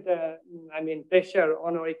significant, pressure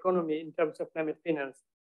on our economy in terms of climate finance.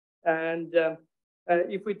 And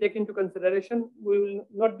if we take into consideration, we will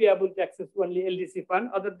not be able to access only LDC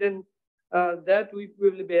fund. Other than that, we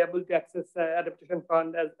will be able to access Adaptation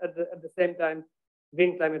Fund at the same time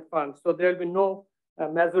Green Climate Fund. So there will be no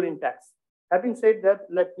major impacts. Having said that,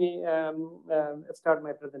 let me start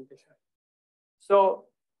my presentation. So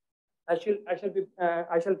I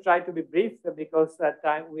shall try to be brief because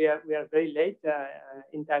we are very late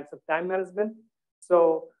in terms of time management.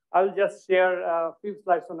 So I'll just share a few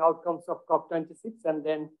slides on outcomes of COP26, and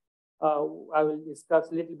then I will discuss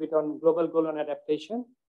a little bit on global goal on adaptation.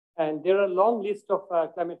 And there are a long list of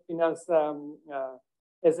climate finance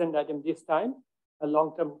agenda items this time. A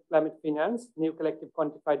long-term climate finance, new collective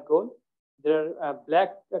quantified goal. There are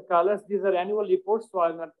black colors. These are annual reports, so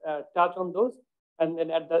I'll not touch on those. And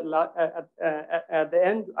then at the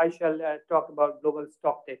end, I shall talk about global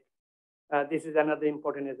stocktake. This is another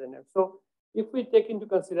important agenda. So if we take into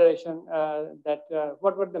consideration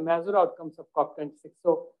what were the major outcomes of COP26.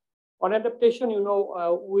 So on adaptation, you know,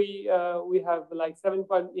 we have like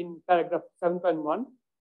in paragraph 7.1,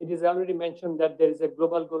 it is already mentioned that there is a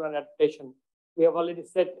global goal on adaptation. We have already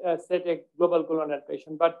set a global goal on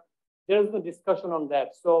adaptation, but there is no discussion on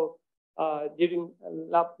that. So during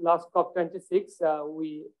last COP26,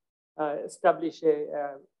 we established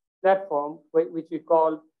a platform which we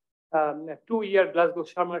call a 2-year Glasgow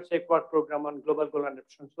Sharm el Sheikh work program on global goal on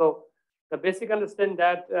adaptation. So the basic understand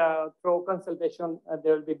that through consultation,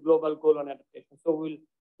 there will be global goal on adaptation. So we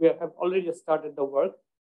have already started the work.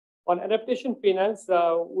 On adaptation finance,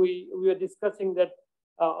 we are discussing that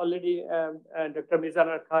already Dr.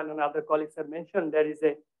 Mizan Khan and other colleagues have mentioned there is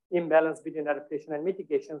an imbalance between adaptation and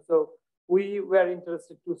mitigation. So we were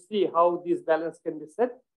interested to see how this balance can be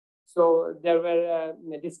set. So there were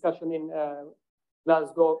a discussion in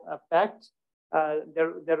Glasgow Pact.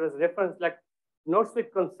 There was reference like notes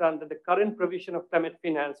with concern that the current provision of climate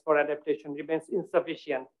finance for adaptation remains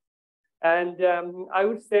insufficient. And I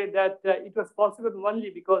would say that it was possible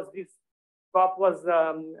only because this COP was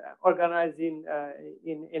organized in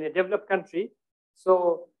a developed country.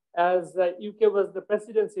 So as UK was the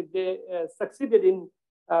presidency, they succeeded in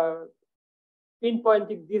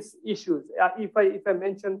pinpointing these issues. If I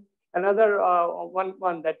mention another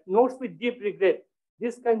one that notes with deep regret,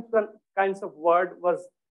 this kinds of word was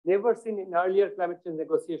never seen in earlier climate change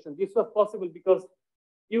negotiations. This was possible because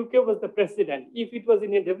UK was the president. If it was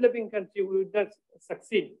in a developing country, we would not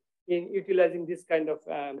succeed in utilizing this kind of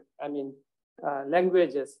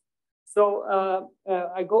languages. So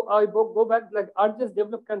I go back, like urges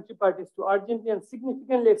developed country parties to urgently and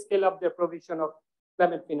significantly scale up their provision of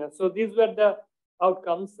climate finance. So these were the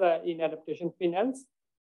outcomes in adaptation finance.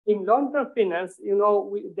 In long-term finance, you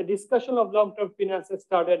know, the discussion of long-term finance has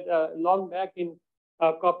started long back in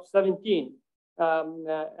COP17,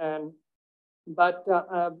 but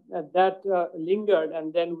that lingered,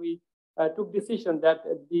 and then we took decision that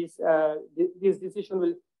this discussion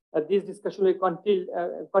will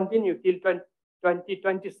continue till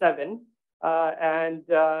 2027, and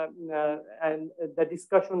the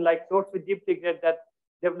discussion like notes with deep regret that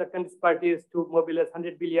development parties to mobilize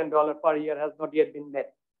 $100 billion per year has not yet been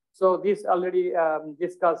met. So this already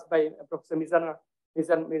discussed by Professor Mizan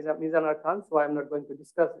Khan, so I'm not going to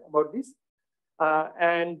discuss about this.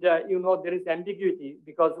 You know, there is ambiguity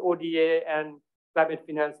because ODA and climate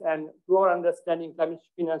finance, and to our understanding, climate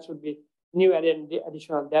finance should be new and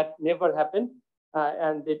additional. That never happened,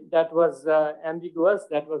 and that was ambiguous.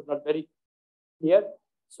 That was not very clear.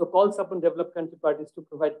 So calls upon developed country parties to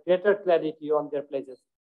provide greater clarity on their pledges.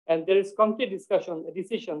 And there is concrete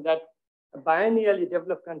decision that biennially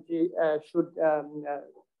developed country should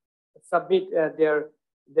submit their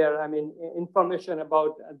information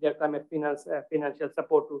about their climate financial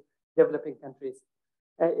support to developing countries.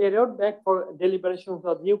 A roadmap for deliberations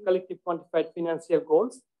of new collective quantified financial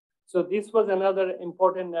goals. So this was another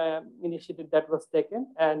important initiative that was taken,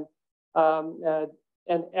 and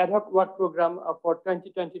an ad hoc work program for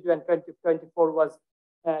 2022 and 2024 was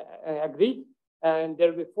agreed. And there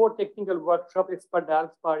will be 4 technical workshop expert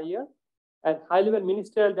dialogues per year, and high-level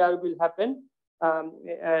ministerial dialogue will happen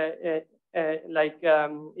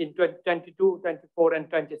in 2022, 24, and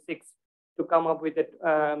 26 to come up with a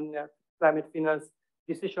climate finance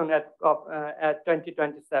decision at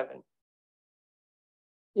 2027.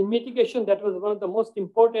 In mitigation, that was one of the most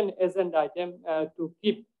important agenda item to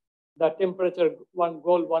keep the temperature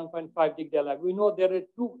goal 1.5 degree alive. We know there are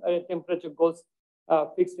 2 temperature goals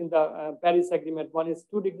fixed in the Paris Agreement. One is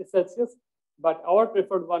 2 degrees Celsius, but our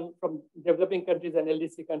preferred one from developing countries and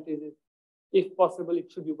LDC countries is, if possible, it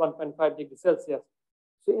should be 1.5 degrees Celsius.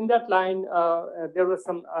 So in that line, there were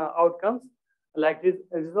some outcomes like this: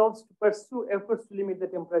 resolves to pursue efforts to limit the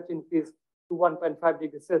temperature increase to 1.5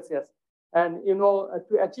 degrees Celsius. And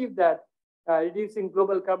to achieve that, reducing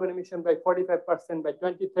global carbon emission by 45% by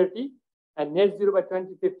 2030 and net zero by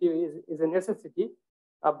 2050 is a necessity.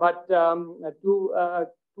 But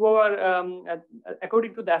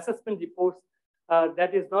according to the assessment reports,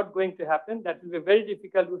 that is not going to happen. That will be very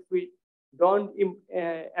difficult if we don't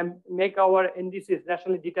make our NDCs,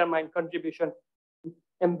 nationally determined contribution,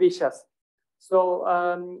 ambitious. So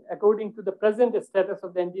according to the present status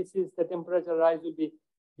of the NDCs, the temperature rise will be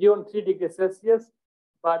beyond 3 degrees Celsius.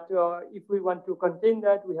 But if we want to contain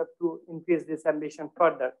that, we have to increase this ambition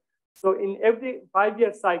further. So in every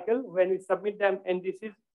 5-year cycle, when we submit them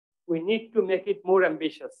NDCs, we need to make it more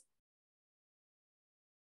ambitious.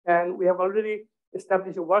 And we have already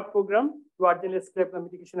established a work program to urgently scale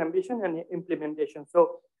mitigation ambition and implementation.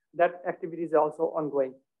 So that activity is also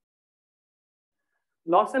ongoing.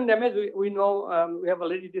 Loss and damage, we know we have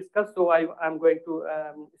already discussed, so I'm going to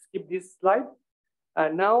skip this slide.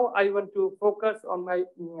 Now I want to focus on my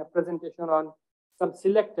presentation on some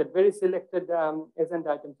very selected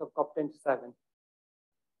agenda items of COP27.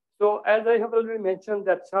 So as I have already mentioned,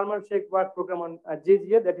 that Sharm el-Sheikh work program on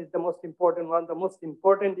JGA, that is the most important one, the most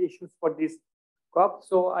important issues for this COP.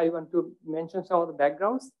 So I want to mention some of the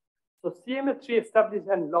backgrounds. So CMA3 established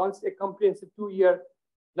and launched a comprehensive 2-year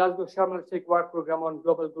Glasgow Sharm el-Sheikh work program on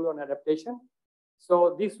global goal on adaptation.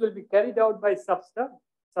 So this will be carried out by SBSTA,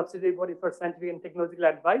 Subsidiary Body for Scientific and Technological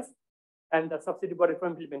Advice, and the Subsidiary Body for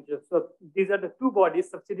Implementation. So these are the 2 bodies,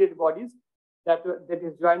 subsidiary bodies, that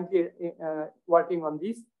is jointly working on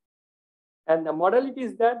this. And the modality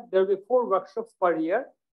is that there will be 4 workshops per year.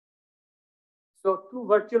 So 2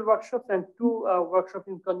 virtual workshops and 2 workshops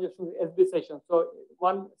in conjunction with SB sessions. So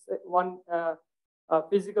one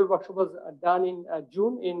physical workshop was done in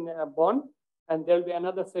June in Bonn, and there will be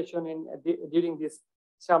another session during this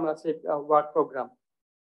Sharm el-Sheikh work program.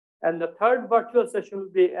 And the 3rd virtual session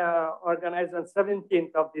will be organized on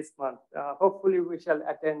 17th of this month. Hopefully we shall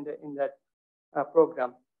attend in that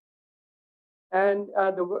program. And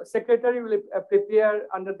the secretary will prepare,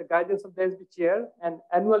 under the guidance of the SB chair, an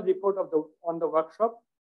annual report on the workshop,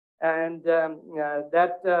 and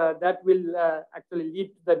that will actually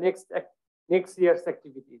lead to the next year's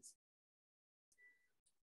activities.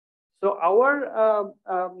 So our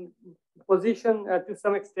position, to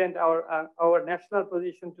some extent, our national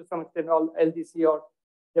position, to some extent, all LDC or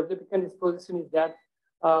developing countries' position is that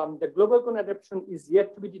the global goal adaptation is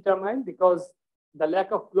yet to be determined because the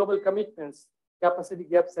lack of global commitments, capacity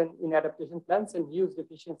gaps in adaptation plans, and huge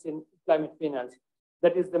deficiency in climate finance.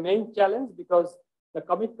 That is the main challenge, because the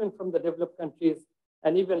commitment from the developed countries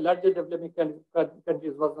and even larger developing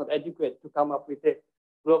countries was not adequate to come up with a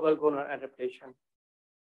global goal on adaptation.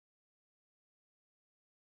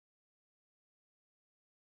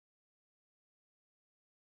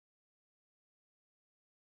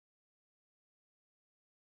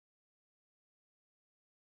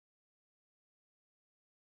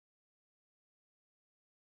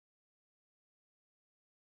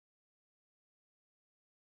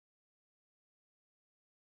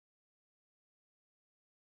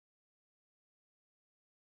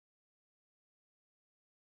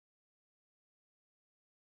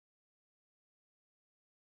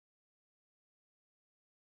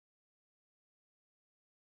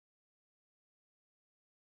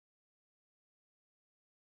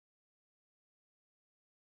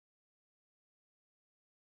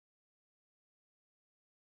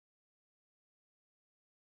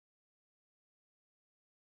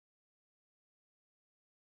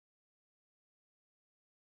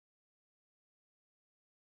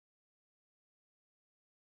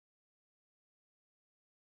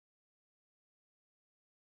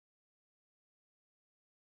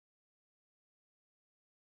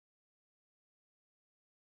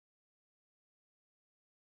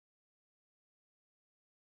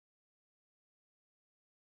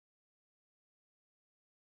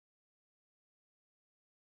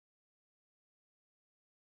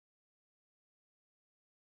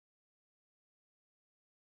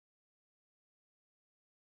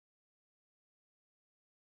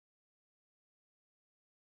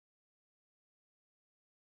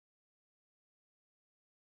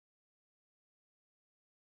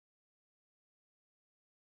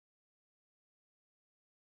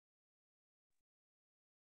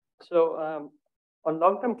 So on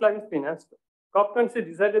long-term climate finance, COP26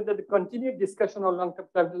 decided that the continued discussion on long-term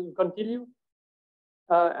climate will continue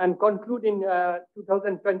and conclude in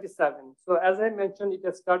 2027. So as I mentioned, it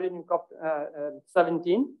has started in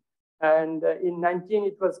COP17, and in 19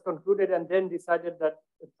 it was concluded, and then decided that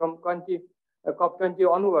from COP20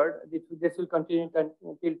 onward, this will continue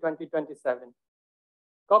until 2027.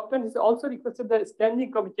 COP20 also requested the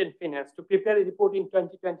Standing Committee on Finance to prepare a report in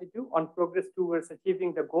 2022 on progress towards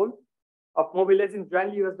achieving the goal of mobilizing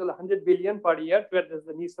jointly $100 billion per year to address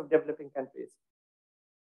the needs of developing countries.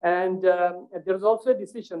 And there was also a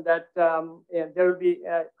decision that there will be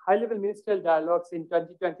high-level ministerial dialogues in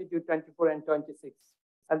 2022, 24, and 26.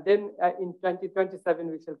 And then in 2027,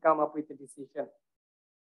 we shall come up with a decision.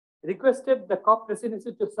 Requested the COP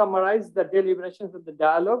presidency to summarize the deliberations of the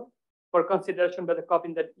dialogue for consideration by the COP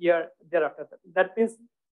in that year thereafter. That means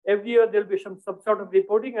every year there will be some sort of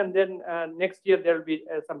reporting, and then next year there will be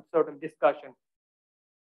some sort of discussion.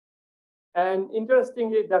 And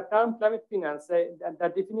interestingly, the term climate finance,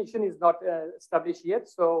 the definition is not established yet.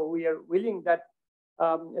 So we are willing that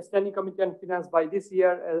a Standing Committee on Finance by this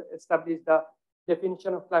year establish the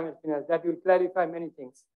definition of climate finance. That will clarify many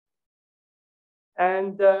things.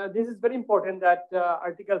 And this is very important that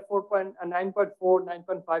Article 9.4,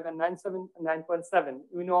 9.5, and 9.7.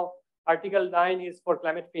 We know Article 9 is for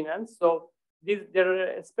climate finance. So there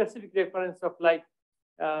are a specific reference of like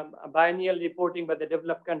biennial reporting by the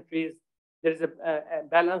developed countries. There is a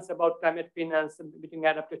balance about climate finance between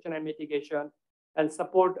adaptation and mitigation, and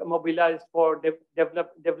support mobilized for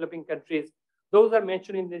developing countries. Those are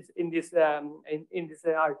mentioned in these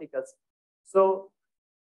articles. So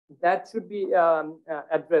that should be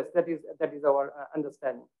addressed. That is our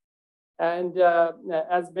understanding. And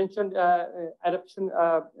as mentioned, adaptation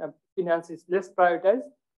finance is less prioritized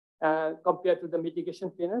compared to the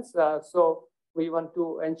mitigation finance. So we want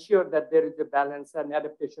to ensure that there is a balance, and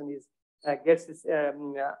adaptation gets its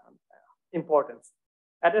importance.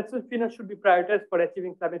 Adaptation finance should be prioritized for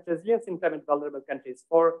achieving climate resilience in climate vulnerable countries.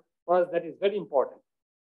 For us, that is very important.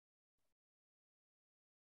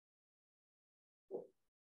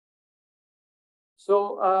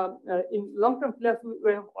 So in long-term finance,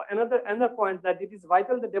 we have another point that it is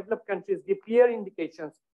vital that developed countries give clear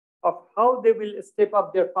indications of how they will step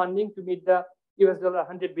up their funding to meet the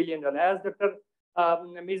 $100 billion. As Dr.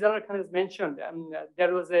 Mizan Khan has mentioned,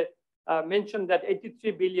 there was a mention that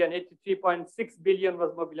 83.6 billion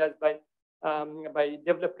was mobilized by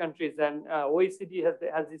developed countries, and OECD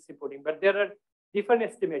has this reporting. But there are different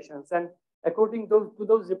estimations, and according to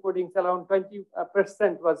those reportings, around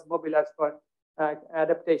 20% was mobilized for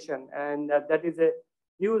adaptation, and that is a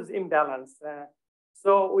huge imbalance.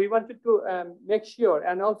 So we wanted to make sure,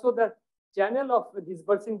 and also the channel of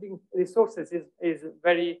disbursing resources is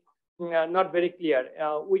very not very clear.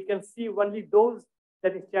 We can see only those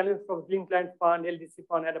that is channeled from Green Climate Fund, LDC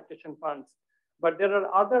Fund, adaptation funds. But there are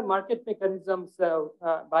other market mechanisms,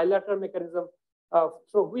 bilateral mechanisms,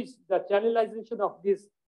 through which the channelization of these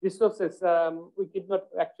resources we could not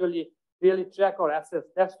actually really track or assess.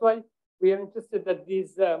 That's why we are interested that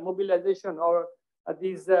these mobilization or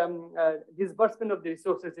these disbursement of the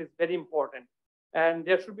resources is very important. And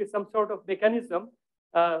there should be some sort of mechanism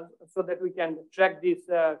so that we can track these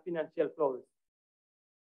financial flows.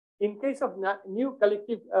 In case of new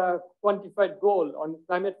collective quantified goal on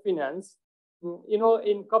climate finance, in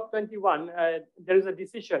COP21, there is a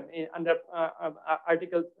decision under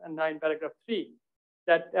Article 9, paragraph 3,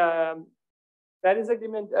 that Paris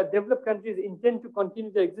Agreement developed countries intend to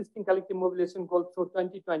continue the existing collective mobilization goal through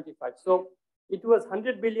 2025. So it was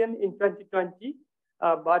 100 billion in 2020,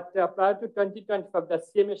 but prior to 2025, the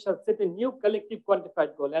CMA shall set a new collective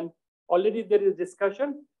quantified goal, and already there is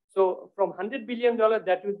discussion. So from $100 billion,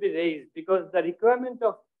 that will be raised because the requirement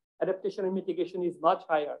of adaptation and mitigation is much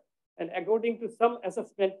higher. And according to some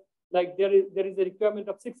assessment, like there is a requirement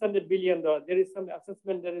of $600 billion. There is some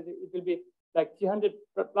assessment that it will be like $300+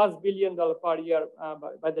 billion per year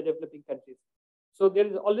by the developing countries. So there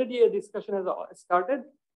is already a discussion has started,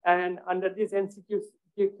 and under this NCQZ,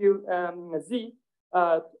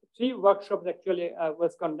 3 workshops actually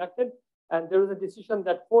was conducted, and there was a decision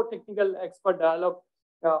that 4 technical expert dialogue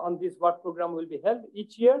on this work program will be held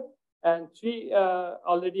each year, and 3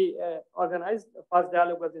 already organized. The first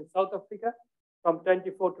dialogue was in South Africa from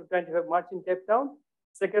 24 to 25 March in Cape Town.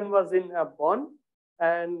 Second was in Bonn,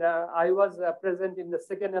 and I was present in the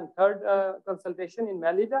second and third consultation in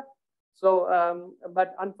Melilla. So,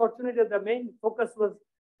 but unfortunately, the main focus was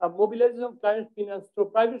mobilization of climate finance through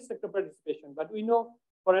private sector participation. But we know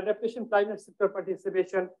for adaptation, private sector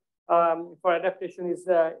participation for adaptation is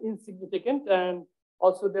insignificant, and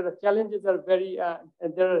Also, there are challenges are very,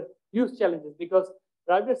 there are huge challenges because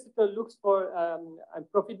private sector looks for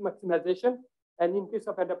profit maximization. And in case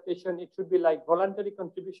of adaptation, it should be like voluntary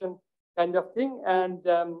contribution kind of thing. And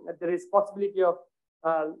there is possibility of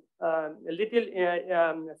little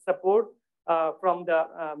support from the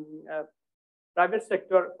private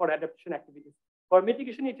sector for adaptation activities. For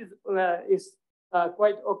mitigation, it is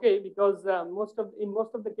quite okay because in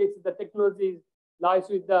most of the cases, the technology lies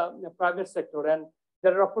with the private sector and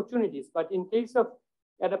there are opportunities. But in case of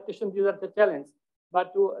adaptation, these are the challenge.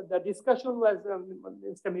 But the discussion was,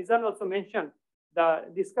 Mr. Mizan also mentioned, the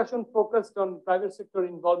discussion focused on private sector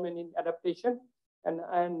involvement in adaptation.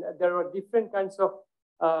 And there are different kinds of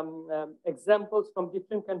examples from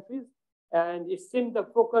different countries. And it seemed the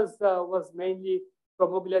focus was mainly for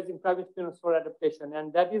mobilizing private finance for adaptation.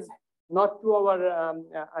 And that is not to our,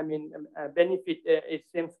 benefit, it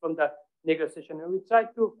seems from the negotiation. And we try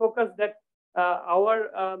to focus that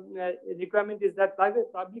our requirement is that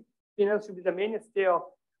public finance should be the mainstay of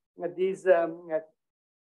these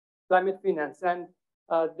climate finance. And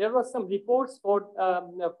there were some reports for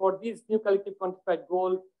this new collective quantified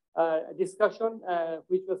goal discussion,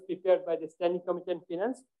 which was prepared by the Standing Committee on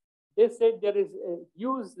Finance. They said there is a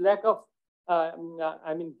huge lack of,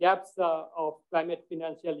 gaps of climate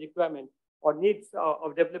financial requirement or needs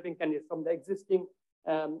of developing countries from the existing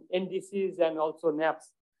NDCs and also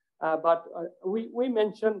NAPs. But we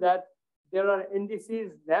mentioned that there are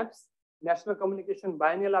NDCs, NAPs, National Communication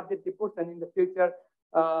Biennial Update Reports, and in the future,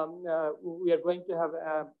 we are going to have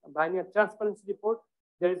a biennial transparency report.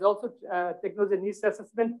 There is also technology needs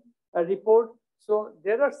assessment report. So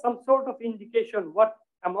there are some sort of indication what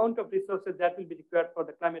amount of resources that will be required for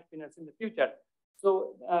the climate finance in the future.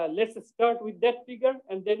 So let's start with that figure,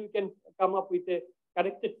 and then we can come up with a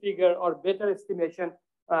corrected figure or better estimation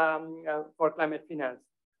for climate finance.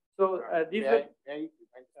 So these are.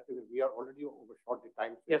 We are already overshot the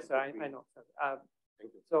time. Yes, sir, I know, sir.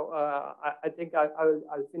 Thank you. So I think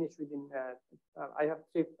I'll finish within. I have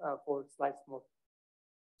 3-4 slides more.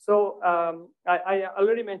 So I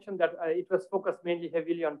already mentioned that it was focused mainly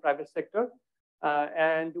heavily on private sector.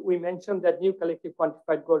 And we mentioned that new collective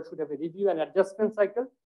quantified goal should have a review and adjustment cycle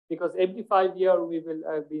because every 5 years we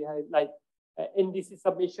will be like NDC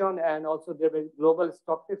submission and also there will be global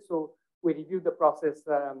stock take. So we review the process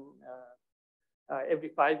every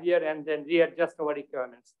 5 years and then readjust our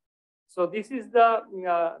requirements. So this is the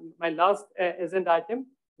my last agenda item,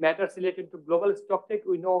 matters related to global stock take.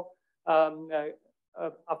 We know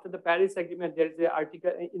after the Paris Agreement, there is an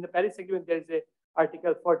article in the Paris Agreement, there is a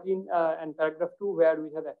Article 14 and paragraph 2, where we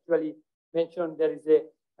have actually mentioned there is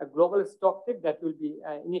a global stock take that will be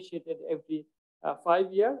initiated every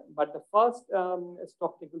 5 years, but the first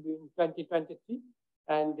stock take will be in 2023,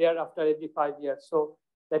 and thereafter every 5 years. So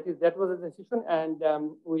that was a decision, and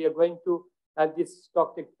we are going to have this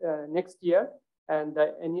stock take next year, and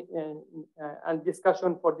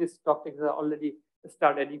discussion for this stock take is already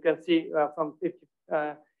started. You can see from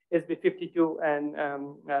SB 52 and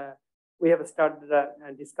we have started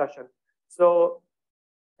the discussion. So,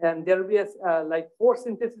 and there will be like 4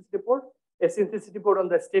 synthesis reports: a synthesis report on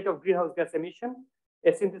the state of greenhouse gas emission,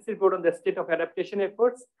 a synthesis report on the state of adaptation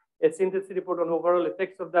efforts, a synthesis report on overall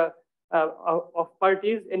effects of the of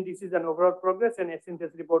parties, NDCs and overall progress, and a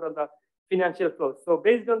synthesis report on the financial flows. So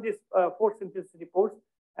based on these 4 synthesis reports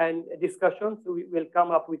and discussions, we will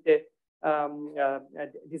come up with a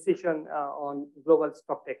decision on global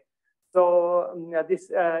stock take. So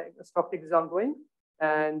this stock take is ongoing,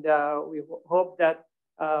 and we hope that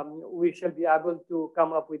we shall be able to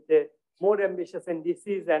come up with a more ambitious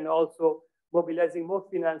NDCs and also mobilizing more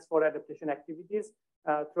finance for adaptation activities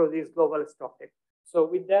through this global stock take. So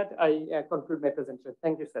with that, I conclude my presentation.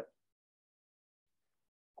 Thank you, sir.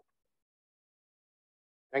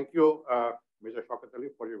 Thank you, Mr. Shaukat Ali,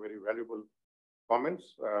 for your very valuable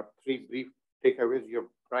comments. 3 brief takeaways. You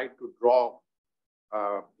have tried to draw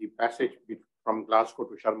the passage from Glasgow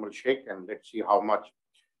to Sharm el-Sheikh, and let's see how much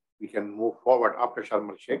we can move forward after Sharm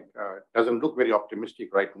el-Sheikh. It doesn't look very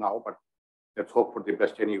optimistic right now, but let's hope for the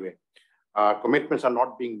best anyway. Commitments are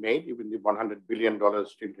not being made. Even the $100 billion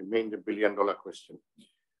still remain the billion-dollar question.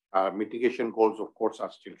 Mitigation goals, of course,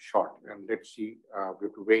 are still short, and let's see. We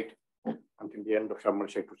have to wait until the end of Sharm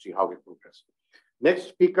el-Sheikh to see how we progress. Next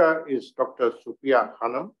speaker is Dr. Sufiya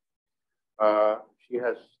Khanum. She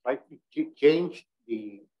has slightly changed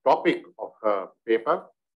the topic of her paper.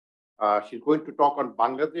 She's going to talk on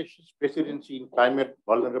Bangladesh's presidency in Climate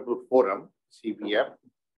Vulnerable Forum, CVF,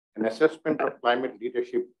 an assessment of climate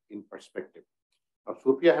leadership in perspective. Now,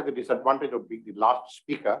 Sufiya has the disadvantage of being the last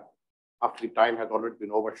speaker after the time has already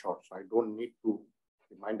been overshot, so I don't need to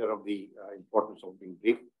reminder of the importance of being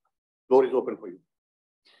brief. Floor is open for you.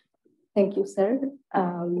 Thank you, sir.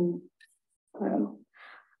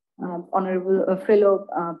 Honorable fellow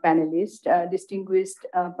panelists, distinguished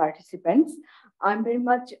participants, I'm very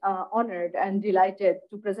much honored and delighted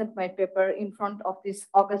to present my paper in front of this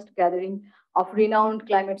august gathering of renowned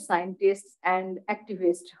climate scientists and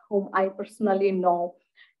activists whom I personally know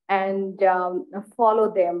and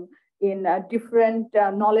follow them in different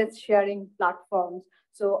knowledge sharing platforms.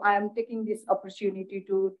 So I am taking this opportunity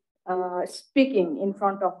to speaking in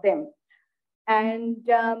front of them. And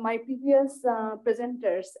my previous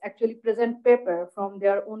presenters actually present paper from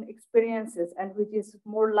their own experiences and which is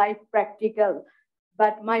more life practical,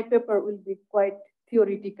 but my paper will be quite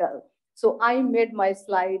theoretical. So I made my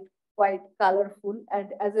slide quite colorful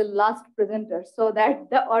and as a last presenter so that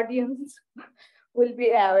the audience will be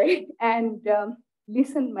aware and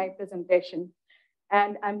listen my presentation.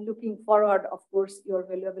 And I'm looking forward, of course, your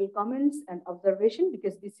valuable comments and observation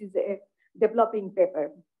because this is a developing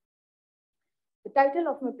paper. The title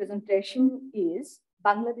of my presentation is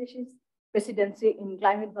Bangladesh's Presidency in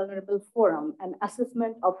Climate Vulnerable Forum, an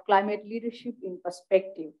assessment of climate leadership in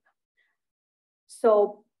perspective.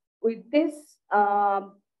 So with this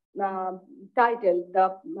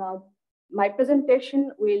title, my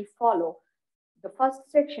presentation will follow the first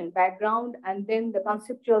section, background, and then the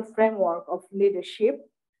conceptual framework of leadership,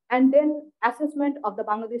 and then assessment of the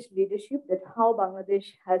Bangladesh leadership, that how Bangladesh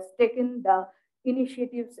has taken the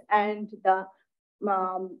initiatives and the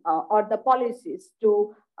or the policies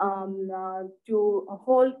to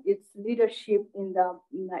hold its leadership in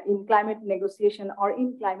climate negotiation or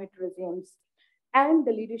in climate regimes, and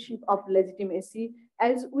the leadership of legitimacy,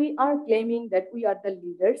 as we are claiming that we are the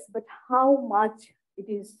leaders, but how much it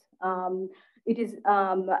is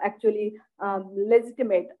actually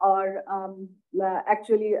legitimate or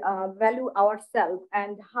actually value ourselves,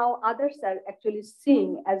 and how others are actually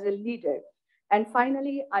seeing as a leader. And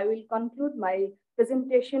finally, I will conclude my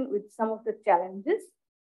presentation with some of the challenges.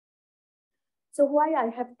 So why I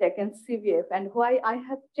have taken CVF and why I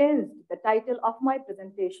have changed the title of my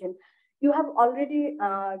presentation, you have already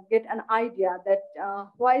get an idea that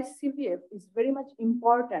why CVF is very much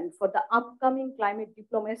important for the upcoming climate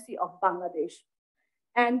diplomacy of Bangladesh.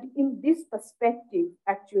 And in this perspective,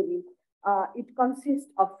 actually, it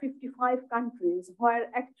consists of 55 countries where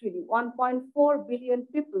actually 1.4 billion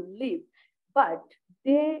people live, but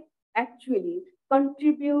they actually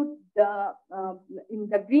contribute in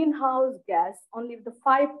the greenhouse gas only the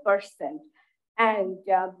 5%. And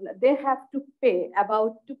they have to pay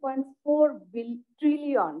about 2.4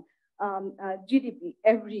 trillion GDP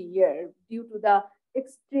every year due to the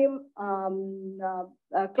extreme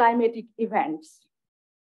climatic events.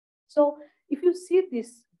 So if you see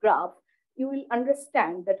this graph, you will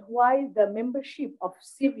understand that why the membership of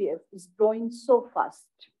CVF is growing so fast.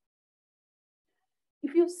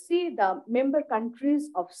 If you see the member countries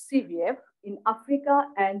of CVF in Africa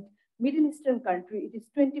and Middle Eastern country, it is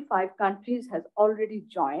 25 countries has already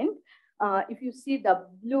joined. If you see the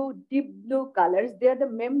blue, deep blue colors, they are the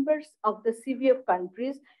members of the CVF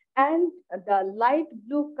countries, and the light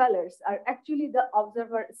blue colors are actually the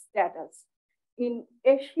observer status. In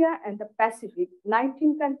Asia and the Pacific,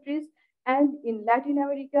 19 countries, and in Latin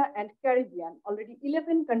America and Caribbean, already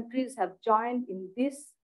 11 countries have joined in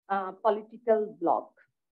this political bloc.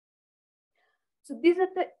 So these are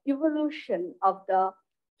the evolution of the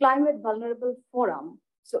Climate Vulnerable Forum.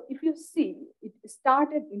 So if you see, it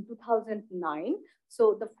started in 2009.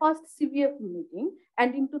 So the first CVF meeting,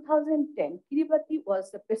 and in 2010, Kiribati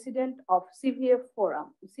was the president of CVF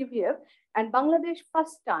Forum, CVF, and Bangladesh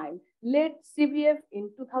first time led CVF in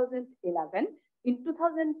 2011. In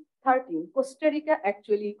 2013, Costa Rica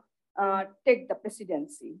actually take the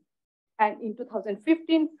presidency. And in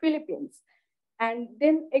 2015, Philippines. And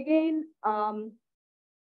then again,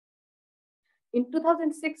 in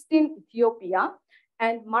 2016, Ethiopia,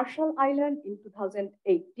 and Marshall Island in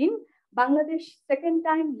 2018. Bangladesh second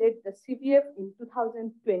time led the CVF in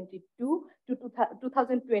 2020 to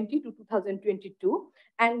 2022,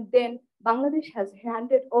 and then Bangladesh has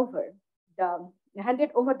handed over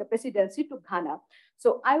the presidency to Ghana.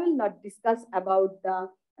 So I will not discuss about the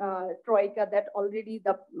Troika that already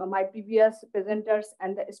my previous presenters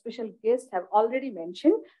and the special guests have already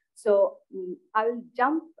mentioned. So I will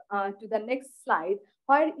jump to the next slide,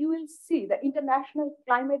 where you will see the international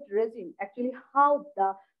climate regime, actually how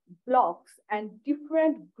the blocks and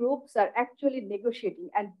different groups are actually negotiating.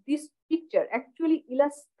 And this picture actually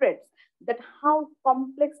illustrates that how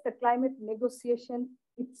complex the climate negotiation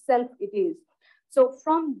itself it is. So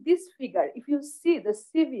from this figure, if you see the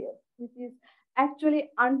CVF, which is actually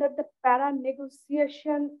under the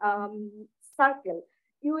para-negotiation circle,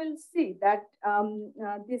 you will see that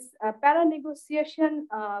this para-negotiation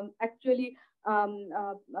actually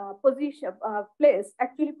place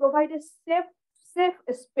actually provide a safe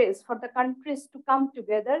space for the countries to come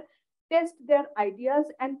together, test their ideas,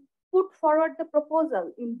 and put forward the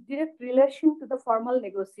proposal in direct relation to the formal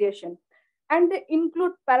negotiation. And they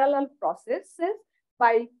include parallel processes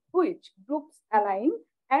by which groups align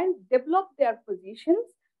and develop their positions.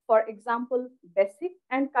 For example, BASIC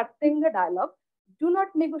and Cartagena Dialogue do not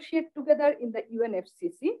negotiate together in the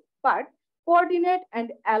UNFCCC, but coordinate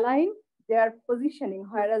and align their positioning,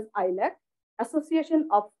 whereas ILAC, Association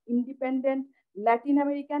of Independent Latin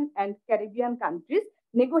American and Caribbean Countries,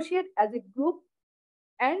 negotiate as a group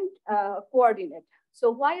and coordinate.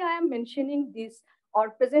 So why I am mentioning this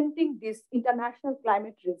or presenting this international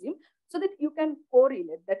climate regime, so that you can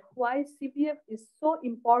correlate that why CPF is so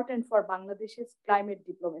important for Bangladesh's climate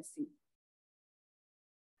diplomacy.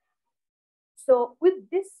 So with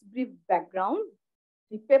this brief background,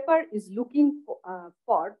 the paper is looking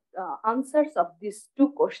for answers of these two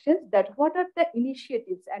questions, that what are the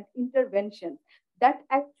initiatives and interventions that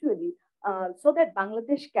actually, so that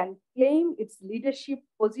Bangladesh can claim its leadership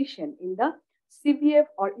position in the CPF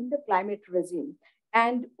or in the climate regime.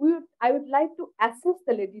 And I would like to assess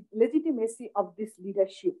the legitimacy of this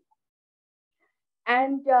leadership.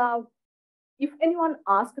 And if anyone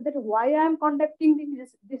asks that why I am conducting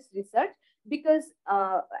this research, because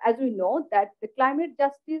as we know that the climate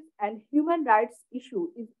justice and human rights issue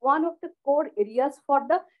is one of the core areas for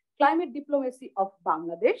the climate diplomacy of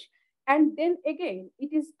Bangladesh. And then again,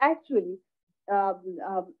 it is actually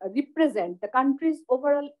represent the country's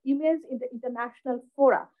overall image in the international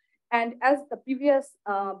fora. And as the previous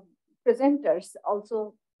presenters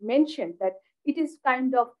also mentioned, that it is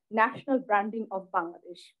kind of national branding of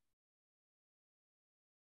Bangladesh.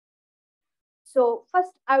 So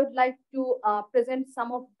first, I would like to present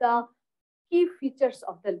some of the key features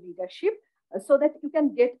of the leadership so that you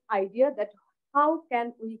can get idea that how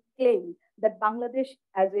can we claim that Bangladesh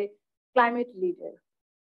as a climate leader.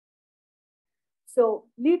 So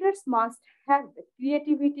leaders must have the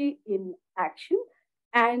creativity in action,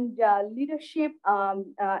 and leadership,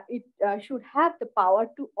 should have the power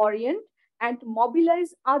to orient and to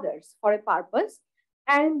mobilize others for a purpose.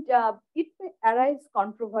 And it may arise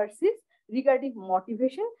controversies regarding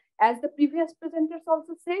motivation, as the previous presenters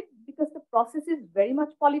also said, because the process is very much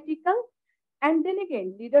political. And then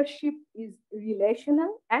again, leadership is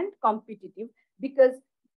relational and competitive, because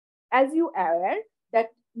as you are aware that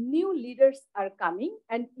new leaders are coming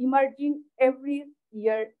and emerging every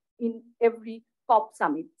year in every COP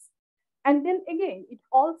summits. And then again, it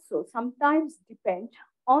also sometimes depends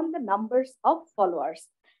on the numbers of followers.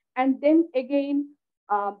 And then again,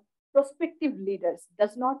 prospective leaders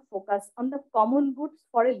does not focus on the common goods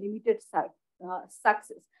for a limited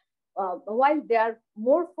success, while they are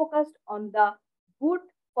more focused on the good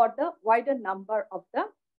for the wider number of the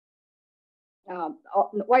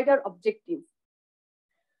wider objective.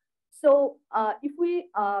 So if we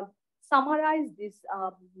summarize these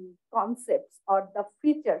concepts or the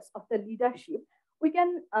features of the leadership, we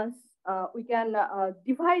can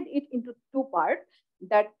divide it into two parts,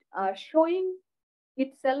 that showing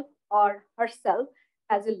itself or herself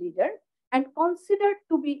as a leader and considered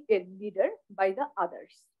to be a leader by the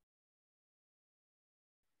others.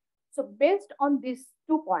 So based on these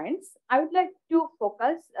 2 points, I would like to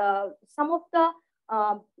focus some of the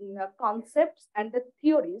concepts and the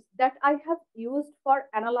theories that I have used for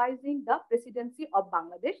analyzing the presidency of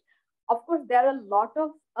Bangladesh. Of course, there are a lot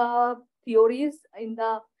of theories in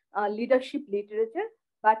the leadership literature,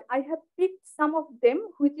 but I have picked some of them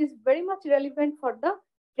which is very much relevant for the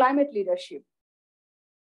climate leadership.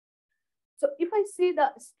 So if I see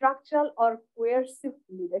the structural or coercive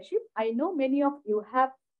leadership, I know many of you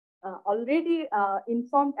have already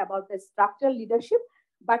informed about the structural leadership,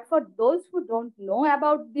 but for those who don't know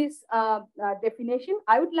about this definition,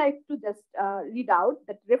 I would like to just read out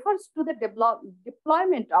that refers to the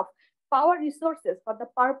deployment of power resources for the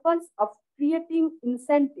purpose of creating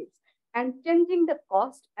incentives and changing the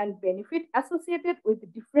cost and benefit associated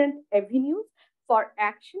with different avenues for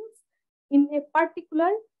actions in a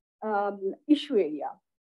particular issue area.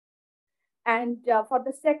 And for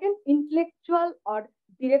the second, intellectual or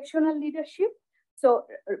directional leadership. So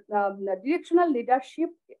directional leadership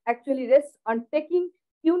actually rests on taking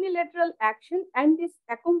unilateral action and is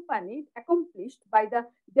accomplished by the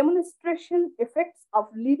demonstration effects of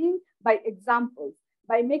leading by examples.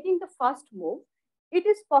 By making the first move, it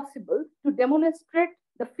is possible to demonstrate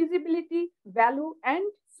the feasibility, value, and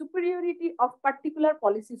superiority of particular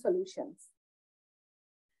policy solutions.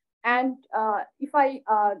 And if I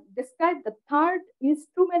describe the third,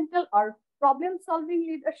 instrumental or problem-solving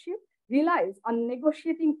leadership relies on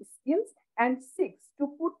negotiating skills and seeks to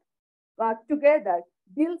put together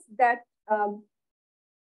deals that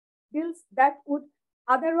would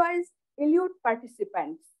otherwise elude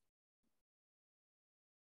participants.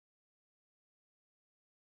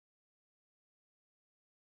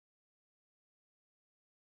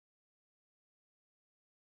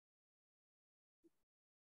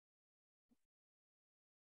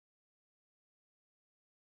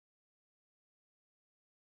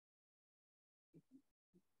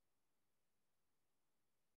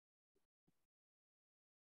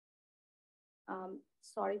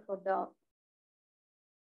 Sorry for the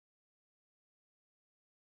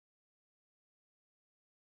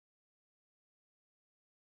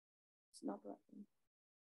it's not working.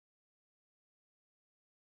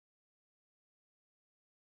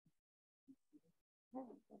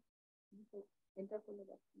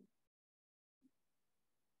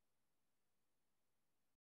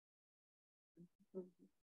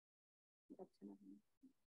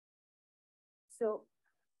 So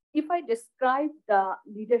if I describe the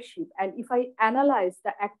leadership and if I analyze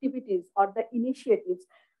the activities or the initiatives,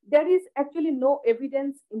 there is actually no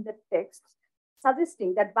evidence in the text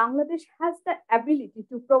suggesting that Bangladesh has the ability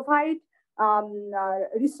to provide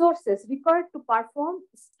resources required to perform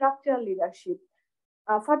structural leadership.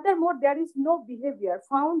 Furthermore, there is no behavior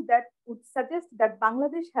found that would suggest that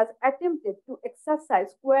Bangladesh has attempted to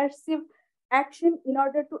exercise coercive action in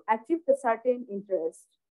order to achieve the certain interest.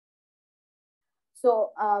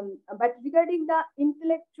 So, but regarding the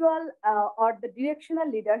intellectual or the directional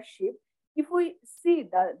leadership, if we see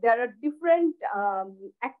that there are different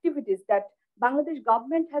activities that Bangladesh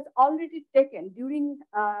government has already taken during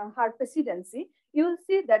her presidency, you will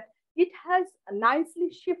see that it has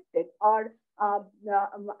nicely shifted, or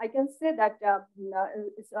I can say that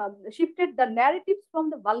shifted the narratives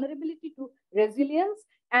from the vulnerability to resilience,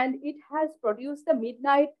 and it has produced the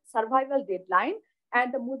Midnight Survival Deadline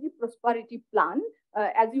and the Moody Prosperity Plan,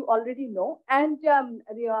 as you already know, and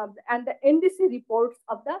the NDC reports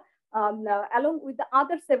of the along with the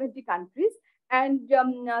other 70 countries, and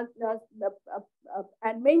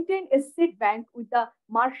maintain a seed bank with the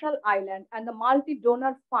Marshall Island and the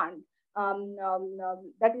multi-donor fund,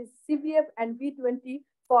 that is CVF and V20,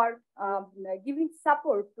 for giving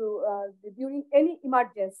support to during any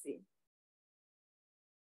emergency.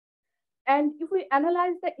 And if we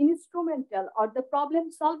analyze the instrumental or the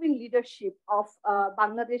problem-solving leadership of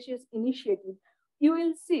Bangladesh's initiative, you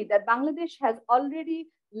will see that Bangladesh has already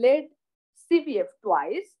led CVF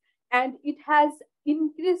twice, and it has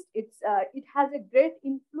increased its, it has a great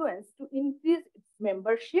influence to increase its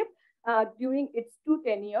membership during its 2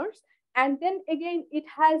 tenures. And then again, it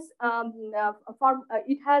has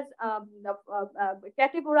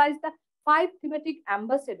categorized the 5 thematic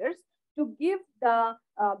ambassadors to give the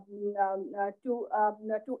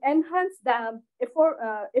to enhance the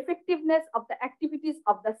effectiveness of the activities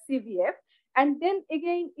of the CVF. And then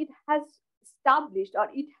again, it has established, or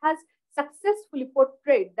it has successfully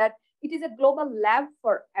portrayed, that it is a global lab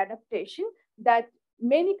for adaptation, that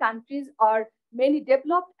many countries, or many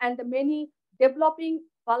developed and the many developing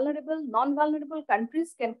vulnerable, non-vulnerable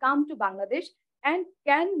countries, can come to Bangladesh and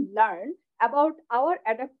can learn about our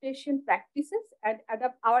adaptation practices and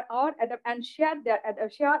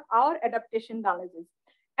share our adaptation knowledges.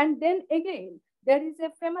 And then again, there is a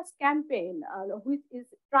famous campaign which is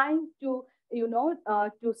trying to,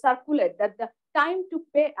 to circulate that the time to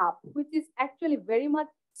pay up, which is actually very much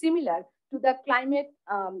similar to the climate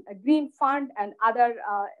green fund and other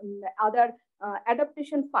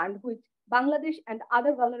adaptation fund, which Bangladesh and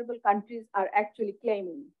other vulnerable countries are actually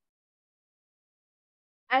claiming.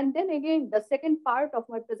 And then again, the second part of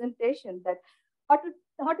my presentation, that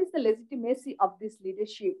what is the legitimacy of this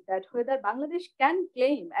leadership, that whether Bangladesh can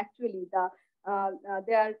claim actually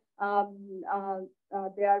their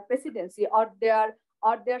presidency or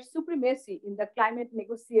their supremacy in the climate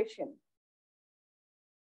negotiation.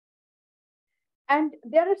 And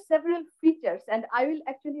there are several features, and I will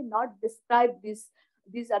actually not describe this.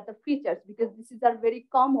 These are the features because these are very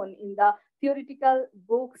common in the theoretical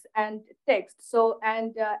books and texts. So,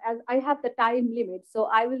 and as I have the time limit, so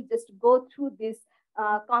I will just go through these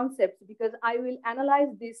concepts, because I will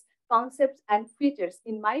analyze these concepts and features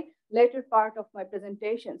in my later part of my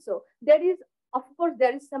presentation. So there is, of course,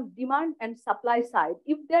 there is some demand and supply side.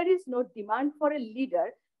 If there is no demand for a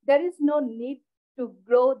leader, there is no need to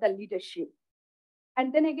grow the leadership.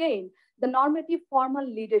 And then again, the normative formal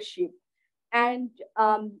leadership and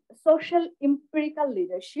social empirical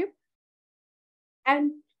leadership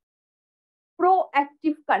and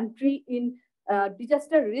proactive country in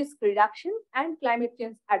disaster risk reduction and climate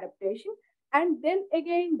change adaptation. And then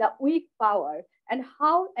again, the weak power and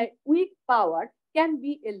how a weak power can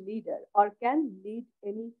be a leader or can lead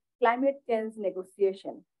any climate change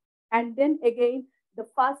negotiation. And then again, the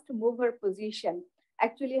fast mover position,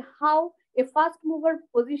 actually how a fast mover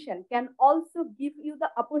position can also give you the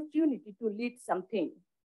opportunity to lead something.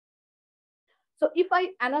 So if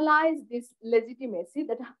I analyze this legitimacy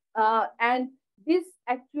that and this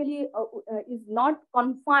actually is not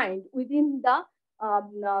confined within the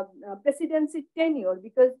presidency tenure,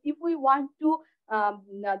 because if we want to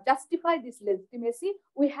justify this legitimacy,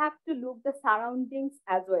 we have to look the surroundings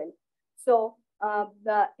as well. So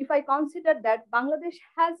if I consider that Bangladesh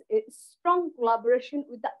has a strong collaboration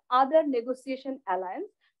with the other negotiation alliance,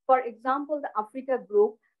 for example, the Africa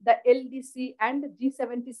Group, the LDC and the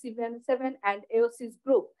G77 and AOC's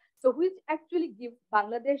group, so which actually give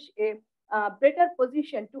Bangladesh a better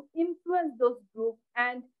position to influence those groups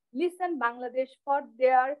and listen Bangladesh for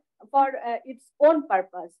its own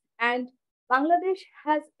purpose. And Bangladesh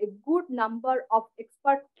has a good number of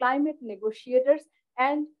expert climate negotiators,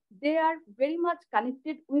 and they are very much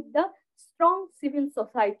connected with the strong civil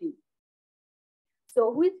society. So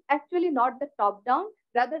which actually not the top down,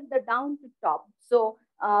 rather the down to top. So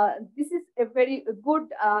this is a very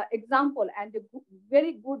good example and a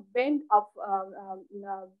very good blend of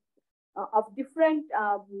different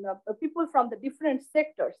people from the different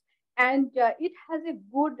sectors. And it has a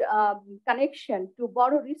good connection to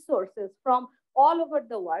borrow resources from all over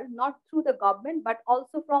the world, not through the government, but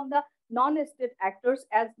also from the non-state actors,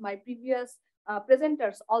 as my previous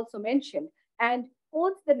presenters also mentioned, and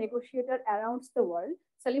holds the negotiator around the world.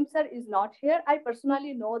 Salim sir is not here. I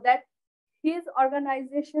personally know that his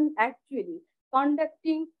organization actually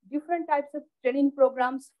conducting different types of training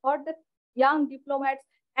programs for the young diplomats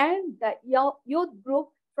and the youth group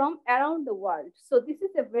from around the world. So this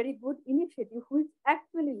is a very good initiative which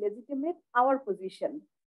actually legitimate our position.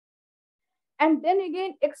 And then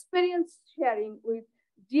again, experience sharing with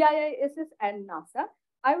GIISS and NASA.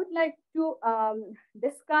 I would like to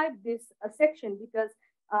describe this section because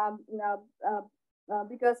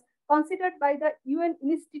considered by the UN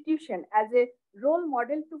institution as a role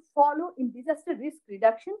model to follow in disaster risk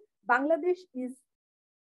reduction, Bangladesh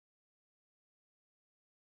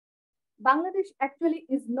actually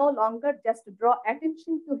is no longer just to draw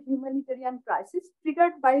attention to humanitarian crisis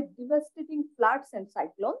triggered by devastating floods and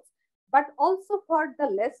cyclones, but also for the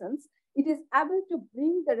lessons it is able to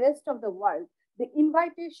bring the rest of the world. The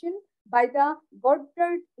invitation by the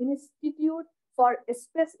Goddard Institute for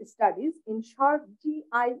Space Studies, in short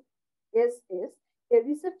GISS, a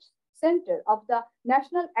research center of the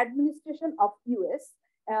National Administration of US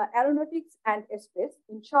Aeronautics and Space,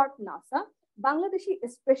 in short NASA, Bangladeshi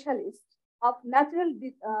specialists of natural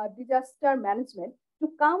disaster management to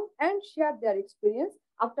come and share their experience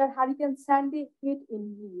after Hurricane Sandy hit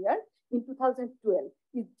in New Year in 2012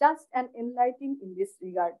 is just an enlightening in this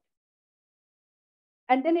regard.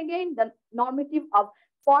 And then again, the normative of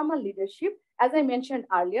formal leadership, as I mentioned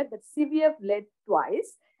earlier, that CVF led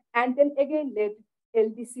twice, and then again led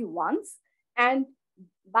LDC once, and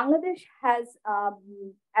Bangladesh has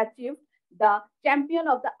achieved the Champion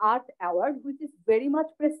of the Earth Award, which is very much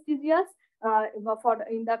prestigious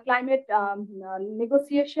in the climate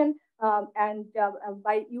negotiation and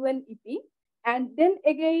by UNEP. And then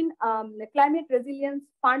again, the Climate Resilience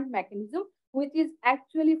Fund mechanism, which is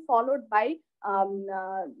actually followed by,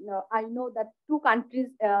 I know that two countries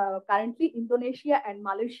currently, Indonesia and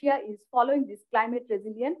Malaysia, is following this Climate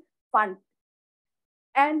Resilience Fund.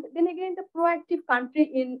 And then again, the proactive country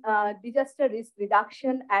in disaster risk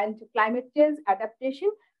reduction and climate change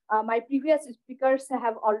adaptation. My previous speakers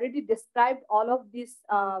have already described all of these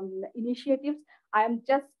initiatives. I am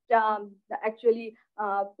just actually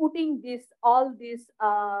putting all these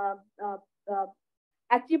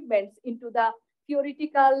achievements into the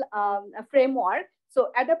theoretical framework.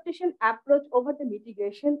 So adaptation approach over the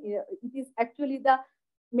mitigation, it is actually the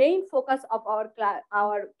main focus of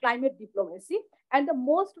our climate diplomacy, and the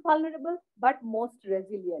most vulnerable but most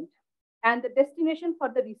resilient, and the destination for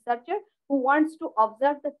the researcher who wants to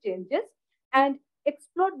observe the changes and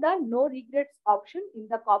explore the no regrets option in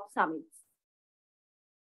the COP summits.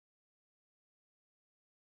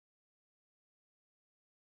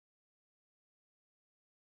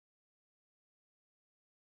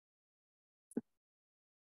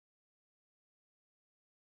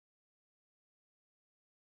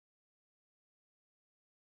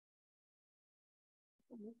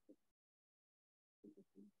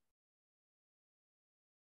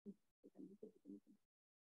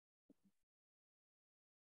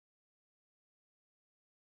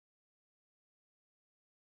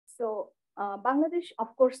 So Bangladesh,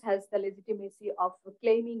 of course, has the legitimacy of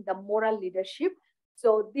claiming the moral leadership.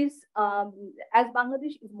 So this, as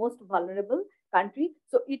Bangladesh is most vulnerable country,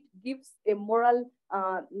 so it gives a moral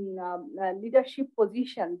leadership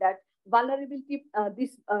position that vulnerability,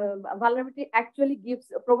 this vulnerability actually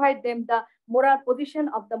provide them the moral position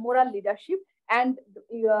of the moral leadership. And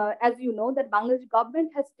as you know, that Bangladesh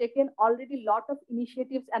government has taken already lot of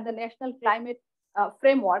initiatives and the national climate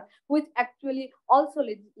framework, which actually also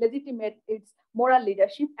legitimate its moral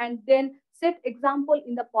leadership and then set example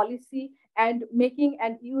in the policy and making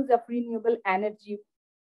and use of renewable energy.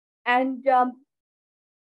 And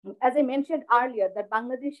as I mentioned earlier, that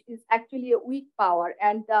Bangladesh is actually a weak power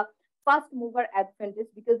and the fast mover advantage,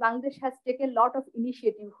 because Bangladesh has taken a lot of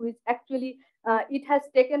initiative, which actually it has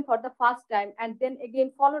taken for the first time and then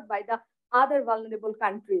again followed by the other vulnerable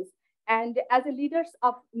countries. And as a leaders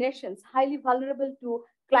of nations highly vulnerable to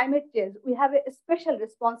climate change, we have a special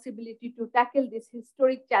responsibility to tackle these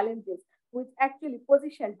historic challenges, which actually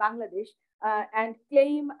position Bangladesh and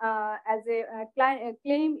claim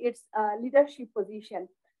claim its leadership position.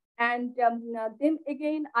 And then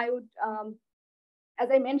again, I would, as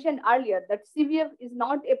I mentioned earlier, that CVF is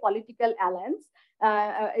not a political alliance.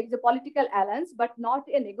 It's a political alliance, but not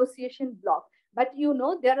a negotiation bloc. But you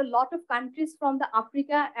know, there are a lot of countries from the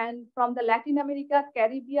Africa and from the Latin America,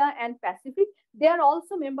 Caribbean, and Pacific. They are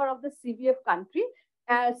also member of the CVF country,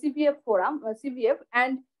 CVF forum, CVF,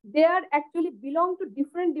 and they are actually belong to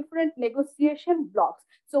different negotiation blocks.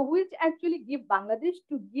 So which actually give Bangladesh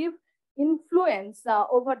to give influence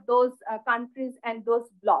over those countries and those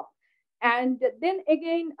blocks. And then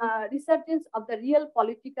again, resurgence of the real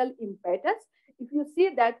political impetus. If you see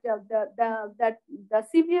that the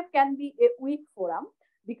CVF can be a weak forum,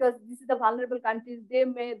 because this is the vulnerable countries,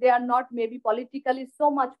 they are not maybe politically so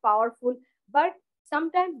much powerful, but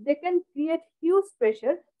sometimes they can create huge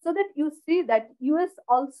pressure, so that you see that US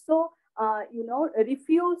also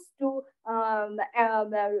refuse to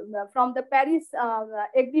from the Paris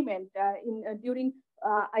agreement during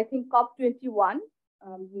I think COP21.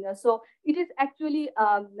 So it is actually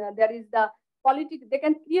there is the politics. They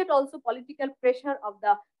can create also political pressure of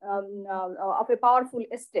the of a powerful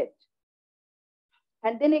state.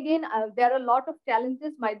 And then again, there are a lot of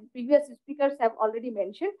challenges my previous speakers have already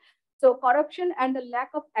mentioned. So corruption and the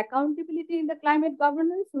lack of accountability in the climate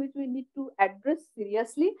governance, which we need to address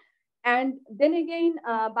seriously. And then again,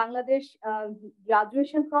 Bangladesh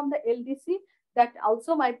graduation from the LDC, that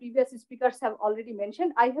also my previous speakers have already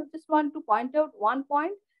mentioned. I have just want to point out one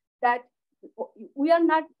point, that we are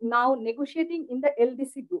not now negotiating in the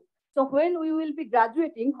LDC group. So when we will be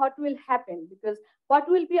graduating, what will happen? Because what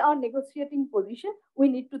will be our negotiating position? We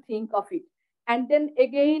need to think of it. And then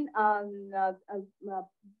again,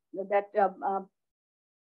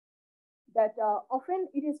 often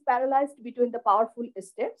it is paralyzed between the powerful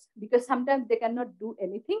states, because sometimes they cannot do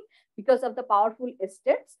anything because of the powerful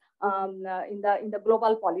states in the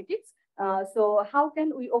global politics. So how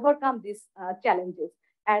can we overcome these challenges?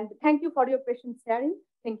 And thank you for your patient sharing.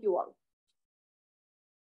 Thank you all.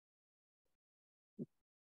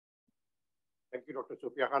 Thank you, Dr.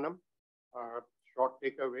 Sophia Khanum. Short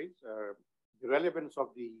takeaways. The relevance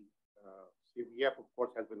of the CVF, of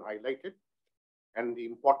course, has been highlighted, and the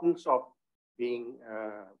importance of being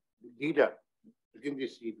the leader within the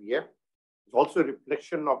CVF is also a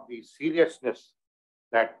reflection of the seriousness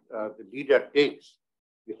that the leader takes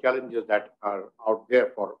the challenges that are out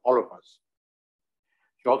there for all of us.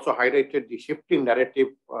 She also highlighted the shifting narrative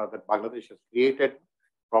that Bangladesh has created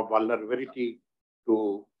from vulnerability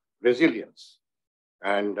to resilience,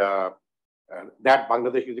 and that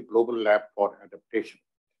Bangladesh is a global lab for adaptation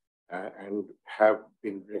and have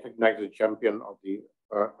been recognized as a champion of the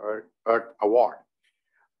Earth Award.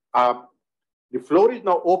 The floor is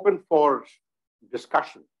now open for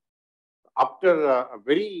discussion. After a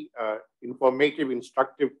very informative,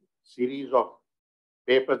 instructive series of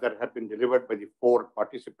papers that have been delivered by the 4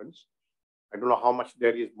 participants, I don't know how much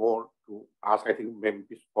there is more to ask. I think maybe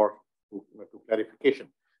this for to clarification.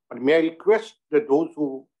 But may I request that those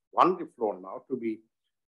who want the floor now to be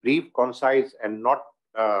brief, concise, and not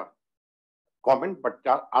comment, but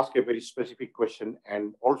ask a very specific question,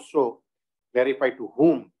 and also clarify to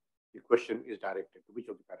whom the question is directed, to which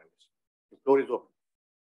of the panelists. The floor is open.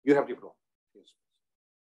 You have the floor. Yes.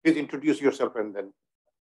 Please introduce yourself and then.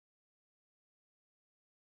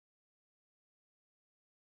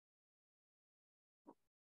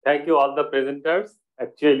 Thank you, all the presenters.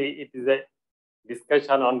 Actually, it is a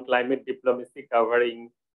discussion on climate diplomacy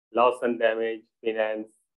covering loss and damage, finance,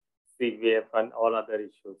 CVF, and all other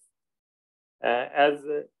issues. As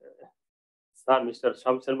Sir, Mr.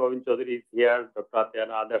 Shamshan Mobin Chaudhary is here, Dr. Atya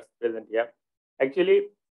and others present here. Actually,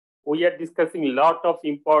 we are discussing a lot of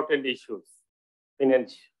important issues.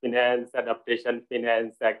 Finance, adaptation,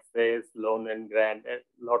 finance, access, loan and grant, a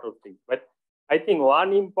lot of things. But I think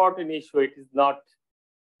one important issue, it is not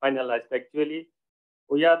finalized. Actually,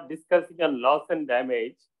 we are discussing on loss and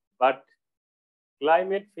damage, but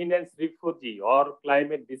climate finance refugee or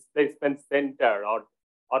climate displacement center or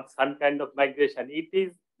some kind of migration,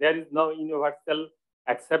 there is no universal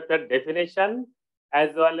accepted definition, as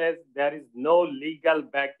well as there is no legal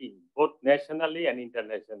backing, both nationally and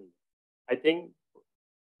internationally. I think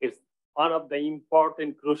it's one of the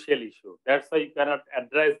important crucial issues. That's why you cannot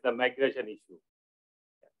address the migration issue.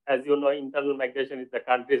 As you know, internal migration is the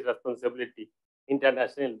country's responsibility.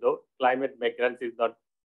 International, though, climate migrants is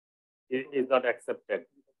not accepted.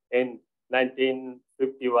 In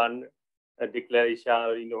 1951 Declaration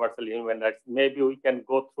of Universal Human Rights, maybe we can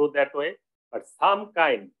go through that way, but some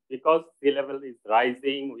kind, because sea level is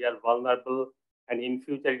rising, we are vulnerable, and in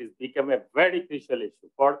future it has become a very crucial issue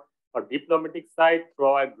for diplomatic side, through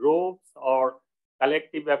our groups or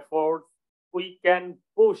collective efforts. We can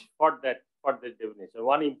push for that definition.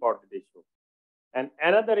 One important issue, and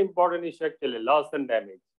another important issue actually, loss and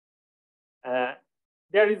damage.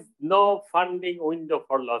 There is no funding window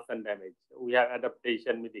for loss and damage. We have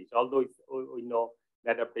adaptation meetings, although we know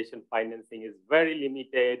that adaptation financing is very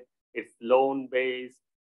limited. It's loan-based,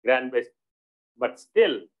 grant-based, but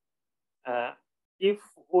still, if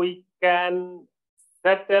we can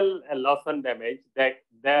settle a loss and damage,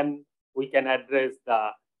 then we can address the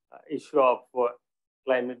issue of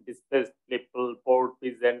climate displaced people, poor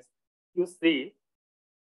peasants. You see,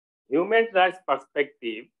 human rights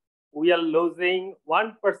perspective, we are losing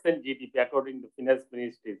 1% GDP according to Finance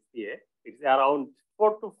Ministry's here. It's around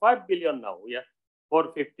 4 to 5 billion now. We are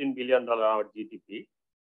 $415 billion our GDP.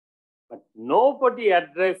 But nobody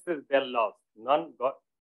addresses their loss. None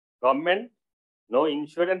government, no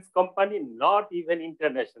insurance company, not even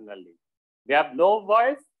internationally. They have no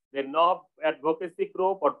voice, they have no advocacy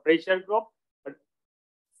group or pressure group, but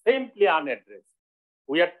simply unaddressed.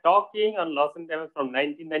 We are talking on loss and damage from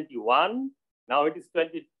 1991. Now it is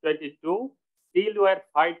 2022. Still we are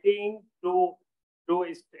fighting to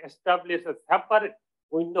establish a separate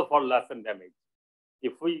window for loss and damage.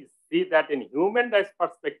 If we see that in human rights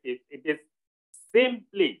perspective, it is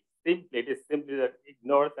simply the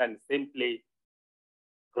ignorance and simply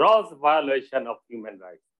gross violation of human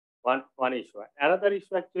rights. One issue. Another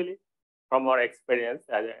issue actually, from our experience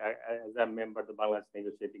as a member of the Bangladesh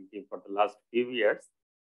negotiating team for the last few years,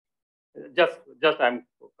 just I'm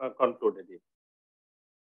concluded it,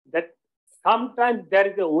 that sometimes there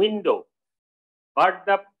is a window, but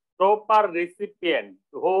the proper recipient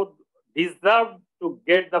who deserve to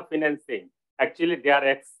get the financing, actually their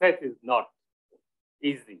access is not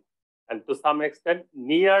easy, and to some extent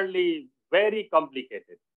nearly very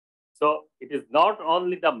complicated. So it is not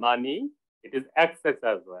only the money, it is access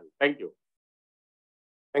as well. Thank you.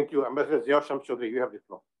 Thank you. Ambassador Ziaur Shams Chaudhary, you have the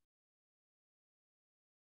floor.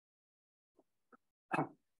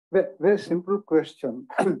 Very simple question.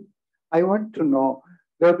 I want to know,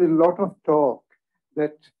 there is a lot of talk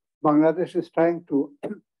that Bangladesh is trying to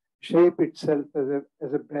shape itself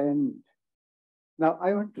as a brand. Now,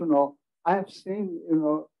 I want to know, I have seen, a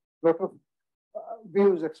lot of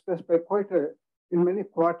views expressed by in many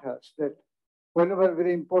quarters that whenever a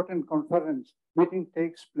very important conference meeting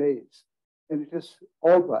takes place and it is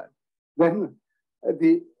over, then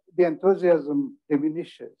the enthusiasm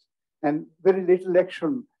diminishes and very little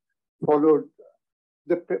action followed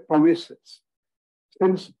the promises.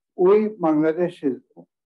 Since we Bangladeshis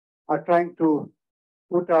are trying to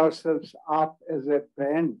put ourselves up as a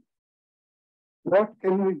brand, what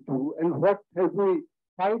can we do and what have we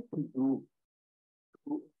tried to do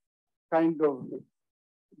to kind of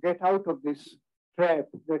get out of this trap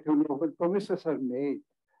that when promises are made,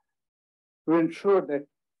 to ensure that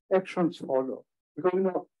actions follow?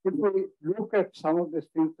 Because if we look at some of these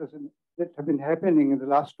things that have been happening in the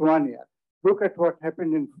last 1 year, look at what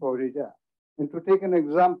happened in Florida. And to take an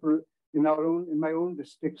example, in my own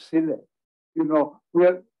district, Sylhet, we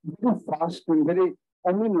are very fast and very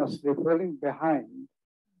ominously falling behind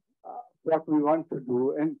what we want to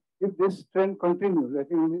do. And if this trend continues, I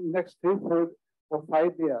think in the next 3, 4, or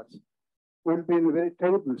 5 years, we'll be in a very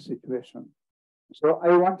terrible situation. So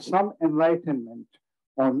I want some enlightenment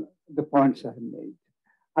on the points I have made.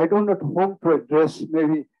 I don't know whom to address,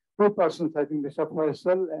 maybe 2 persons, I think Mr.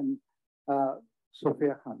 Faisal and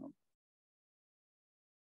Sophia Khanum.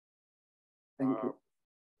 Thank you.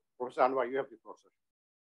 Professor Anwar, you have the floor, sir.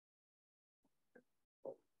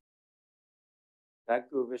 Thank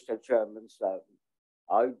you, Mr. Chairman, sir.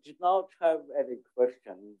 I did not have any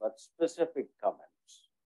question, but specific comments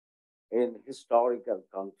in historical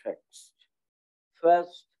context.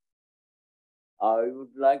 First, I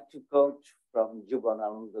would like to quote from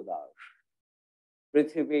Jibanananda Das,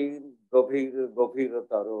 Prithivir Gobhir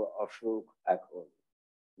Gobhirataro Ashok Akhon.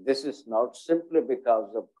 This is not simply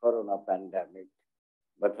because of corona pandemic,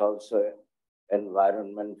 but also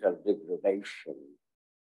environmental degradation.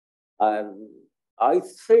 And I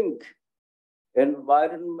think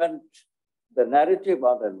environment, the narrative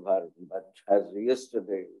on environment has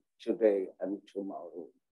yesterday, today, and tomorrow.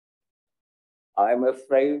 I'm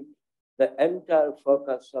afraid the entire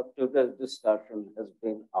focus of today's discussion has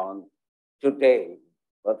been on today,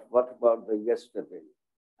 but what about the yesterday?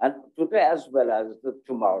 And today as well as the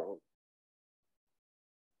tomorrow.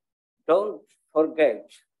 Don't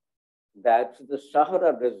forget that the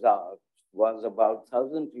Sahara Desert was about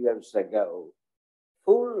 1,000 years ago,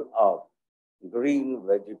 full of green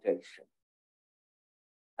vegetation.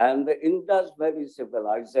 And the Indus Valley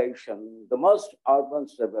civilization, the most urban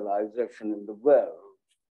civilization in the world,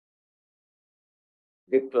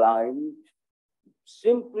 declined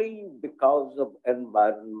simply because of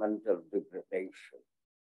environmental degradation.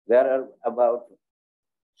 There are about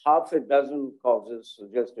half a dozen causes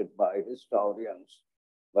suggested by historians,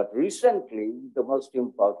 but recently the most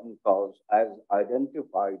important cause as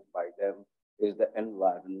identified by them is the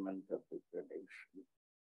environmental degradation.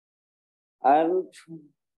 And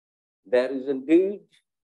there is indeed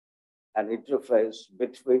an interface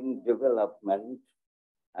between development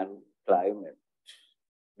and climate.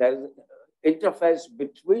 There is an interface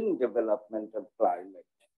between development and climate.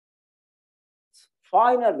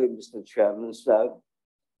 Finally, Mr. Chairman, sir,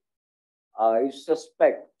 I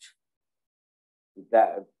suspect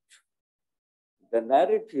that the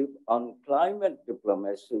narrative on climate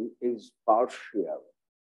diplomacy is partial.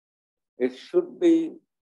 It should be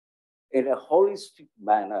in a holistic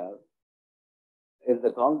manner in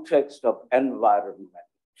the context of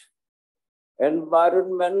environment.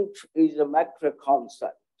 Environment is a macro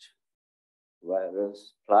concept,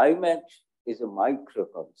 whereas climate is a micro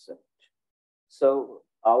concept. So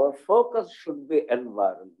our focus should be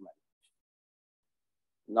environment,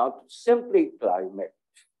 not simply climate.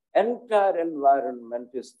 Entire environment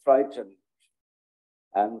is threatened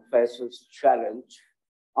and faces challenge,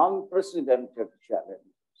 unprecedented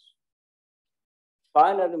challenges.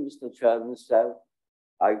 Finally, Mr. Chairman, sir,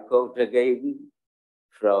 I quote again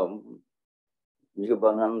from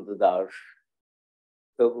Jibanananda Das,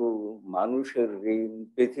 Tabu Manusher Rin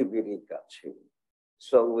Prithiviri Kache.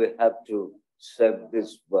 So we have to save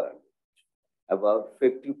this world. About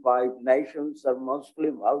 55 nations are mostly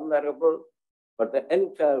vulnerable, but the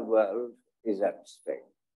entire world is at stake.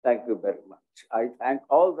 Thank you very much. I thank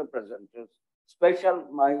all the presenters.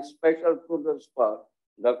 My special kudos for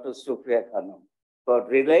Dr. Supriya Khanum for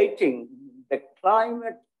relating the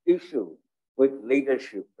climate issue with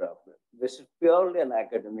leadership problem. This is purely an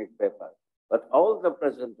academic paper, but all the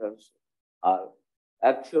presenters are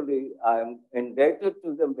actually, I'm indebted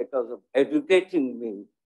to them because of educating me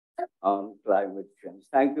on climate change.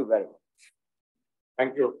 Thank you very much.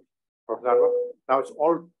 Thank you, Professor Arwa. Now it's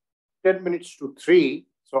all 10 minutes to 3,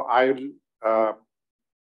 so I will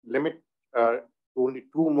limit to only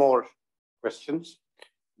 2 more questions.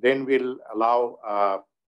 Then we'll allow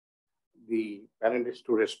the panelists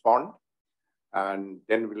to respond, and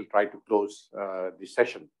then we'll try to close the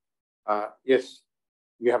session. Yes,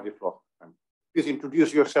 you have the floor. Please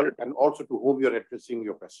introduce yourself and also to whom you're addressing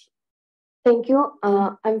your question. Thank you.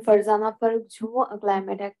 I'm Farzana Farooq Jhumo, a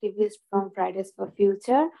climate activist from Fridays for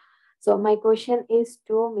Future. So my question is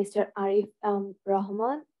to Mr. Arif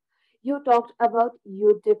Rahman. You talked about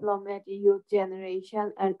youth diplomacy, youth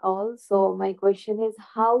generation and all. So my question is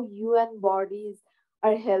how UN bodies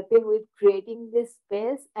are helping with creating this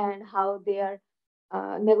space and how they are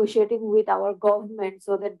negotiating with our government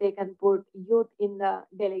so that they can put youth in the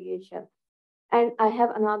delegation. And I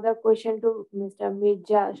have another question to Mr.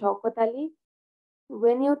 Mirza Shaukat Ali.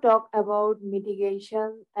 When you talk about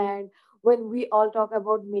mitigation and when we all talk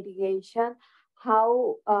about mitigation,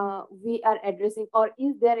 how we are addressing, or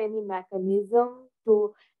is there any mechanism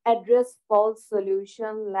to address false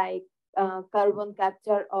solution like carbon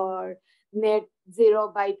capture or net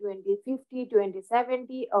zero by 2050,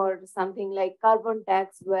 2070, or something like carbon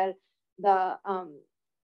tax where the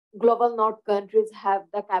global north countries have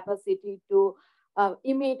the capacity to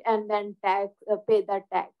emit and then pay the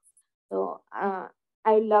tax. So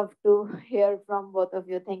I love to hear from both of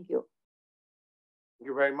you. Thank you. Thank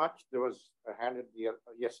you very much. There was a hand in the air.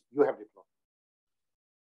 Yes, you have the floor.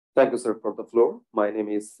 Thank you, sir, for the floor. My name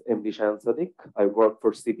is MD Shayan Sadiq. I work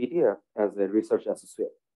for CPT as a research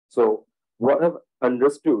associate. So what I've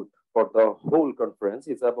understood for the whole conference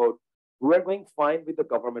is about we are going fine with the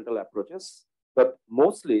governmental approaches, but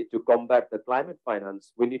mostly to combat the climate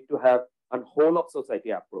finance, we need to have a whole of society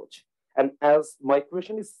approach. And as my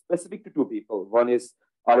question is specific to two people, one is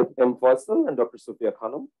Arif M. Faisal and Dr. Sufia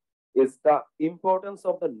Khanum, is the importance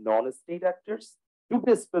of the non-state actors. To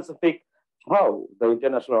be specific, how the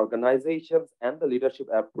international organizations and the leadership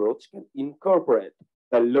approach can incorporate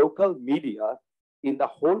the local media in the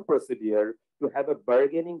whole procedure to have a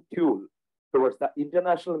bargaining tool towards the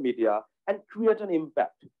international media and create an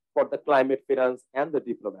impact for the climate finance and the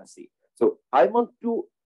diplomacy. So I want to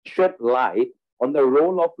shed light on the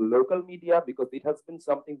role of local media because it has been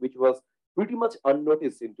something which was pretty much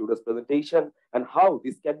unnoticed in today's presentation and how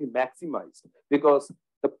this can be maximized because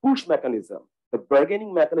the push mechanism, the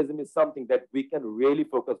bargaining mechanism is something that we can really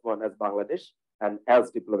focus on as Bangladesh and as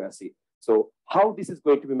diplomacy. So how this is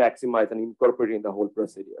going to be maximized and incorporated in the whole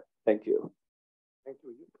procedure. Thank you. Thank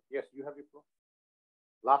you. Yes, you have the floor.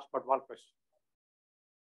 Last but one question.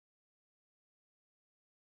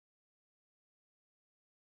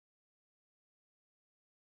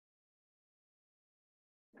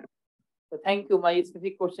 So thank you. My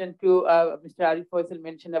specific question to Mr. Arif Faisal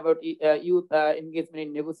mentioned about youth engagement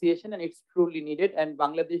in negotiation, and it's truly needed. And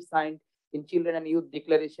Bangladesh signed in Children and Youth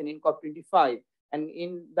Declaration in COP25. And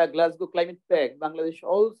in the Glasgow Climate Pact, Bangladesh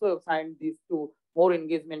also signed these two more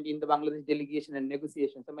engagement in the Bangladesh delegation and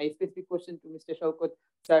negotiation. So my specific question to Mr. Shaukat,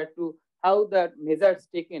 sir, to how the measures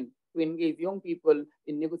taken to engage young people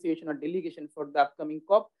in negotiation or delegation for the upcoming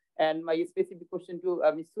COP. And my specific question to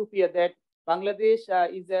Ms. Sufia that Bangladesh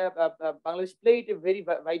Bangladesh played a very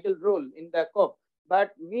vital role in the COP, but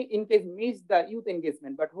in case missed the youth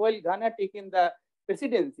engagement. But while Ghana taken the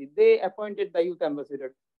presidency, they appointed the youth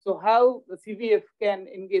ambassador. So how the CVF can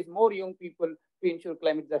engage more young people to ensure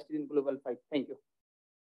climate justice in global fight? Thank you.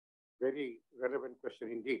 Very relevant question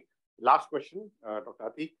indeed. Last question, Dr.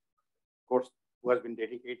 Atiq, of course, who has been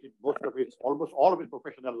dedicated almost all of his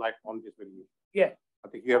professional life on this very issue. Yeah. I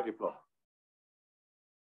think you have the floor.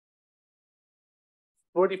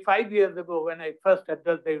 45 years ago, when I first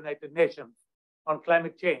addressed the United Nations on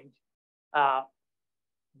climate change,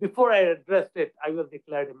 before I addressed it, I was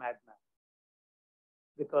declared a madman.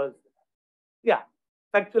 Because, yeah,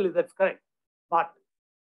 factually that's correct. But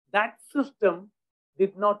that system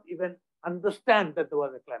did not even understand that there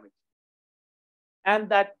was a climate change. And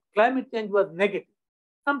that climate change was negative.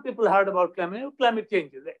 Some people heard about climate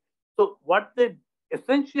change. So what they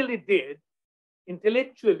essentially did,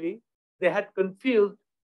 intellectually, they had confused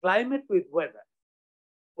climate with weather.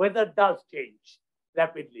 Weather does change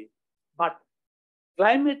rapidly, but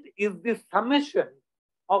climate is the summation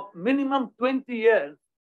of minimum 20 years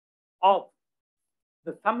of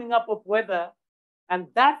the summing up of weather, and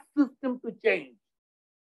that system to change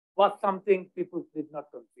was something people did not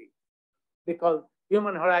conceive because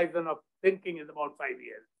human horizon of thinking is about 5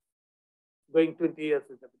 years. Going 20 years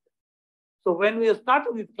is a bit. So when we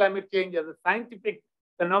started with climate change as a scientific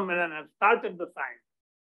phenomenon and started the science,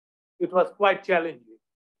 it was quite challenging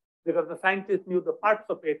because the scientists knew the parts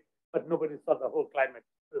of it, but nobody saw the whole climate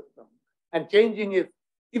system. And changing is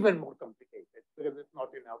even more complicated because it's not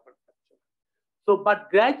in our perception. So, but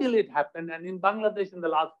gradually it happened. And in Bangladesh in the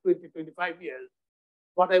last 20, 25 years,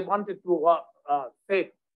 what I wanted to say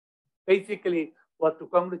basically was to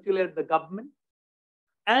congratulate the government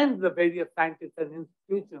and the various scientists and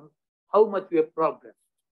institutions how much we have progressed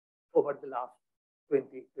over the last 20,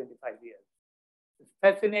 25 years. It's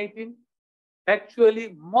fascinating.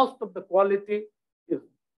 Actually, most of the quality is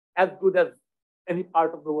as good as any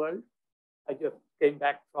part of the world. I just came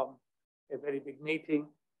back from a very big meeting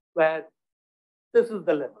where this is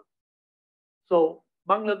the level. So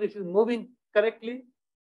Bangladesh is moving correctly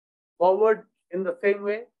forward in the same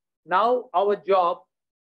way. Now our job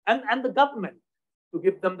and the government, to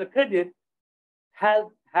give them the credit, has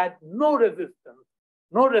had no resistance,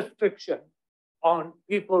 no restriction on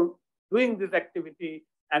people doing this activity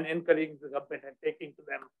and encouraging the government and taking to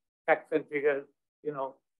them facts and figures. You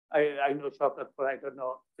know, I know Shaukat for, I don't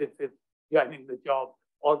know, since it's joining the job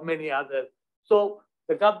or many others. So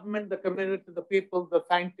the government, the community, the people, the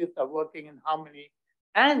scientists are working in harmony,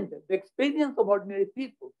 and the experience of ordinary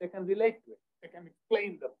people, they can relate to it, they can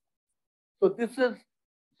explain them.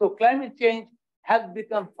 So climate change has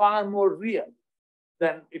become far more real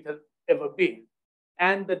than it has ever been.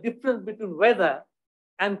 And the difference between weather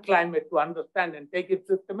and climate, to understand and take it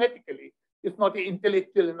systematically, is not an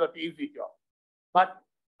intellectual and not an easy job. But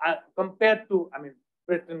compared to,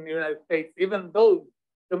 Britain, the United States, even those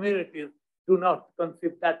communities do not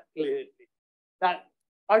conceive that clearly. That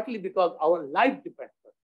partly because our life depends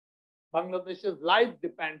on it. Bangladesh's life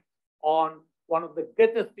depends on one of the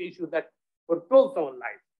greatest issues that controls our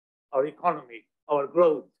life, our economy, our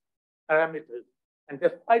growth parameters. And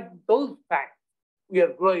despite those facts, we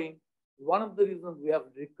are growing. One of the reasons we have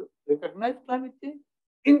recognized climate change,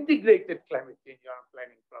 integrated climate change in our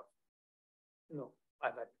planning process.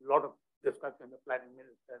 I've had a lot of discussion with the planning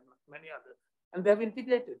minister and many others, and they have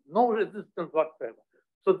integrated, no resistance whatsoever.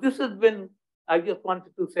 So this has been, I just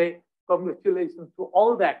wanted to say congratulations to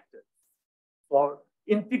all the actors for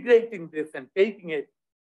integrating this and taking it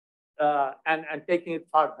and taking it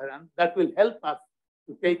further. And that will help us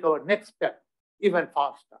to take our next step even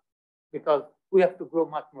faster, because we have to grow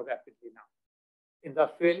much more rapidly now,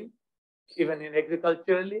 industrially, even in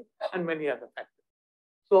agriculturally, and many other factors.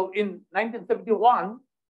 So in 1971,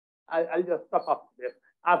 I'll just stop up there.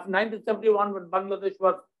 After 1971, when Bangladesh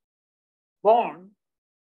was born,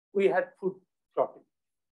 we had food shortage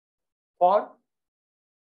for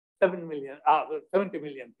 70 million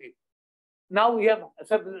people. Now we have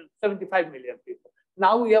 75 million people.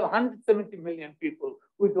 Now we have 170 million people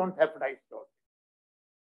who don't have rice shortage.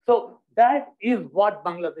 So that is what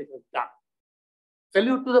Bangladesh has done.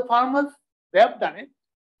 Salute to the farmers, they have done it,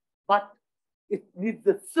 but it needs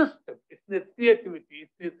a system, it needs creativity, it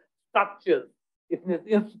needs structures, it needs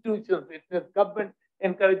institutions, it needs government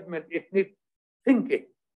encouragement, it needs thinking.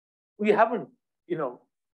 We haven't,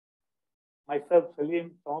 myself,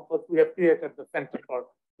 Salim, some of us, we have created the Center for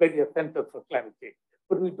various centers for climate change,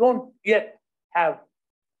 but we don't yet have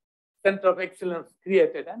Center of Excellence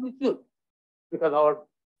created, and we should, because our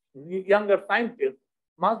younger scientists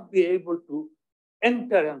must be able to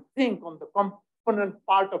enter and think on the component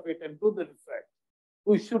part of it and do the research.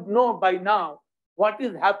 We should know by now what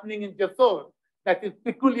is happening in Jessore that is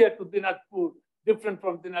peculiar to Dinajpur, different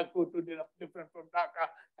from Dinajpur to different from Dhaka,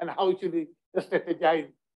 and how should we strategize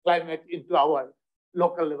climate into our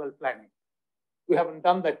local level planning. We haven't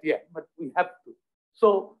done that yet, but we have to.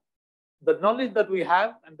 So the knowledge that we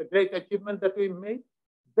have and the great achievement that we made,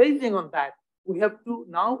 basing on that, we have to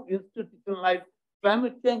now institutionalize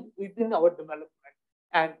climate change within our development,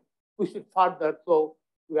 and we should further. So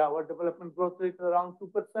we have our development growth rate around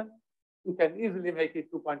 2%. We can easily make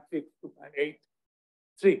it 2.6, 2.8,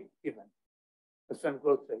 3 even %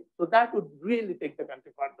 growth rate. So that would really take the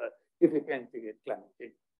country further if we can integrate climate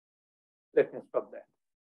change. Let me stop there.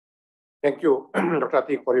 Thank you, Dr.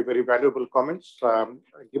 Atiq, for your very valuable comments. I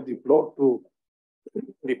give the floor to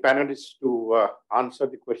the panelists to answer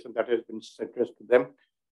the question that has been addressed to them.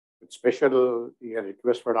 With special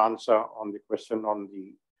request for an answer on the question on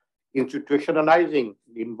the institutionalizing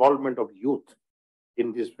the involvement of youth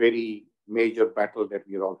in this very major battle that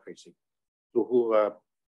we are all facing. So who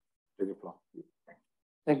take the floor?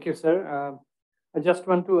 Thank you, sir. I just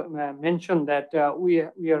want to mention that we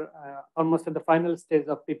are almost at the final stage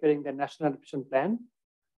of preparing the National Adaptation Plan.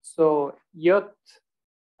 So youth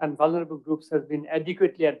and vulnerable groups have been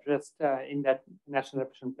adequately addressed in that National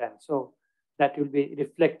Adaptation Plan. So that will be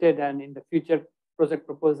reflected, and in the future project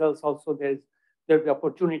proposals also there will be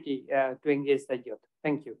opportunity to engage the youth.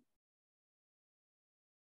 Thank you.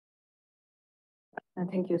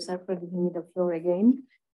 Thank you, sir, for giving me the floor again.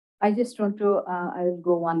 I just want to, I will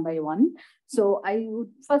go one by one. So I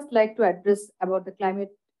would first like to address about the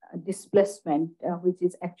climate displacement, which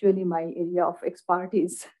is actually my area of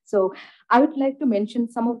expertise. So I would like to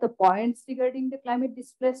mention some of the points regarding the climate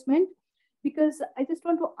displacement, because I just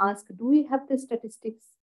want to ask, do we have the statistics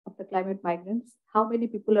of the climate migrants? How many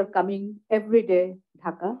people are coming every day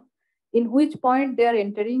Dhaka? In which point they are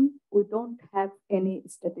entering? We don't have any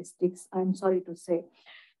statistics, I'm sorry to say.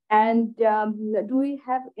 And do we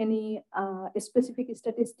have any specific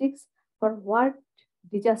statistics for what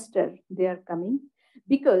disaster they are coming?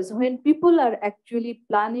 Because when people are actually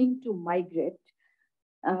planning to migrate,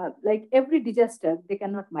 like every disaster, they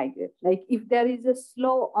cannot migrate. Like if there is a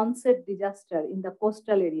slow onset disaster in the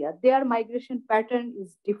coastal area, their migration pattern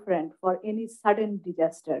is different for any sudden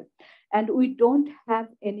disaster. And we don't have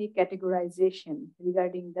any categorization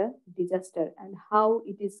regarding the disaster and how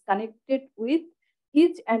it is connected with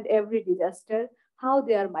each and every disaster, how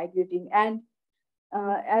they are migrating. And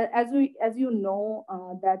as you know,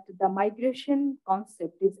 that the migration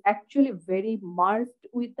concept is actually very merged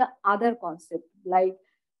with the other concept, like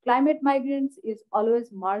climate migrants is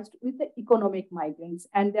always merged with the economic migrants,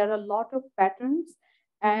 and there are a lot of patterns.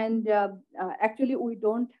 And actually, we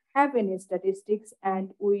don't have any statistics,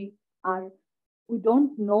 and we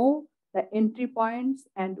don't know the entry points,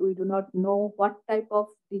 and we do not know what type of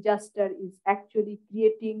disaster is actually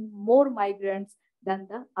creating more migrants than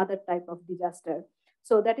the other type of disaster.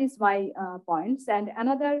 So that is my points. And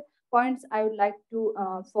another points I would like to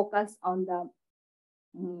focus on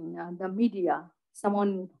the media.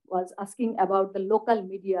 Someone was asking about the local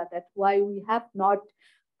media, that why we have not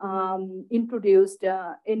introduced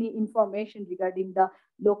any information regarding the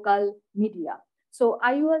local media. So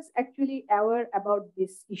I was actually aware about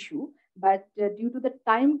this issue, but due to the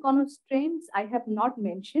time constraints, I have not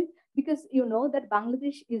mentioned, because you know that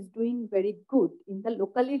Bangladesh is doing very good in the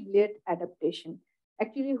locally led adaptation.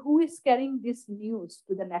 Actually, who is carrying this news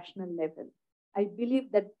to the national level? I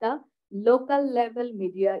believe that the local level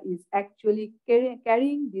media is actually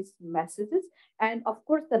carrying these messages, and of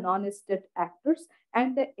course the non-state actors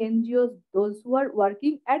and the NGOs, those who are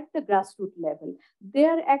working at the grassroots level, they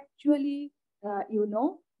are actually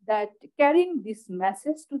that carrying this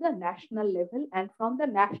message to the national level and from the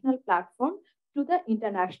national platform to the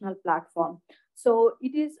international platform. So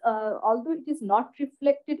it is, although it is not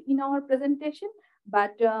reflected in our presentation,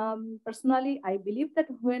 but personally, I believe that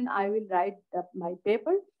when I will write my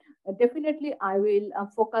paper, definitely I will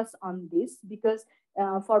focus on this, because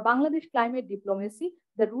for Bangladesh climate diplomacy,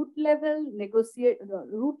 the root level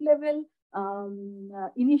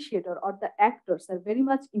initiator or the actors are very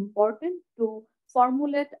much important to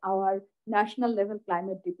formulate our national level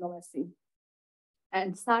climate diplomacy.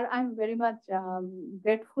 And sir, I'm very much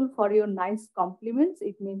grateful for your nice compliments.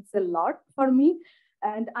 It means a lot for me.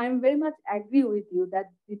 And I'm very much agree with you that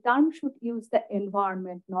the term should use the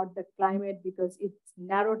environment, not the climate, because it's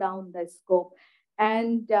narrow down the scope.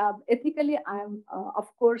 And ethically, I'm of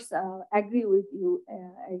course agree with you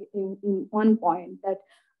in one point that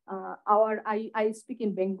I speak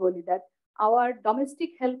in Bengali, that our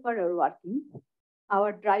domestic helper are working,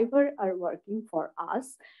 our driver are working for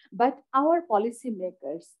us, but our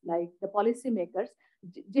policymakers, like the policymakers,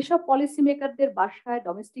 যেসব policymakerদের বাসায়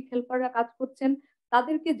domestic helperরা কাজ করছেন,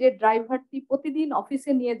 তাদেরকে যে ড্রাইভারটি প্রতিদিন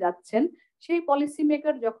অফিসে নিয়ে যাচ্ছেন, সেই পলিসি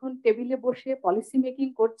মেকার যখন টেবিলে বসে পলিসি মেকিং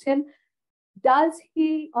করছেন, does he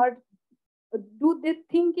or do they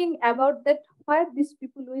thinking about that where these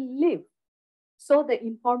people will live? So the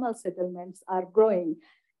informal settlements are growing,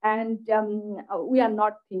 and we are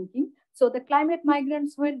not thinking. So the climate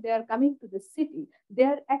migrants, when they are coming to the city, they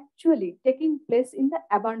are actually taking place in the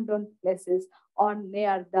abandoned places or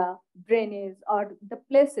near the drainage or the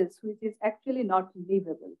places which is actually not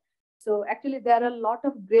livable. So actually there are a lot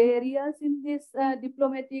of gray areas in this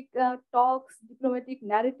diplomatic talks, diplomatic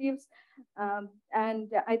narratives. And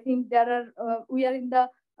I think there are, we are in the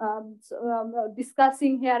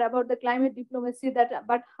discussing here about the climate diplomacy, that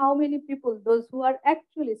but how many people, those who are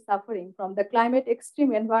actually suffering from the climate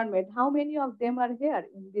extreme environment, how many of them are here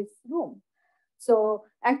in this room? So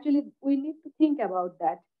actually we need to think about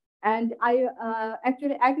that. And I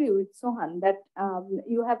actually agree with Sohan that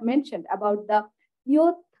you have mentioned about the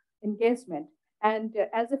youth engagement. And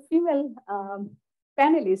as a female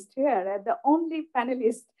panelist here, the only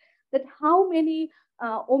panelist, that how many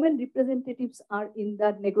women representatives are in the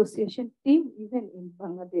negotiation team, even in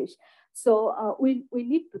Bangladesh. So we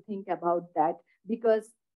need to think about that, because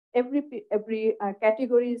every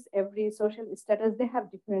categories, every social status, they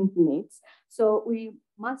have different needs. So we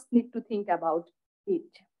must need to think about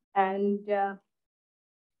it. And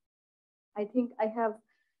I think I have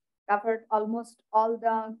covered almost all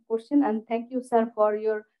the question. And thank you, sir, for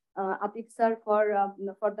your Atik sir, for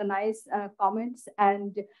the nice comments.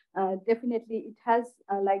 And definitely it has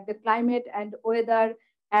like the climate and weather.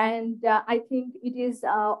 And I think it is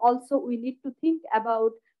also, we need to think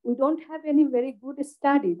about, we don't have any very good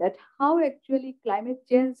study that how actually climate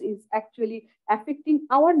change is actually affecting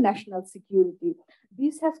our national security.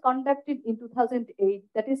 This has conducted in 2008.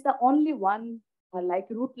 That is the only one like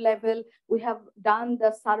root level. We have done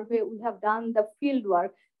the survey, we have done the field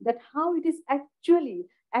work, that how it is actually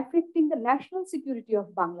affecting the national security of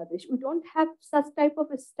Bangladesh. We don't have such type of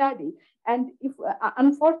a study. And if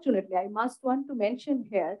unfortunately, I must want to mention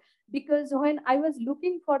here, because when I was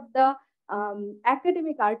looking for the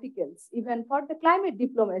academic articles, even for the climate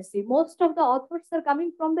diplomacy, most of the authors are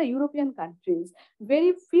coming from the European countries.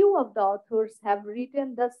 Very few of the authors have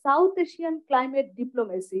written the South Asian climate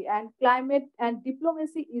diplomacy, and climate and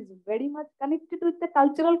diplomacy is very much connected with the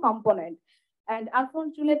cultural component. And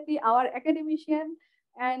unfortunately, our academician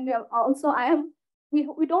and also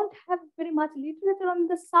we don't have very much literature on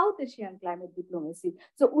the South Asian climate diplomacy.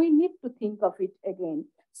 So we need to think of it again.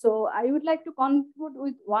 So I would like to conclude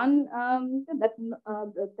with one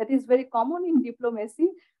that is very common in diplomacy.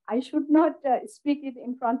 I should not speak it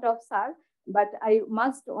in front of sir, but I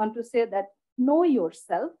must want to say that know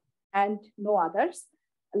yourself and know others.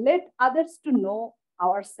 Let others to know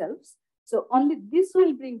ourselves. So only this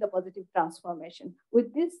will bring the positive transformation.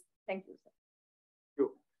 With this, thank you, sir.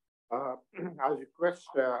 I'll request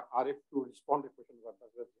Arif to respond to questions about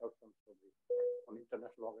outcomes on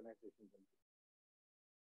international organizations.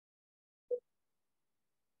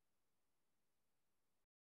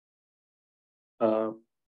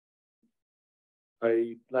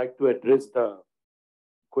 I'd like to address the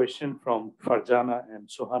question from Farjana and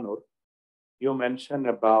Sohanur. You mentioned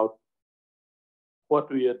about what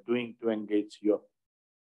we are doing to engage youth.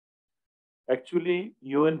 Actually,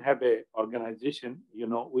 UN have a organization,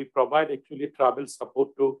 we provide actually travel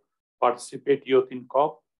support to participate youth in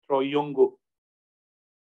COP through Yungu.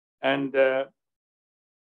 And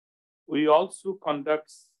we also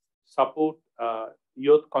conduct support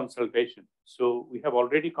youth consultation. So we have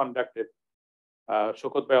already conducted,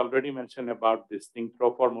 Shokot Bhai already mentioned about this thing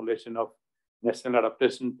through formulation of National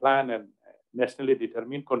Adaptation Plan and nationally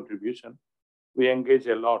determined contribution. We engage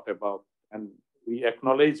a lot about, and we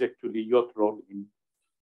acknowledge actually youth role in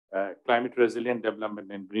climate resilient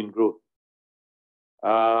development and green growth.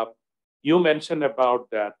 You mentioned about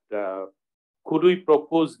that, could we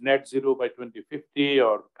propose net zero by 2050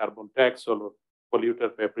 or carbon tax or polluter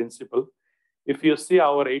pay principle? If you see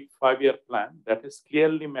our 5-year plan, that is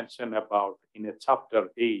clearly mentioned about in a chapter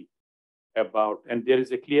A about, and there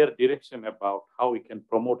is a clear direction about how we can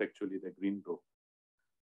promote actually the green growth.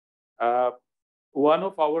 One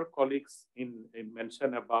of our colleagues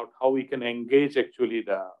mentioned about how we can engage actually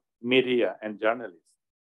the media and journalists.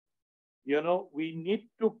 We need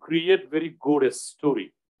to create very good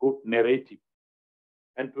story, good narrative,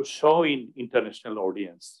 and to show in international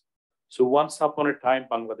audience. So once upon a time,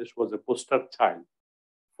 Bangladesh was a poster child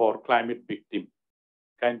for climate victim.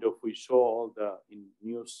 Kind of we show all the in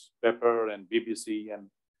newspaper and BBC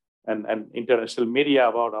and international media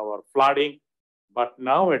about our flooding. But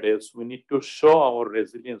nowadays, we need to show our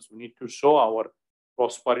resilience. We need to show our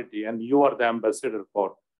prosperity. And you are the ambassador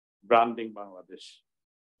for branding Bangladesh.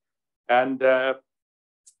 And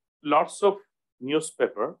lots of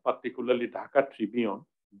newspaper, particularly Dhaka Tribune,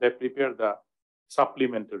 they prepare the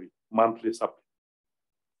supplementary, monthly supplement.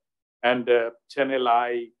 And Channel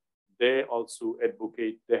I, they also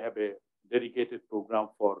advocate, they have a dedicated program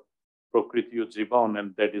for Prakriti Jivan,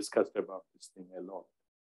 and they discussed about this thing a lot.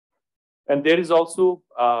 And there is also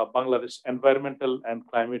Bangladesh Environmental and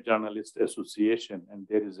Climate Journalists Association, and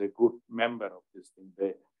there is a good member of this thing.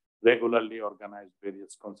 They regularly organize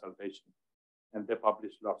various consultations, and they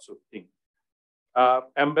publish lots of things.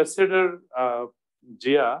 Ambassador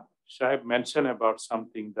Jia Shahib mentioned about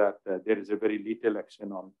something that there is a very little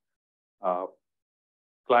action on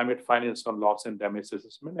climate finance on loss and damage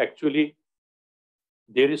assessment. Actually,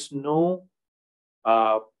 there is no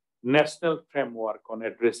national framework on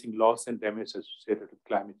addressing loss and damage associated with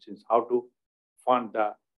climate change, how to fund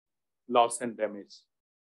the loss and damage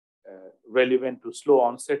relevant to slow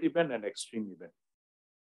onset event and extreme event.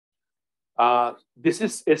 This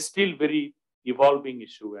is a still very evolving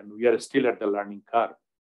issue, and we are still at the learning curve.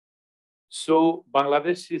 So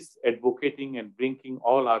Bangladesh is advocating and bringing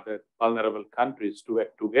all other vulnerable countries to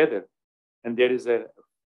act together. And there is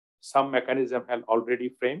some mechanism have already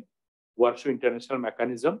framed, Warshu International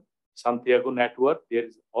Mechanism, Santiago Network. There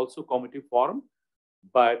is also committee forum,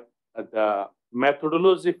 but the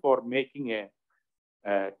methodology for making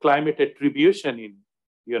a climate attribution in,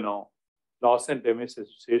 loss and damage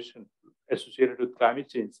associated with climate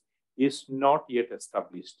change is not yet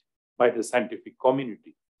established by the scientific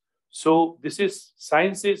community. So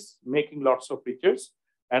science is making lots of pictures,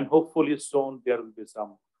 and hopefully soon there will be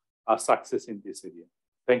some success in this area.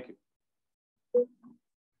 Thank you.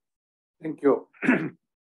 Thank you.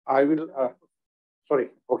 I will, sorry,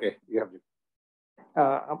 okay, you have it.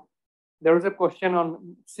 There was a question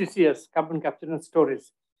on CCS, carbon capture and storage.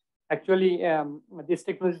 Actually, this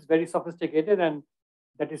technology is very sophisticated, and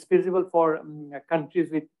that is feasible for countries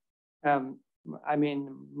with,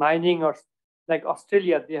 mining, or like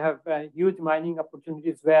Australia. They have huge mining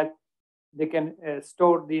opportunities where they can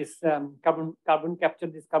store this carbon, capture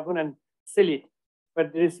this carbon and sell it.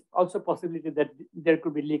 But there is also possibility that there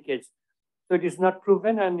could be leakage. So it is not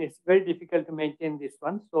proven, and it's very difficult to maintain this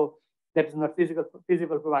one. So that is not feasible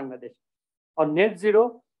for Bangladesh. On net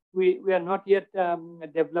zero, we are not yet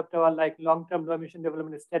developed our long-term low emission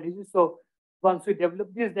development strategy. So once we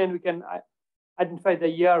develop this, then we can identify the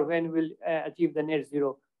year when we'll achieve the net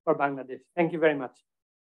zero for Bangladesh. Thank you very much.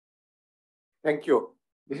 Thank you.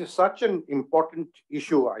 This is such an important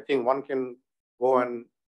issue. I think one can go and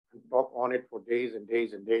talk on it for days and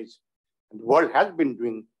days and days. And the world has been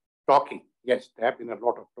doing talking. Yes, there have been a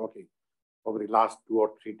lot of talking over the last 2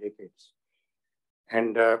 or 3 decades.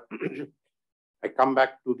 And I come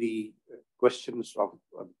back to the questions of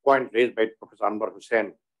the point raised by Professor Anwar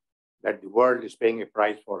Hussain, that the world is paying a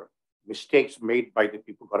price for mistakes made by the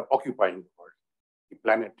people who are occupying the world, the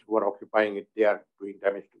planet, who are occupying it, they are doing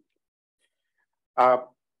damage to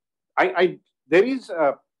it. There is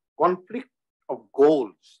a conflict of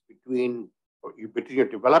goals between your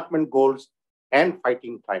development goals and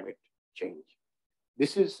fighting climate change.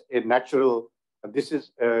 This is a natural, this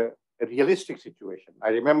is a realistic situation. I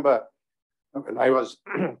remember when I was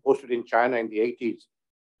posted in China in the 80s,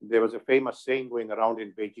 there was a famous saying going around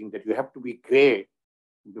in Beijing that you have to be gray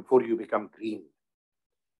before you become green.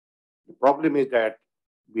 The problem is that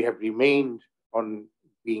we have remained on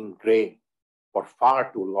being gray for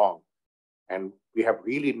far too long, and we have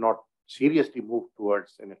really not seriously moved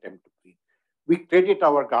towards an attempt to green. We credit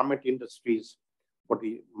our garment industries for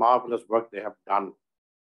the marvelous work they have done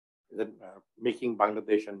in making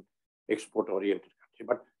Bangladesh an export-oriented country.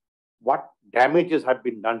 But what damages have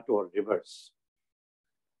been done to our rivers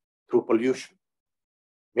through pollution?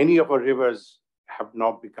 Many of our rivers have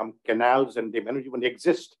now become canals, and they may not even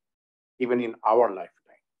exist even in our lifetime.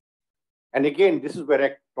 And again, this is where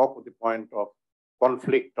I talk with the point of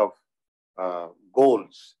conflict of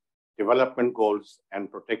goals, development goals,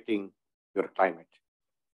 and protecting your climate.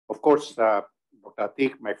 Of course, Dr.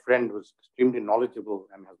 Atiq, my friend, was extremely knowledgeable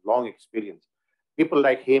and has long experience. People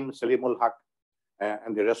like him, Salimul Haq,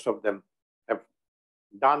 and the rest of them have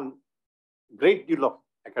done a great deal of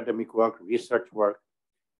academic work, research work,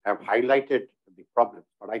 have highlighted the problems.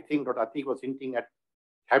 But I think Dr. Atiq was hinting at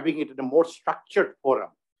having it in a more structured forum,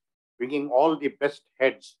 bringing all the best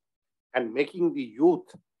heads and making the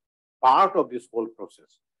youth part of this whole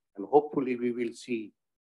process. And hopefully we will see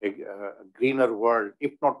a greener world.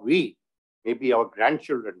 If not we, maybe our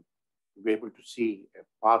grandchildren will be able to see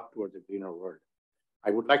a path towards a greener world.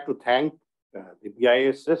 I would like to thank the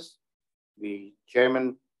BISS, the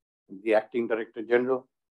chairman, the acting director general,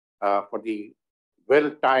 for the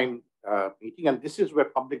well-timed meeting. And this is where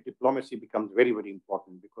public diplomacy becomes very, very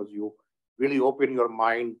important, because you really open your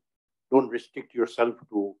mind, don't restrict yourself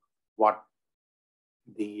to what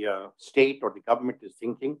the state or the government is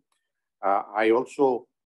thinking. I also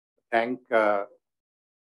thank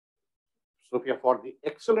Sophia for the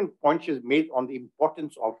excellent point she's made on the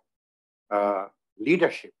importance of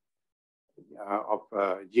leadership of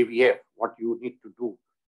GVF, what you need to do.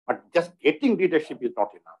 But just getting leadership is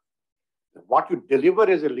not enough. What you deliver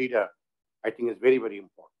as a leader, I think, is very, very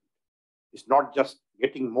important. It's not just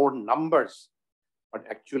getting more numbers, but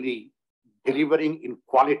actually delivering in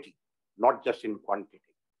quality, not just in quantity.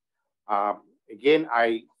 Again,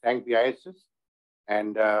 I thank the ISS,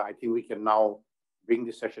 and I think we can now bring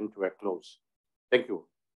the session to a close. Thank you.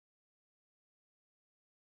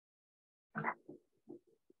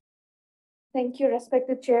 Thank you,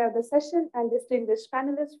 respected chair of the session and distinguished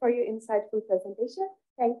panelists, for your insightful presentation.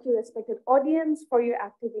 Thank you, respected audience, for your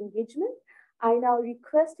active engagement. I now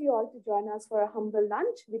request you all to join us for a humble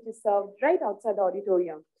lunch, which is served right outside the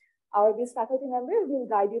auditorium. Our BIS faculty member will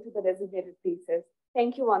guide you to the designated places.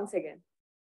 Thank you once again.